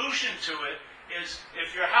solution to it is,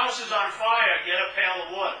 if your house is on fire, get a pail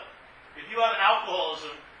of water. If you have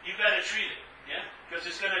alcoholism, you better treat it, because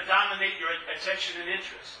it's going to dominate your attention and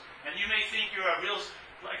interest. And you may think you're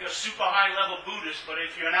like a super high level Buddhist, but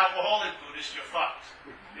if you're an alcoholic Buddhist, you're fucked.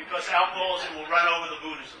 Because alcoholism will run over the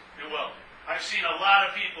Buddhism. It will. I've seen a lot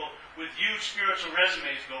of people with huge spiritual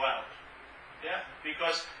resumes go out. Yeah,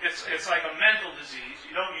 because it's like a mental disease.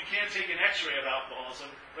 You can't take an X-ray of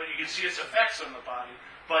alcoholism, but you can see its effects on the body.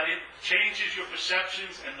 But it changes your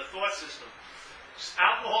perceptions and the thought system.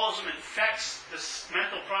 Alcoholism infects this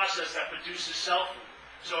mental process that produces selfhood.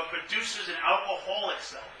 So it produces an alcoholic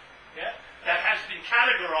self. Yeah, that has been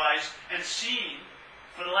categorized and seen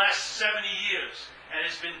for the last 70 years, and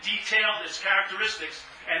has been detailed as characteristics,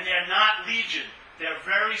 and they're not legion. They're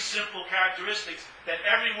very simple characteristics that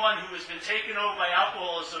everyone who has been taken over by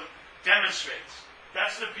alcoholism demonstrates.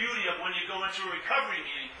 That's the beauty of when you go into a recovery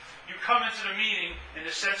meeting. You come into the meeting in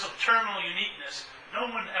the sense of terminal uniqueness. No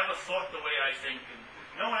one ever thought the way I think, and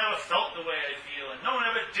no one ever felt the way I feel, and no one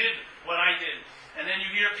ever did what I did. And then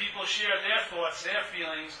you hear people share their thoughts, their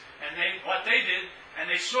feelings, and what they did, and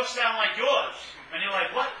they sort of sound like yours. And you're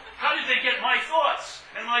like, what? How did they get my thoughts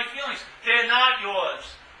and my feelings? They're not yours.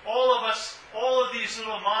 All of us, all of these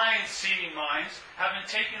little minds, seeming minds, have been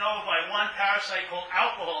taken over by one parasite called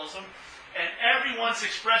alcoholism, and everyone's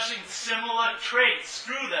expressing similar traits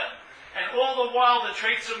through them. And all the while the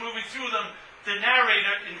traits are moving through them, the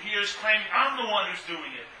narrator in here is claiming, I'm the one who's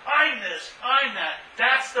doing it. I'm this, I'm that.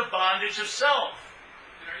 That's the bondage of self.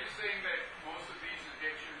 And are you saying that most of these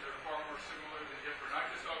addictions are far more similar than different?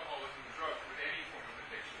 Not just alcoholism and drugs, but any form of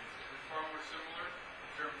addiction. Is it far more similar in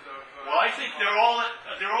terms of... Well, I think they're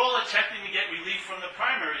all attempting to get relief from the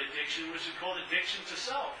primary addiction, which is called addiction to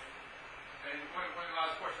self. And one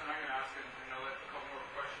last question I'm going to ask, and I'll let a couple more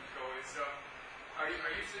questions go, is are you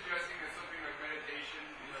suggesting that something like meditation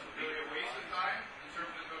is really a waste of time in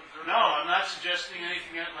terms of observing? No, I'm not suggesting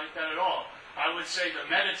anything like that at all. I would say the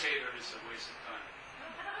meditator is a waste of time.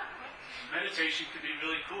 Meditation could be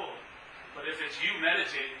really cool, but if it's you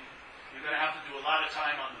meditating, you're going to have to do a lot of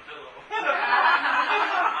time on the pillow.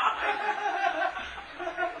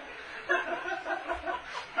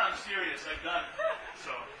 I'm serious, I've done it.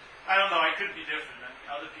 So, I don't know, I could be different.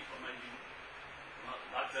 Other people might be a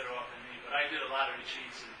lot better off than me, but I did a lot of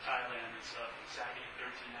retreats in Thailand and stuff, and sat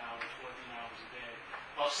 13 hours, 14 hours a day.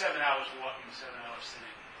 Well, 7 hours walking, 7 hours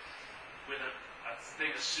sitting, with a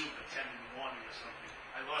thing of soup at 10 in the morning or something.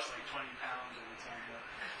 I lost like 20 pounds over time.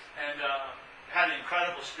 And had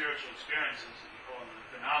incredible spiritual experiences, as you call them,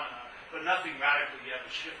 phenomena, but nothing radically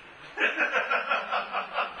ever shifted.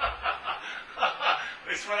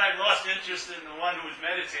 It's when I lost interest in the one who was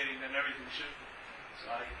meditating that everything shifted.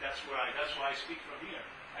 So that's why I speak from here.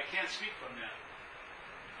 I can't speak from there.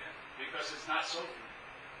 Yeah? Because it's not so for me.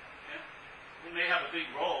 Yeah? It may have a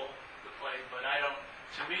big role to play, but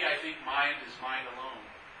to me, I think mind is mind alone.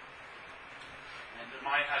 And the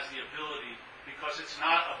mind has the ability, because it's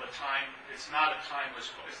not a time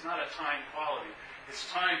quality.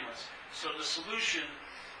 It's timeless. So the solution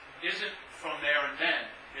isn't from there and then.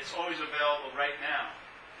 It's always available right now.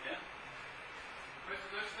 Yeah?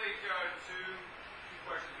 Let's take two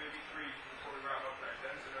questions, maybe three, before we wrap up that.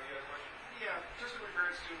 Dennis, you have a question? Yeah, just in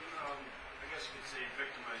regards to, I guess you could say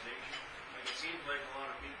victimization. Like it seems like a lot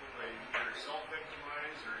of people, they either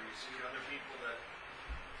self-victimize or you see other people that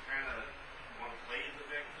kind of want to play the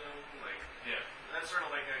victim. Like, Yeah. that's sort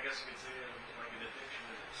of like, I guess you could say, like an addiction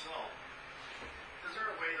in itself. Is there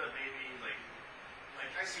a way that maybe, like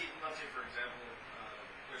I see, let's say for example,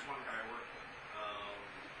 there's one guy I work with.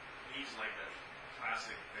 He's like a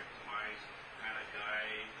classic victimized kind of guy.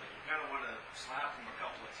 You kind of want to slap him a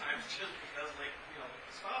couple of times just because, like,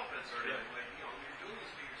 stop it sort of. Like, you're doing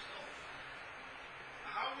this to yourself.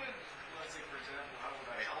 How would, let's say for example, how would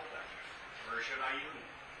I help that guy? Or should I even?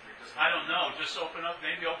 I don't know. Just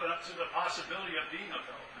maybe open up to the possibility of being of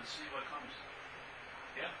help and see what comes.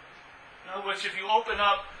 Yeah? In other words, if you open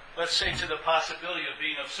up, let's say, to the possibility of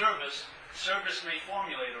being of service, service may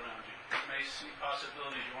formulate around you. You may see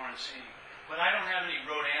possibilities you aren't seeing. But I don't have any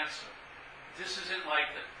rote answer. This isn't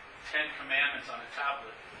like the 10 Commandments on a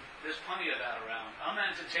tablet. There's plenty of that around. I'm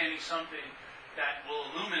entertaining something that will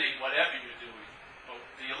illuminate whatever you're doing. But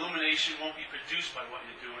the illumination won't be produced by what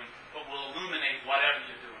you're doing, but will illuminate whatever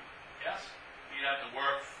you're doing. Yes? Be that the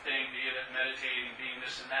work thing, be it meditating, being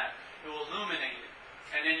this and that. It will illuminate it.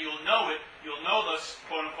 And then you'll know it. You'll know the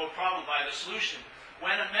quote-unquote problem by the solution.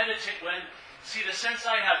 See, the sense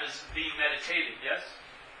I have is being meditated, yes?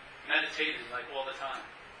 Meditated, like all the time.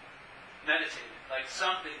 Meditated, like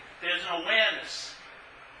something. There's an awareness.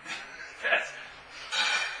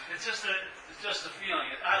 It's just a feeling.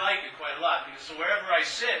 I like it quite a lot, because so wherever I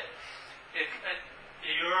sit,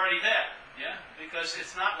 you're already there. Yeah, because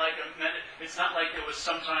it's not like there was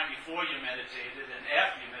some time before you meditated and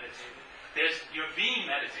after you meditated. You're being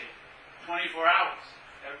meditated 24 hours,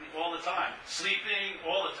 all the time, sleeping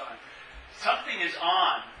all the time. Something is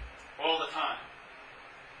on all the time.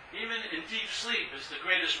 Even in deep sleep is the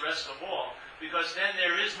greatest rest of all, because then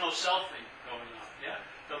there is no selfing going on. Yeah,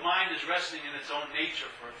 the mind is resting in its own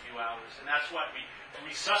nature for a few hours, and that's what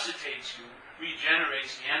resuscitates you,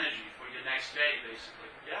 regenerates the energy for your next day,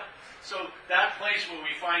 basically. Yeah. So that place where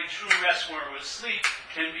we find true rest when we're asleep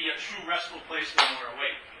can be a true restful place when we're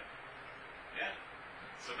awake. Yeah.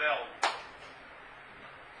 It's available.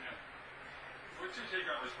 Yeah. What's your take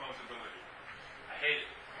on responsibility? I hate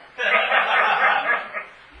it.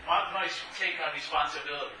 My take on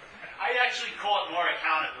responsibility. I actually call it more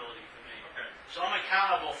accountability for me. Okay. So I'm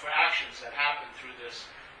accountable for actions that happen through this.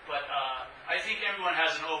 But I think everyone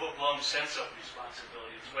has an overblown sense of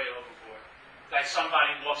responsibility. It's way overboard. Like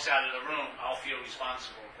somebody walks out of the room, I'll feel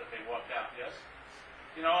responsible that they walked out. Yes?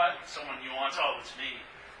 You know what? Someone nuanced, oh, it's me.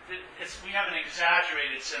 We have an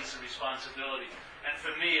exaggerated sense of responsibility. And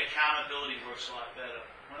for me, accountability works a lot better.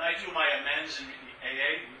 When I do my amends in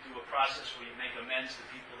AA, we do a process where you make amends to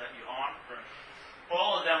people that you harm.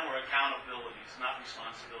 All of them were accountabilities, not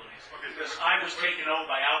responsibilities. Okay, because I was taken over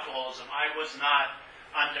by alcoholism. I was not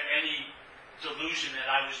under any delusion that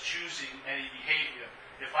I was choosing any behavior.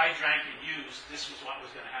 If I drank and used, this was what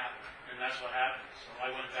was going to happen. And that's what happened. So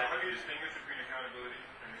I went So back. how do you distinguish between accountability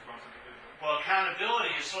and responsibility? Well,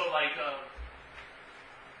 accountability is sort of like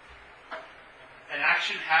an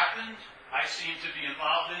action happened, I seem to be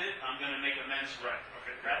involved in it, I'm going to make amends for it. Right.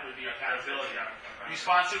 Okay. That would be accountability. Yeah.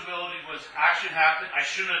 Responsibility was action happened, I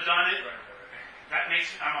shouldn't have done it. Right. That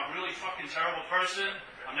makes I'm a really fucking terrible person.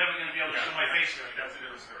 I'm never going to be able to show my face to it. That's a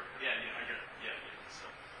different story. Yeah. I get it. Yeah. So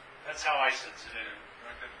that's how I sense it.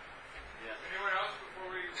 Okay. Yeah. Anyone else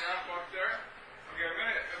before we wrap up there? Okay, I'm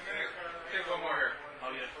gonna take one more here.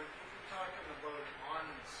 Oh yeah. We're talking about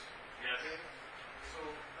bonds. Yes. Okay? So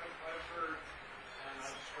I've heard, and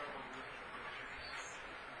I've struggled with addiction.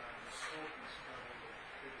 The smoke is probably the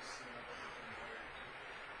biggest thing I've ever been wired to.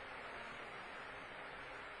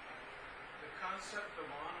 The concept of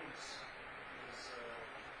bonds is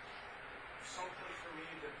something for me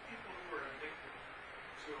that people who are addicted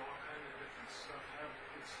to all kind of different stuff have.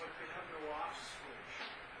 It's like they have no off switch.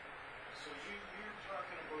 So you're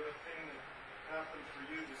talking about a thing that happened for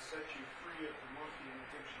you to set you free of the monkey and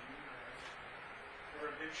addiction you had,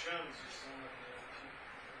 or addictions, you sound like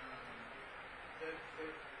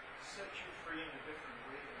that set you free in a different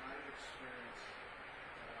way than I've experienced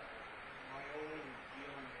my own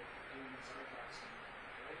dealing with the demons I got some,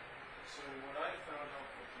 right? So what I found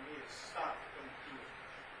helpful to me is stop, don't do it.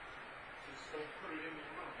 Just don't put it in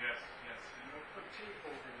your mouth. Yes. You know, put tape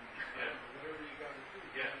over your mouth, Yeah. whatever you got to do.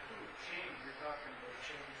 Yeah. Don't do it. Change, you're talking about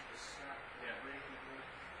change the snap, the Yeah. breaking,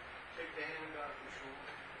 take the hand out of the shoulder.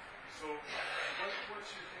 So what's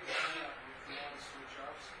your take on that if you want to switch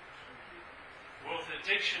off from people? Well, with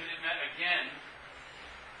addiction, again,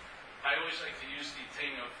 I always like to use the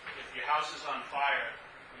thing of if your house is on fire,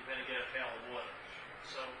 you better get a pail of water.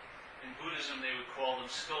 So in Buddhism, they would call them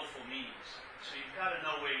skillful means. So you've got to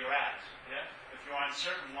know where you're at. Yeah. If you're on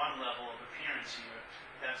certain one level of appearance here,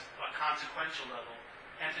 that's a consequential level.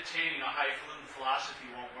 Entertaining a highfalutin philosophy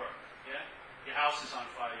won't work. Yeah. Your house is on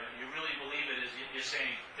fire. You really believe it is. You're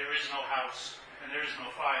saying there is no house and there is no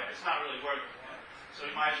fire. It's not really working. Yeah? So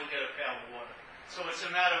you might as well get a pail of water. So it's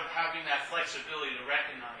a matter of having that flexibility to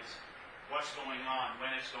recognize what's going on,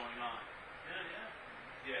 when it's going on.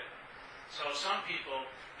 Yeah. So some people,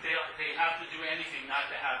 they have to do anything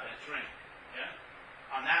not to have that drink. Yeah.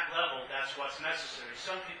 On that level, that's what's necessary.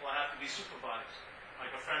 Some people have to be supervised.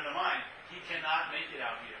 Like a friend of mine, he cannot make it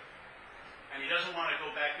out here. And he doesn't want to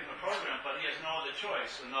go back in the program, but he has no other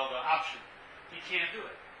choice, no other option. He can't do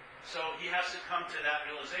it. So he has to come to that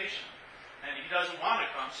realization. And he doesn't want to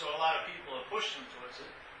come, so a lot of people have pushed him towards it,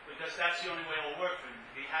 because that's the only way it will work for him.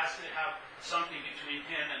 He has to have something between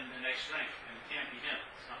him and the next drink, and it can't be him.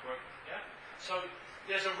 It's not working. Yeah? So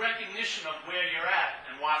there's a recognition of where you're at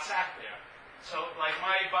and what's at there. So like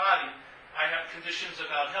my body, I have conditions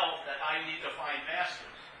about health that I need to find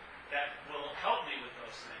masters that will help me with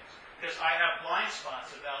those things. Because I have blind spots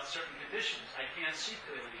about certain conditions. I can't see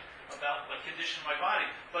clearly about the condition of my body,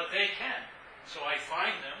 but they can. So I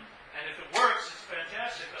find them, and if it works, it's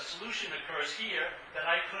fantastic. A solution occurs here that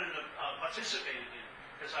I couldn't have participated in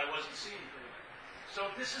because I wasn't seeing clearly. So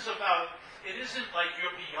this is about, it isn't like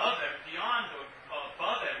you're beyond or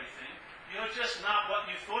above everything. You're just not what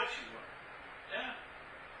you thought you were. Yeah.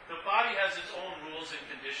 The body has its own rules and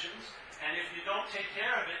conditions, and if you don't take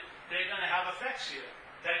care of it, they're going to have effects here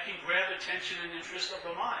that can grab attention and interest of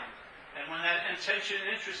the mind. And when that attention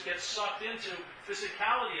and interest gets sucked into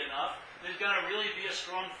physicality enough, there's going to really be a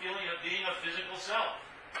strong feeling of being a physical self.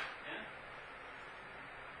 Yeah?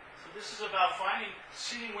 So This is about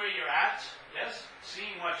seeing where you're at, yes?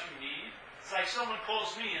 Seeing what you need. It's like someone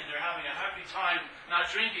calls me and they're having a happy time not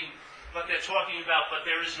drinking, but they're talking about, but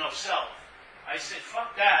there is no self. I say,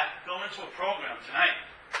 fuck that, go into a program tonight.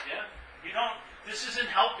 Yeah? This isn't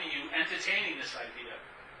helping you entertaining this idea.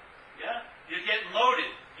 Yeah? You're getting loaded.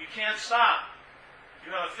 You can't stop. You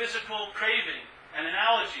have a physical craving, an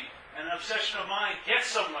allergy, an obsession of mind. Get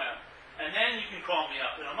somewhere. And then you can call me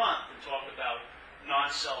up in a month and talk about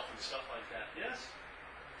non-self and stuff like that. Yes?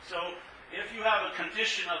 So, if you have a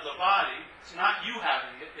condition of the body, it's not you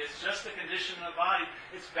having it, it's just the condition of the body,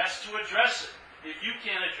 it's best to address it. If you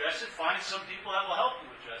can't address it, find some people that will help you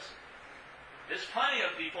address it. There's plenty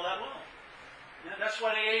of people that will. Yeah, that's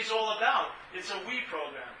what AA is all about. It's a we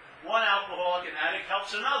program. One alcoholic and addict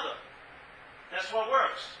helps another. That's what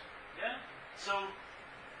works. Yeah? So,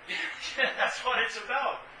 that's what it's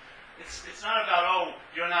about. It's not about, oh,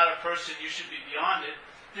 you're not a person, you should be beyond it.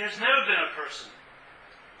 There's never been a person.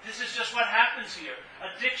 This is just what happens here.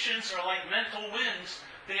 Addictions are like mental winds.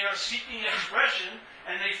 They are seeking expression,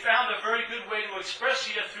 and they found a very good way to express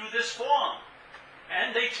here through this form.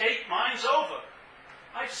 And they take minds over.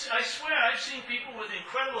 I swear, I've seen people with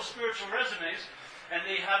incredible spiritual resumes, and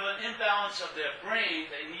they have an imbalance of their brain.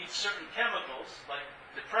 They need certain chemicals, like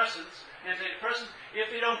depressants, antidepressants. If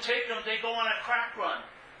they don't take them, they go on a crack run.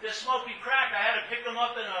 They're smoking crack. I had to pick them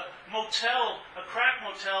up in a motel, a crack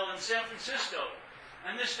motel in San Francisco.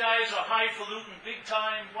 And this guy is a highfalutin,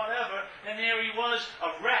 big-time, whatever, and there he was,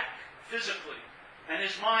 a wreck, physically. And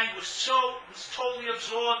his mind was totally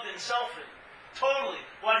absorbed in selfing. Totally.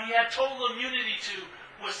 What he had total immunity to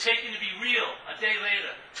was taken to be real a day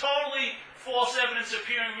later. Totally false evidence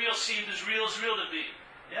appearing real seemed as real to be.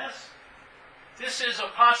 Yes? This is a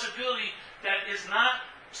possibility that is not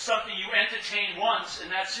something you entertain once and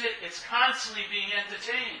that's it. It's constantly being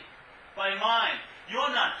entertained by mind.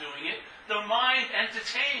 You're not doing it. The mind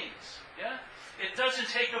entertains. Yeah? It doesn't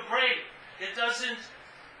take a break. It doesn't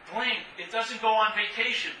blink. It doesn't go on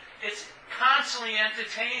vacation. It's constantly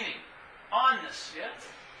entertaining. On this, yeah?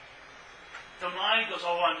 The mind goes,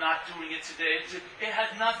 oh, I'm not doing it today. It has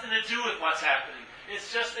nothing to do with what's happening.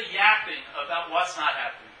 It's just a yapping about what's not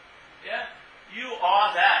happening. Yeah? You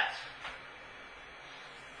are that.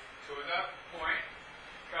 So at that point,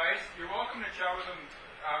 guys, you're welcome to chat with them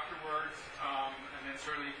afterwards, and then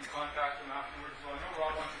certainly you can contact them afterwards. Well, I know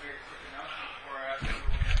Rob wants to make a quick announcement before I ask you.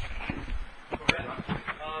 Go ahead.